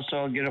out now, so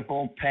I'll get a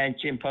full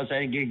pension, plus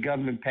I get a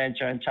government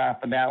pension on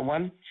top of that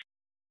one.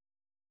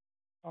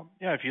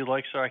 Yeah, if you'd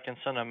like, sir, I can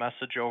send a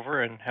message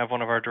over and have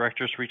one of our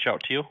directors reach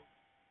out to you.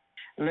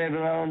 Live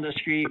alone,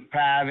 discreet,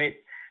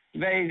 private,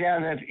 very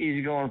down to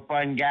easygoing,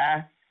 fun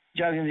guy.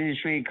 Jogging through the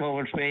street,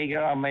 COVID-free,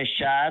 got all my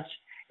shots.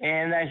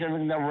 And I said,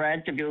 looking to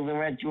rent, to build the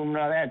rent room and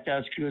all that,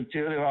 that's cool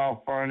too. They're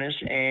all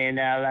furnished. And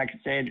like I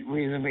said,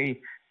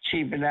 reasonably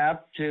cheap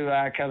enough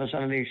to cover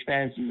some of the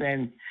expenses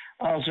and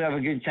also have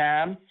a good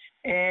time.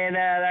 And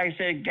like I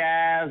said,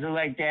 guys are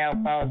like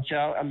down, so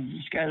I'm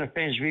just going to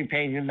finish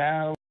repainting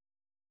now.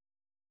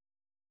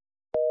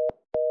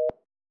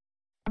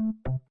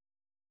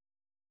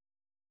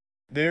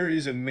 There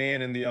is a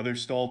man in the other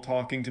stall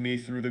talking to me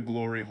through the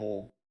glory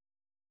hole.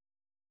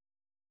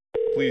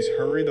 Please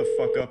hurry the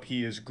fuck up,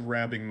 he is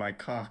grabbing my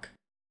cock.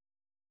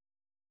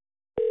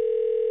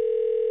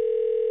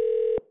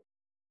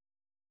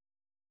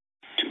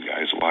 Two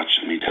guys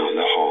watching me down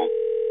the hall.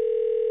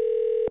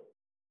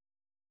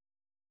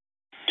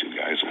 Two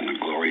guys in the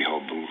glory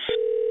hole booth.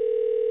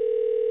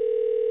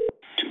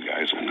 Two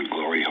guys in the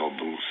glory hole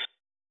booth.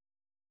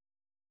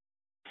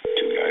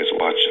 Two guys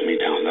watching me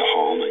down the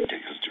hall, my dick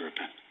is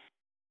dripping.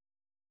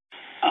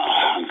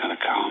 I'm gonna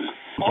come.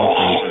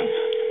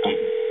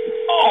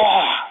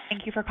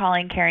 Thank you for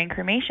calling Caring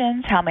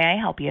Cremations. How may I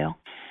help you?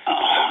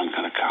 I'm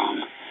gonna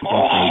come.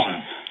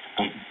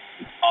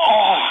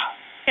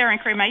 Caring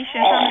Cremations.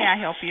 How may I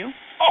help you?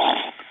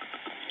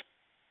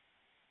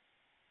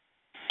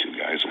 Two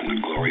guys in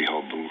the glory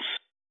hole booth.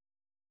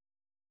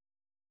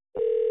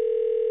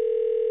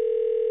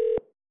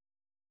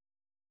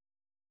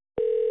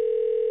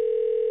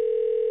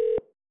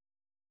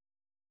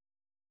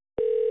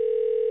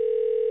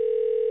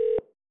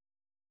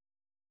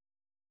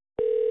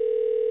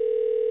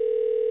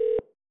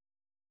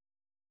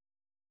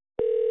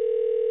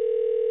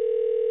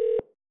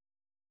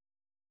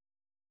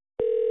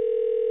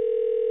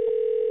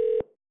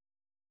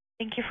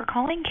 Thank you for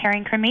calling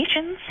Caring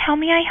Cremations. How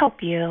may I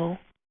help you?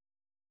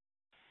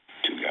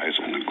 Two guys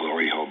in the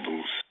glory hole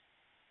booth.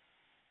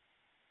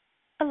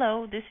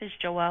 Hello, this is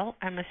Joelle.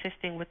 I'm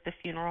assisting with the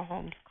funeral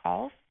home's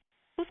calls.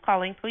 Who's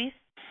calling, please?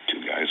 Two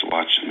guys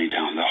watching me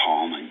down the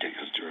hall. My dick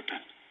is dripping.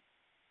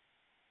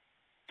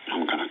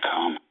 I'm gonna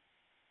come.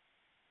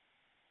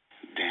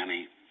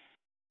 Danny.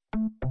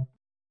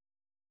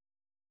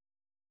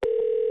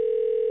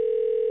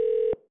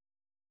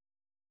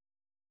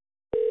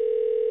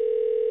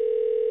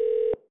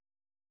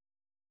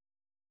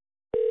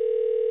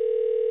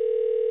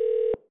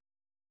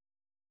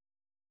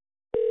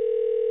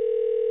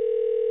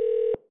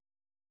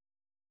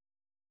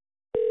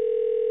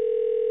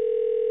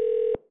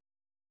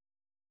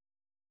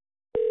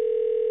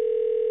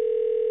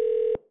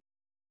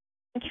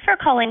 Thank you for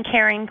calling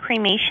Caring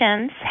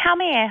Cremations. How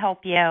may I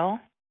help you?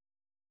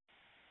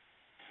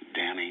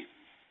 Danny.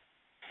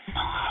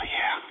 Oh,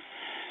 yeah.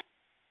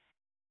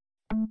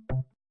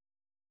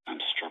 I'm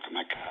stroking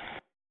my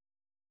cock.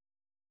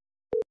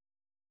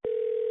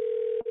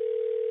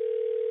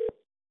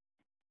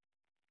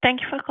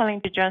 Thank you for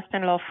calling the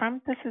Johnston Law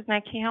Firm. This is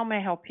Nikki. How may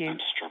I help you? I'm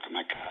stroking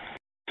my cock.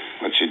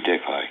 What's your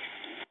dick like?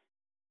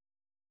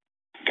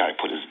 Guy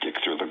put his dick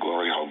through the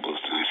glory hole booth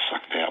and I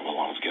sucked that while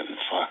I was getting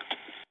fucked.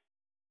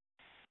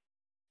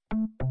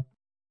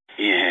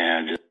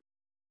 Yeah, just...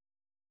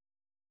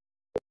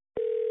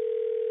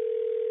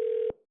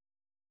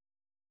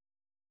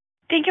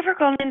 Thank you for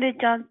calling the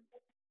Johnston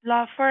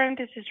Law Firm.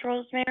 This is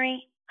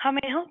Rosemary. How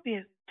may I help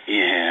you?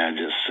 Yeah,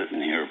 just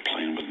sitting here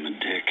playing with my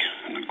dick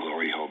in the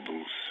glory hole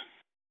booth.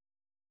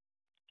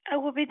 I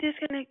will be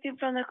disconnecting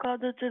from the call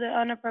due to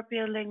the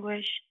inappropriate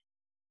language.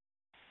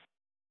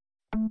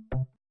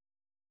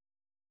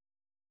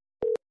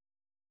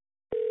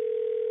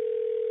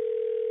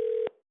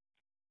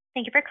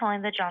 Thank you for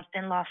calling the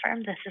Johnston Law Firm.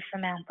 This is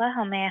Samantha.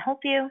 How may I help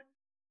you?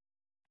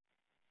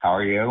 How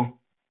are you?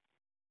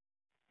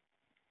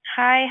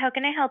 Hi, how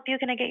can I help you?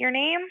 Can I get your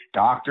name?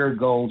 Dr.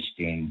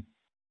 Goldstein.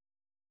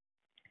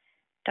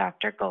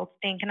 Dr.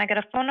 Goldstein. Can I get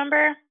a phone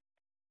number?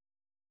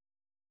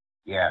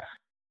 Yes.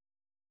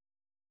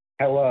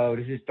 Hello,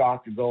 this is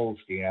Dr.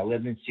 Goldstein. I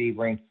live in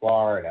Sebring,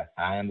 Florida.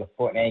 I am a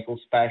foot and ankle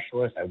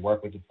specialist. I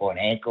work with the foot and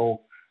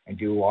ankle and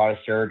do a lot of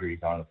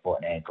surgeries on the foot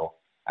and ankle.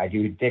 I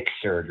do dick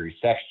surgery,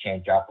 sex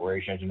change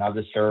operations, and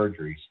other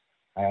surgeries.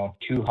 I own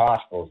 2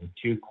 hospitals and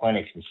 2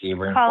 clinics in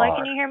Sebring, Caller, Florida.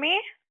 can you hear me?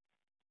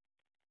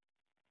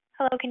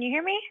 Hello, can you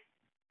hear me?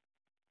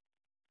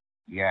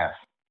 Yes.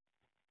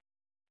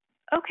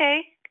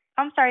 Okay.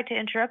 I'm sorry to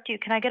interrupt you.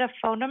 Can I get a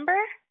phone number?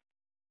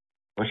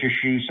 What's your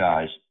shoe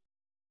size?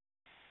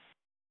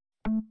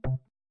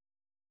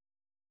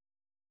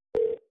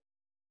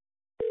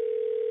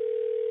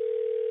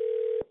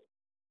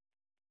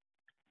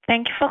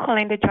 Thank you for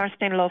calling the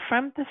Johnston Law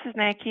Firm. This is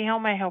Nikki. How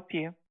may I help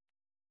you?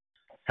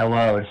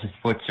 Hello, this is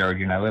foot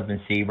surgeon. I live in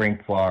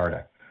Sebring,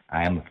 Florida.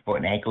 I am a foot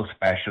and ankle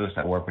specialist.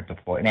 I work with the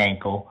foot and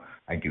ankle.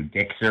 I do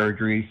dick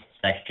surgeries,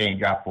 sex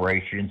change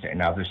operations,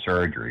 and other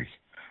surgeries.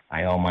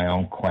 I own my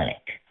own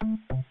clinic.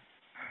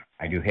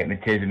 I do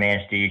hypnotism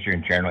anesthesia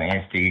and general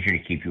anesthesia to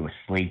keep you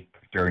asleep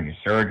during your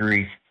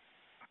surgeries.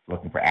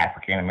 Looking for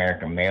African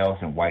American males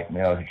and white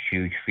males with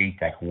huge feet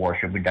that can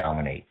worship and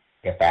dominate.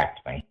 Get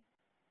back to me.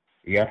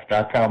 You have to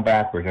start counting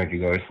backwards as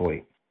you go to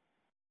sleep.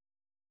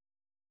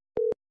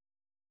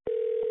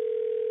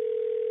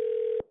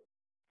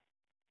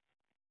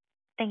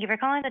 Thank you for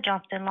calling the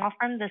Johnston Law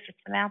Firm. This is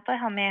Samantha.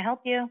 How may I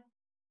help you?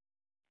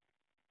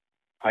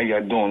 How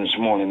y'all doing this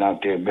morning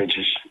out there,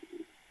 bitches?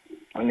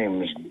 My name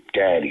is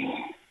Daddy.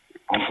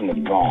 I'm from the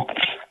Bronx,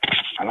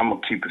 and I'm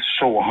gonna keep it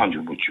so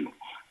 100 with you.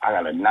 I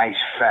got a nice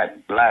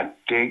fat black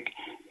dick,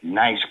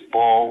 nice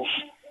balls.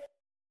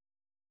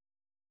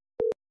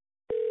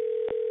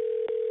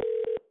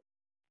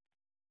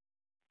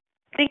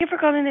 Thank you for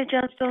calling the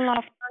Johnston Law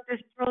Firm. This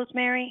is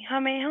Rosemary. How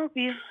may I help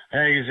you?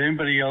 Hey, is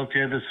anybody out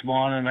there this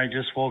morning? I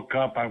just woke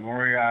up. I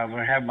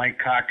have my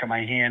cock in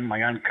my hand,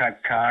 my uncut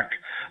cock,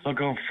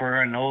 looking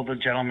for an older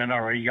gentleman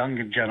or a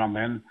younger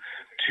gentleman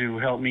to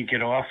help me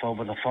get off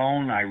over the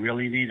phone. I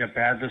really need it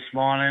bad this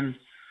morning.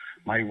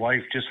 My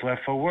wife just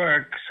left for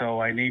work,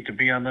 so I need to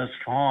be on this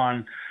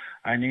phone.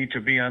 I need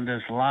to be on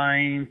this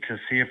line to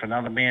see if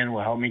another man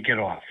will help me get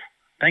off.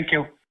 Thank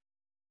you.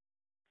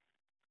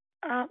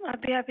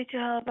 I'd be happy to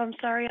help. I'm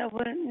sorry, I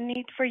would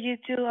need for you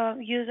to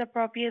use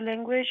appropriate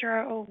language,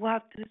 or we'll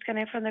have to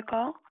disconnect from the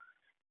call.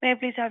 May I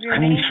please have your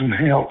name? I need some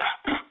help.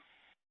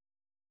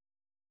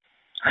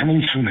 I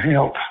need some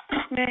help.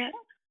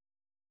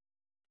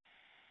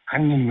 I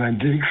need my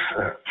dick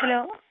sucked.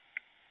 Hello?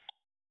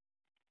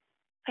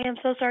 I am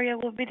so sorry. I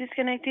will be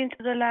disconnecting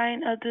to the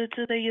line due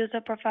to the use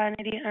of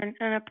profanity and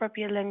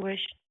inappropriate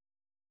language.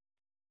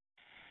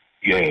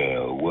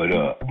 Yeah, what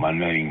up? My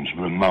name's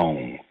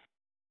Ramon.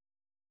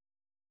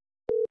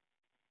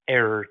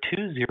 Error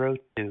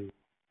 202.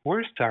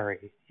 We're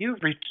sorry.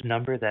 You've reached a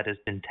number that has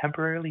been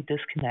temporarily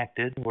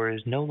disconnected or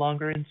is no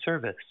longer in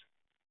service.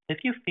 If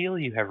you feel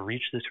you have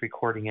reached this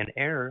recording in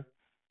error,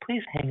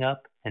 please hang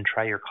up and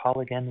try your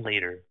call again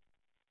later.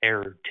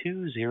 Error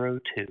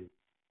 202.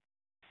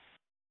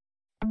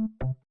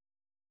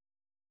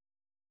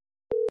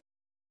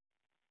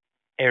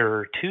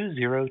 Error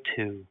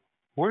 202.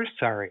 We're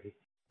sorry.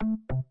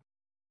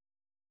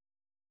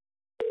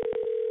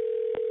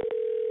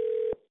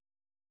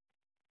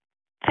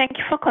 Thank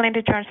you for calling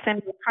the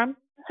Johnston Farm.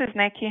 This is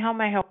Nikki. How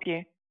may I help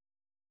you?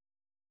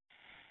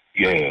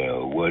 Yeah,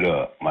 what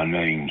up? My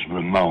name's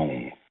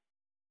Ramon.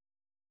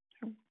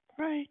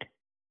 Right.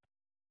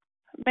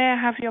 May I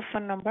have your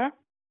phone number?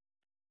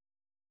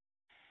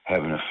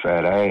 Having a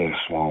fat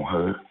ass won't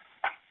hurt,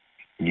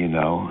 you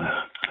know,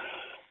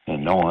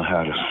 and knowing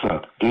how to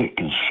suck dick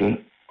and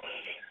shit.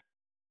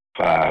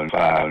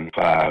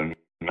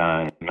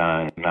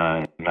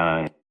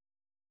 5559999.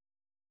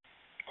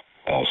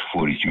 I was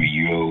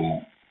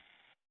 43-year-old.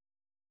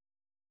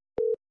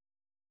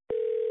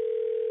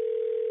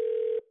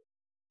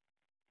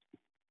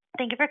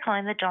 Thank you for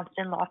calling the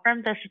Johnston Law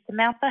Firm. This is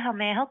Samantha. How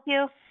may I help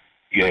you?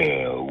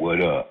 Yeah,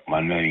 what up? My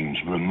name's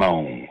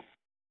Ramon.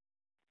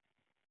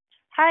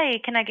 Hi,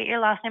 can I get your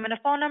last name and a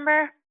phone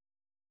number?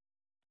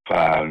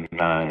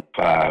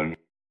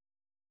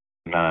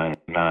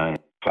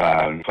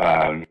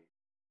 5959955.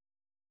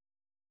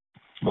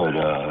 But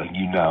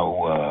you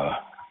know,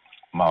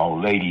 my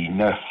old lady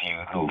nephew,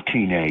 little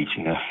teenage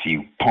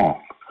nephew, Punk,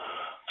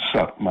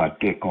 sucked my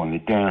dick on the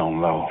down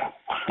low.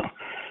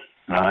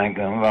 And I ain't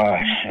gonna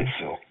lie, shit's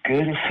so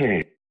good as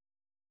hell.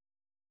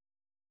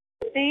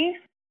 Steve?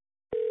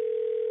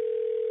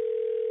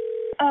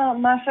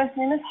 My first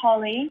name is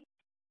Holly.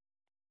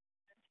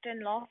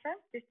 Johnston Law Firm.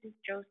 This is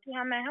Josie.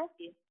 How may I help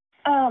you?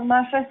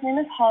 My first name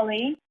is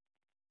Holly.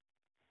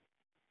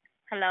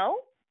 Hello?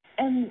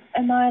 Am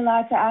I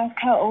allowed to ask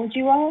how old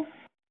you are?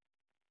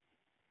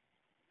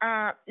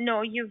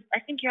 No, I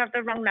think you have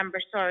the wrong number,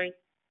 sorry.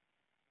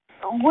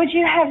 Would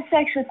you have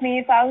sex with me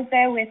if I was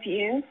there with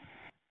you?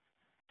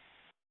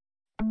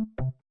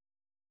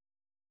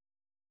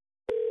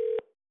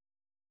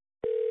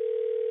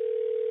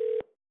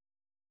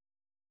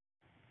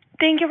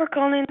 Thank you for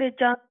calling the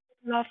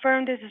Johnston Law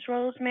Firm. This is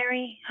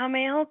Rosemary. How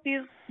may I help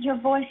you? Your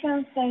voice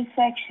sounds so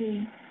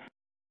sexy.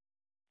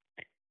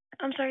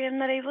 I'm sorry, I'm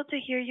not able to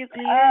hear you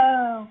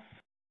clear.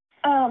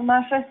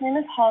 My first name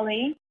is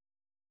Holly.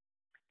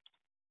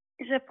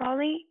 Is it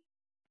Polly?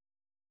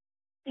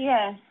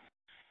 Yes.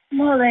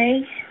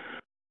 Molly.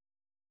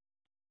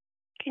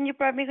 Can you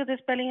provide me with the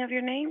spelling of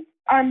your name?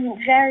 I'm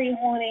very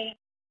horny.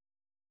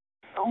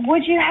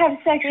 Would you have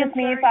sex with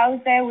me if I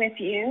was there with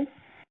you?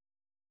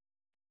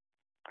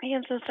 I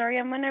am so sorry.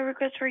 I'm going to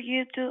request for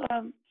you to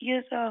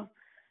use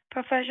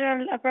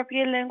professional,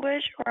 appropriate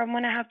language, or I'm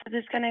going to have to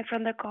disconnect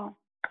from the call.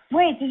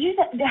 Wait,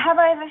 have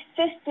I ever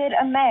fisted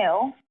a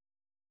male?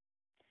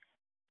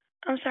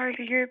 I'm sorry,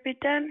 could you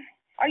repeat that?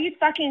 Are you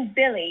fucking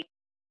Billy?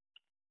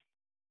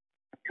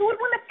 Who would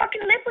want to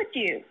fucking live with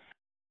you?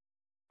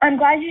 I'm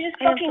glad you just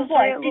fucking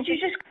what? Do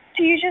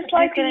you just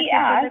like to eat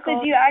ass?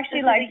 Did you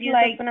actually like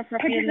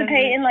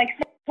participate in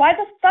why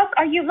the fuck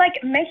are you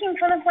making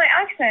fun of my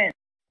accent?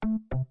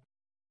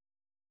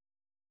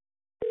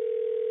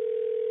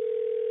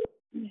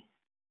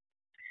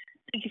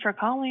 Thank you for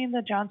calling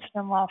the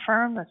Johnston Law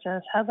Firm. This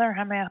is Heather.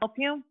 How may I help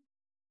you?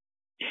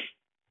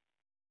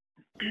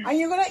 And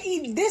you're gonna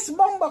eat this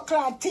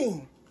bumbleclad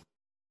thing.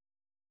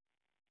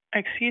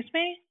 Excuse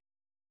me?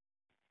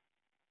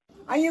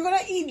 And you're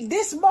gonna eat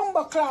this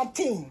bumbleclad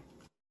thing.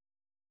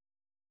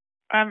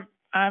 I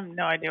have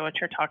no idea what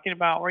you're talking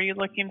about. Were you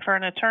looking for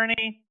an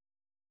attorney?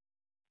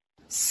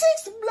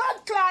 6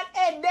 blood clot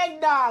head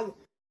dead dog.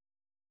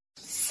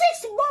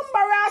 6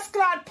 bomber ass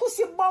clot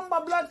pussy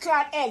bomber blood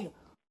clot head.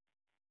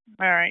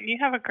 All right, you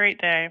have a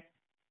great day.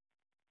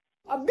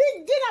 A big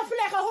dinner for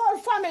like a whole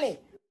family.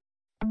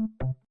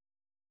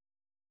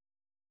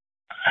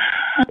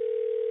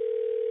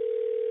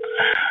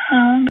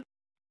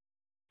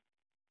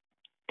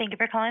 Thank you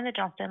for calling the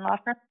Johnston Law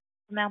Firm.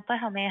 Samantha,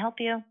 how may I help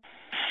you?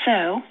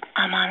 So,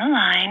 I'm on the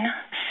line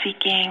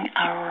seeking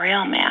a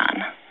real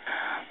man.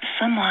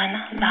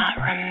 Someone that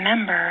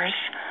remembers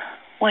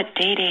what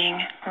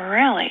dating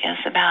really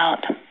is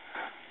about.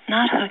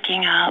 Not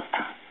hooking up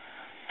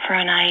for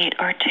a night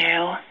or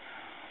two.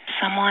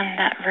 Someone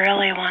that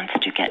really wants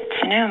to get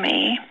to know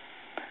me.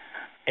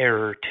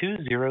 Error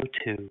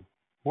 202.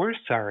 We're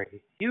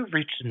sorry. You've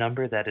reached a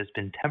number that has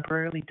been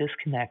temporarily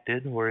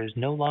disconnected or is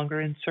no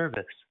longer in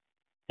service.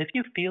 If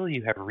you feel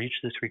you have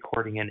reached this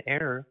recording in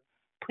error,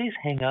 please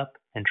hang up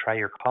and try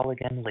your call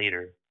again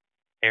later.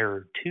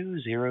 Error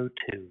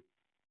 202.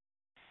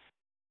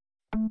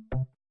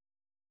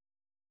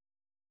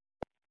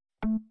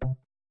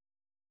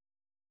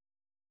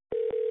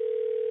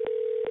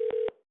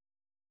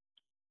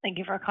 Thank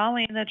you for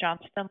calling the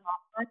Johnston Law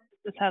Firm.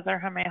 This is Heather.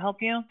 How may I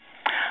help you?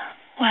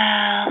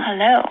 Well,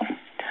 hello.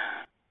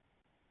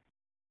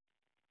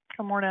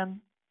 Good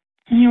morning.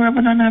 You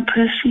rubbing on that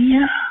pussy?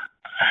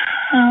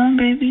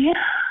 Baby.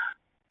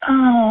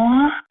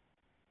 Oh.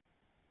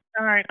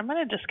 All right, I'm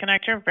going to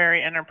disconnect. You're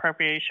very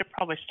inappropriate. You should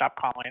probably stop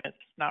calling. It's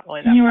not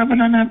really that. You rubbing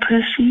on that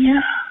pussy?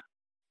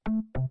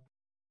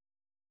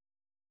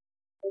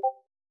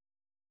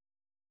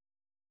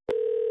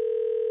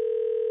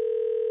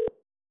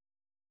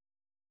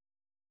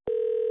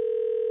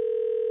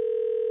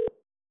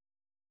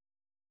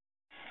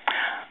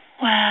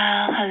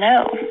 Well,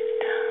 hello.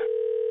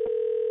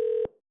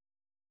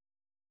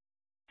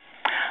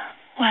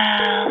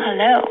 Well,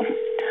 hello.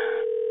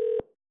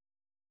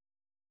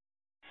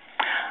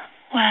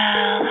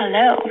 Well,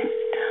 hello.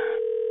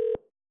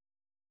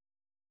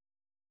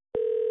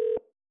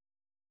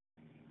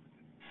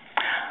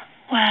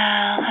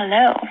 Well,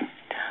 hello.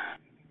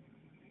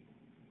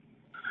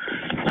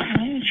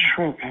 You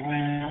tripping,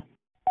 man.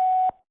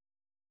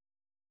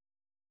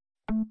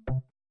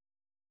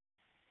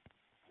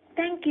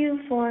 Thank you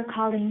for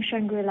calling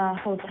Shangri-La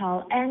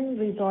Hotel and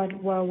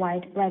Resort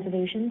Worldwide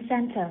Reservation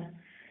Center.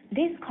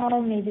 This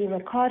call may be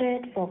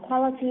recorded for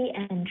quality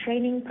and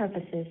training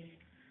purposes.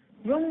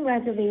 Room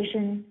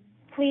reservation,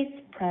 please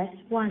press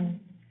 1.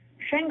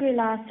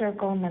 Shangri-La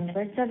Circle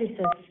Member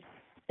Services,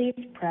 please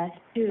press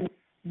 2.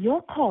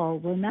 Your call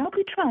will now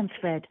be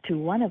transferred to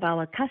one of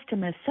our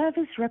customer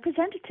service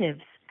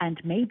representatives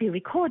and may be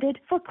recorded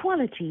for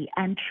quality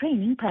and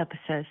training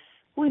purposes.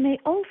 We may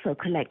also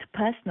collect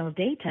personal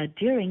data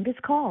during this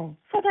call.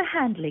 For the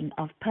handling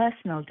of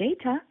personal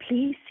data,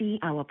 please see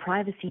our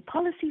privacy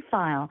policy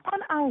file on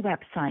our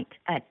website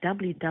at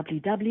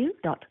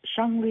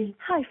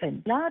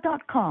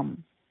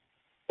www.shangri-la.com.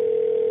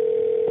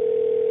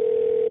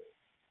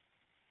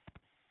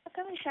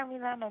 Welcome to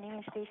Shangri-La. My name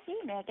is Stacy.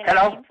 May I get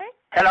Hello? your name first?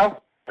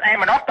 Hello?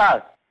 I'm a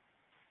doctor.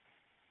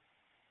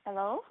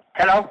 Hello?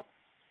 Hello?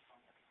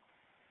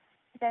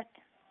 Is that...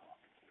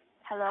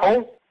 Hello?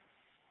 Who?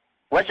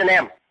 What's your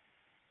name?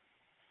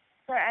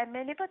 Sir, I'm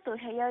unable to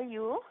hear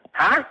you.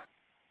 Huh?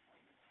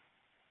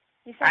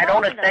 Is I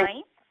don't someone on the understand.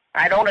 line?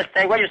 I don't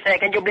understand what you say.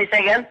 Can you please say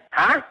again?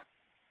 Huh?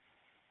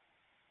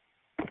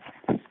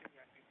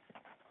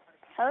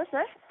 Hello,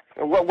 sir?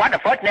 What the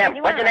first name?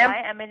 Anyone What's your on the name?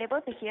 line? I'm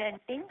unable to hear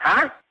anything.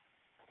 Huh?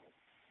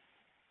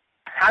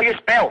 How you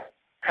spell?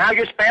 How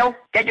you spell?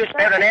 Can you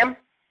spell the name?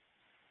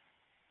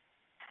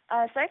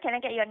 Sir, can I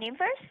get your name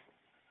first?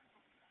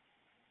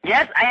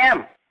 Yes, I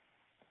am.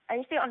 Are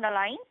you still on the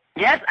line?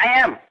 Yes, I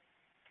am.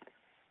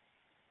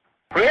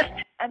 Chris?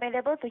 I'm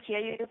unable to hear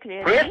you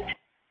clearly. Chris?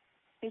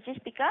 Could you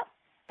speak up?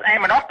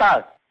 I'm a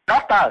doctor.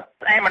 Doctor.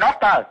 I'm a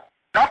doctor.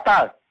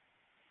 Doctor.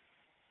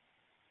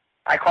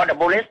 I call the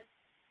police.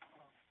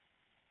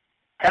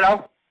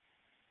 Hello?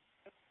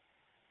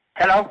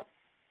 Hello?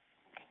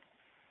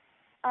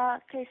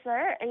 Okay,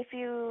 sir.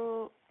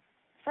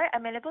 Sir,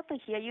 I'm unable to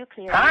hear you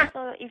clearly. Huh?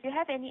 So if you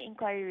have any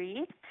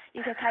inquiries,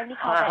 you can kindly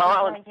call back this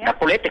line, The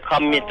police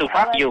come me to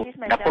fuck you.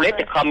 The police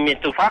come me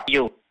to fuck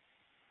you.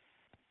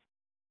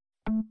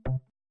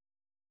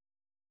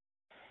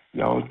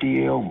 Y'all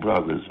DL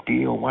brothers,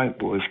 DL white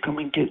boys, come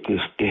and get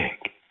this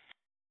dick.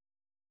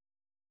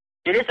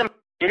 You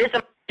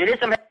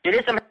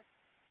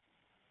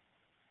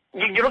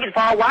looking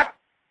for what?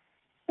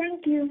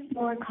 Thank you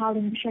for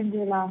calling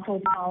Shangri-La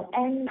Hotel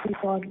and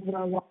Resort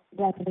Worldwide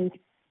Reservation.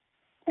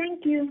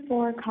 Thank you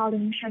for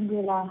calling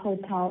Shangri-La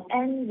Hotel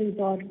and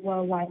Resort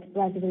Worldwide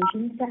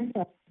Reservation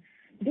Center.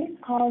 This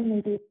call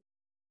may be...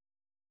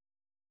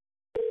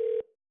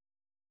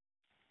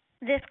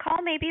 This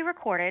call may be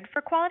recorded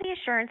for quality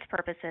assurance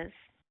purposes.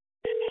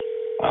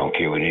 I don't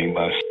care what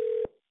anybody says.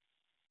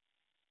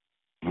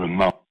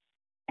 Ramon.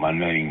 My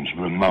name's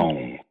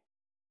Ramon.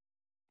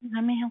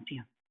 How may I help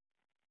you?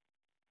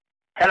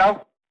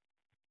 Hello?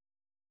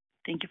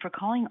 Thank you for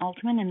calling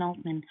Altman &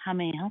 Altman. How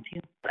may I help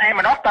you? I'm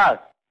a doctor.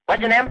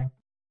 What's your name?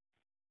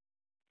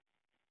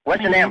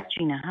 What's your My name? name is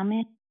Gina.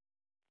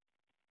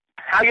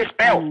 How you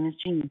spell? My name is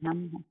Gina.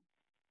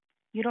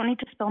 You don't need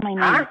to spell my name.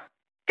 Huh?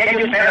 Can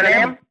you spell the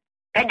name?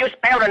 Can you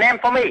spell the name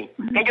for me?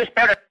 Can you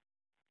spell the...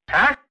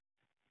 Huh?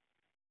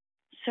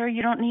 Sir,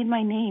 you don't need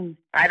my name.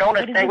 I don't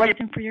understand what what is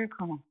the reason for your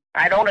call?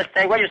 I don't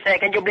understand what you say.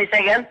 Can you please say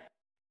again?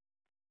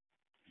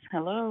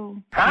 Hello?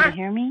 Huh? Can you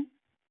hear me?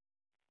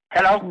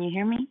 Hello? Can you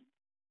hear me?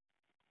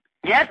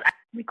 Yes.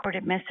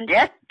 Recorded message.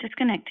 Yes.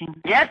 Disconnecting.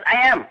 Yes,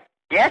 I am.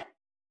 Yes.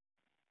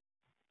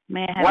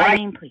 May I have your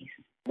name, please?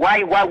 Why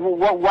you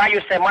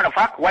say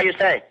motherfucker? Why you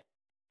say?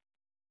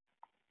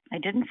 I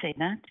didn't say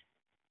that.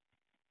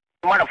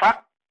 Motherfucker?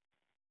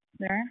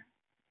 Sir?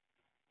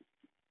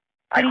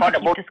 I Please call the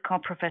keep this call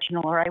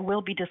professional or I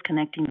will be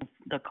disconnecting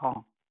the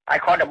call. I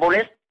call the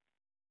police.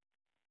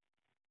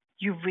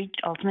 You've reached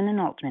Altman &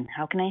 Altman.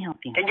 How can I help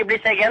you? Can you please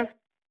say again?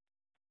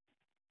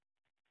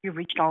 You've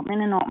reached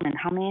Altman & Altman.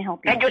 How may I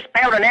help you? Can you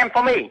spell the name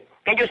for me?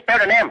 Can you spell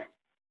the name?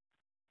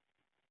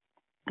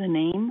 The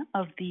name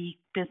of the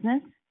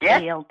business?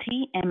 Yes.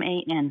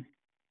 ALTMAN.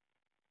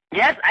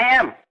 Yes, I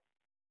am.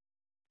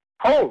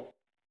 Who?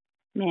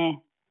 May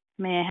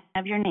I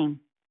have your name?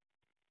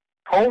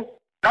 Who?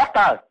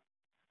 Doctor.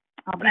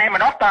 I'm a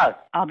doctor.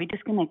 I'll be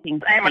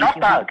disconnecting. I'm a Thank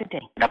you. doctor. Have a good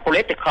day. The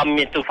police come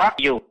me to fuck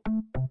you.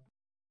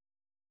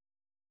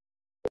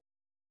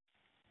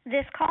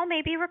 This call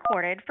may be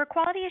recorded for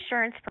quality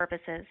assurance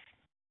purposes.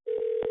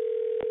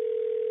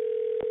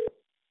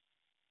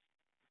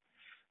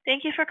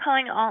 Thank you for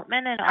calling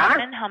Altman &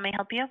 Altman. How may I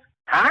help you?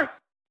 Huh?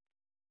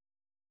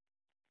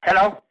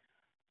 Hello?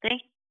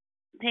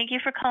 Thank you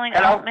for calling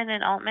Hello?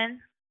 Altman & Altman.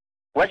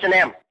 What's your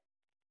name?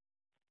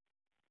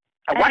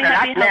 I'd What be the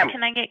happy last to help. name?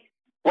 Can I get...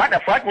 What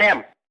the first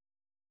name?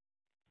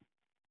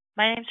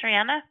 My name's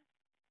Rihanna.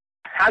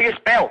 How you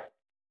spell?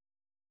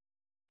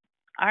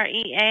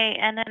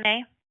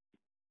 Reanna.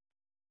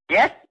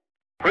 Yes?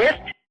 Chris?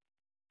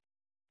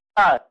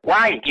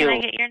 Why Can you? I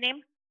get your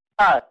name?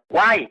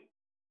 Why?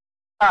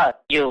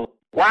 You.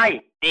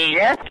 Why?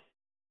 Yes?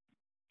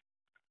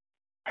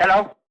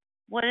 Hello?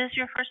 What is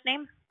your first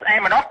name?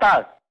 I'm a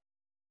doctor.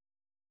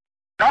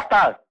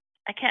 Doctor.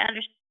 I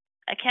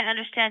can't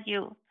understand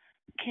you.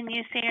 Can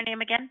you say your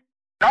name again?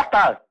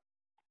 Doctor.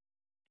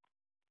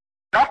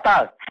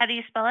 Doctor. How do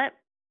you spell it?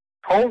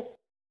 Who?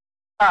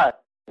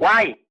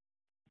 Why?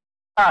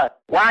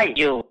 Why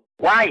you?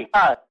 Why?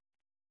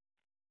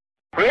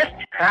 Chris?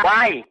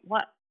 Why?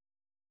 What?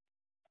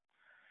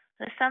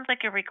 This sounds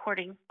like a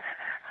recording.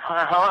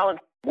 Why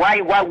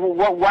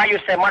you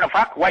say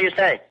motherfucker? Why you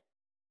say?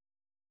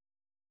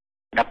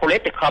 The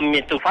police come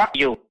in to fuck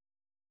you.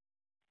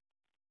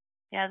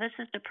 Yeah, this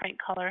is the prank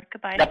caller.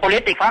 Goodbye. The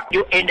police fuck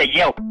you in the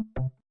jail.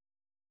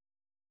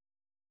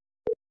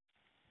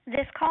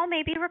 This call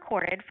may be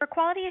recorded for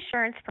quality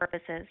assurance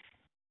purposes.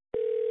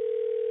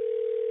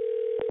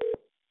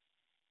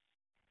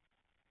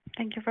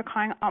 Thank you for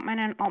calling Altman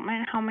and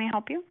Altman. How may I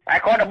help you? I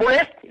call the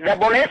police. The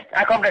police.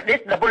 I call the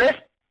police.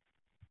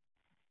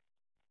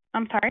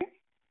 I'm sorry?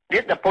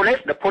 This the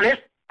police. The police.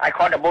 I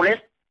call the police.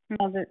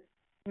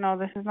 No,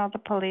 this is not the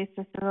police.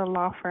 This is a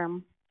law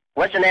firm.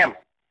 What's your name?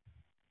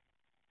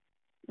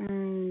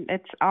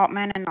 It's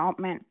Altman and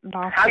Altman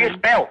law firm. How you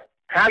spell?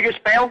 How you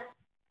spell?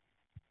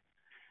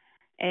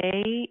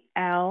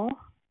 ALTMAN.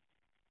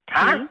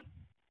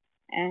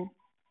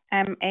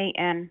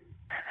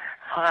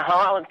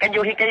 Can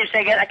you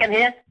say again? I can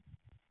hear.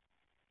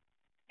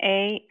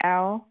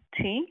 ALT.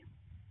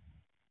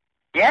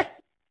 Yes.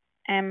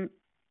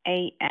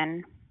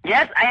 MAN.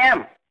 Yes, I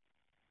am.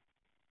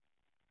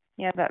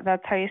 Yeah,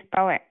 that's how you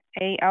spell it.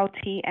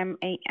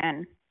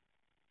 ALTMAN.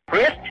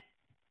 Chris?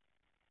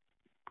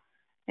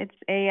 It's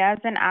A as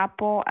in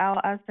apple, L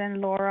as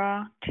in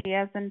Laura, T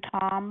as in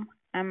Tom,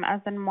 M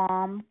as in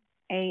mom,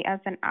 A as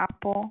in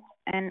apple,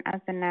 N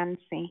as in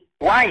Nancy.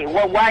 Why you say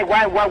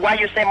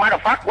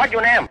motherfucker? What's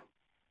your name?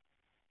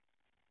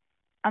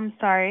 I'm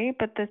sorry,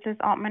 but this is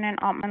Altman and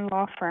Altman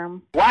law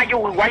firm. Why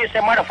you say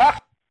motherfucker?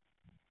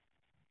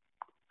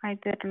 I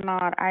did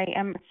not. I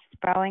am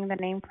spelling the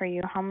name for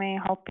you. How may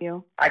I help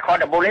you? I call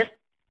the police.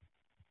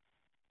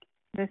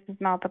 This is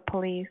not the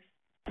police.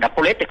 The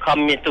police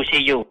come in to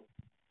see you.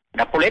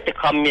 The police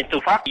come in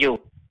to fuck you.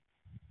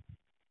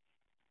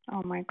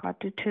 Oh my God!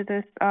 Due to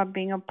this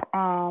being a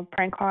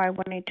prank call, I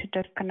will need to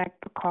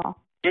disconnect the call.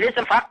 You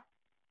listen, fuck.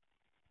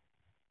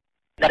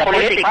 The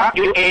police fuck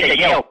you in the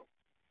jail.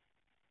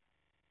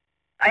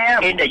 I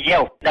am in the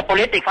jail. The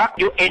police fuck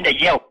you in the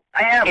jail.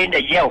 I am in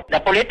the jail. The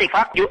police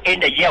fuck you in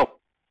the jail.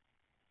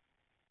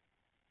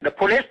 The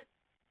police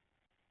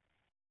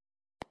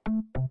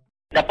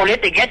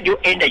get you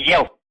in the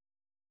jail.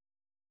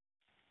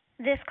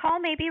 This call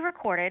may be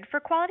recorded for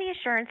quality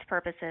assurance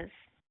purposes.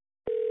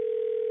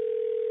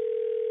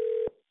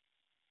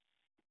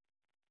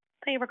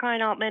 Thank you for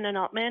calling Altman and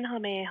Altman. How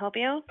may I help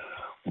you?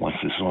 Once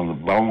it's on the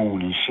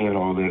bone and shit,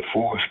 all that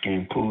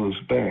foreskin pulls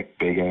back.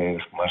 Big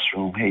ass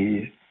mushroom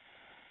head.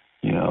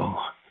 You know.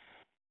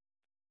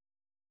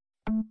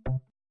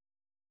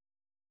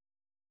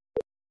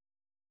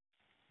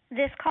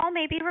 This call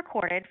may be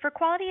recorded for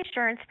quality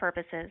assurance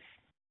purposes.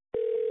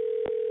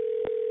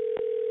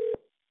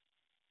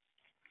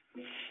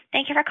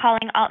 Thank you for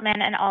calling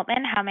Altman and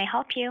Altman. How may I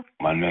help you?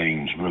 My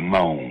name's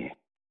Ramon.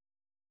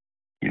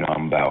 You know,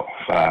 I'm about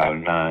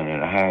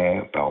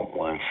 5'9.5", about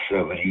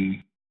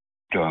 170,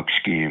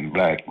 dark-skinned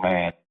black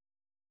man.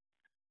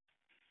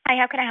 Hi,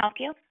 how can I help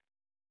you?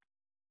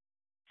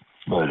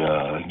 But,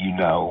 you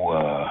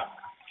know,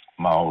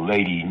 my old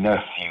lady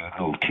nephew,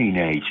 little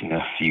teenage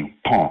nephew,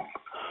 Punk,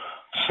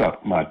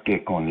 sucked my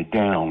dick on the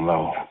down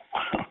low.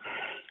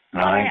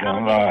 And I ain't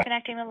gonna lie.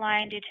 Disconnecting the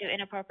line due to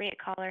inappropriate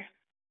caller.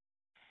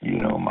 You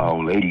know, my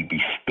old lady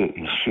be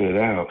spitting shit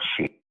out.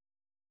 Shit.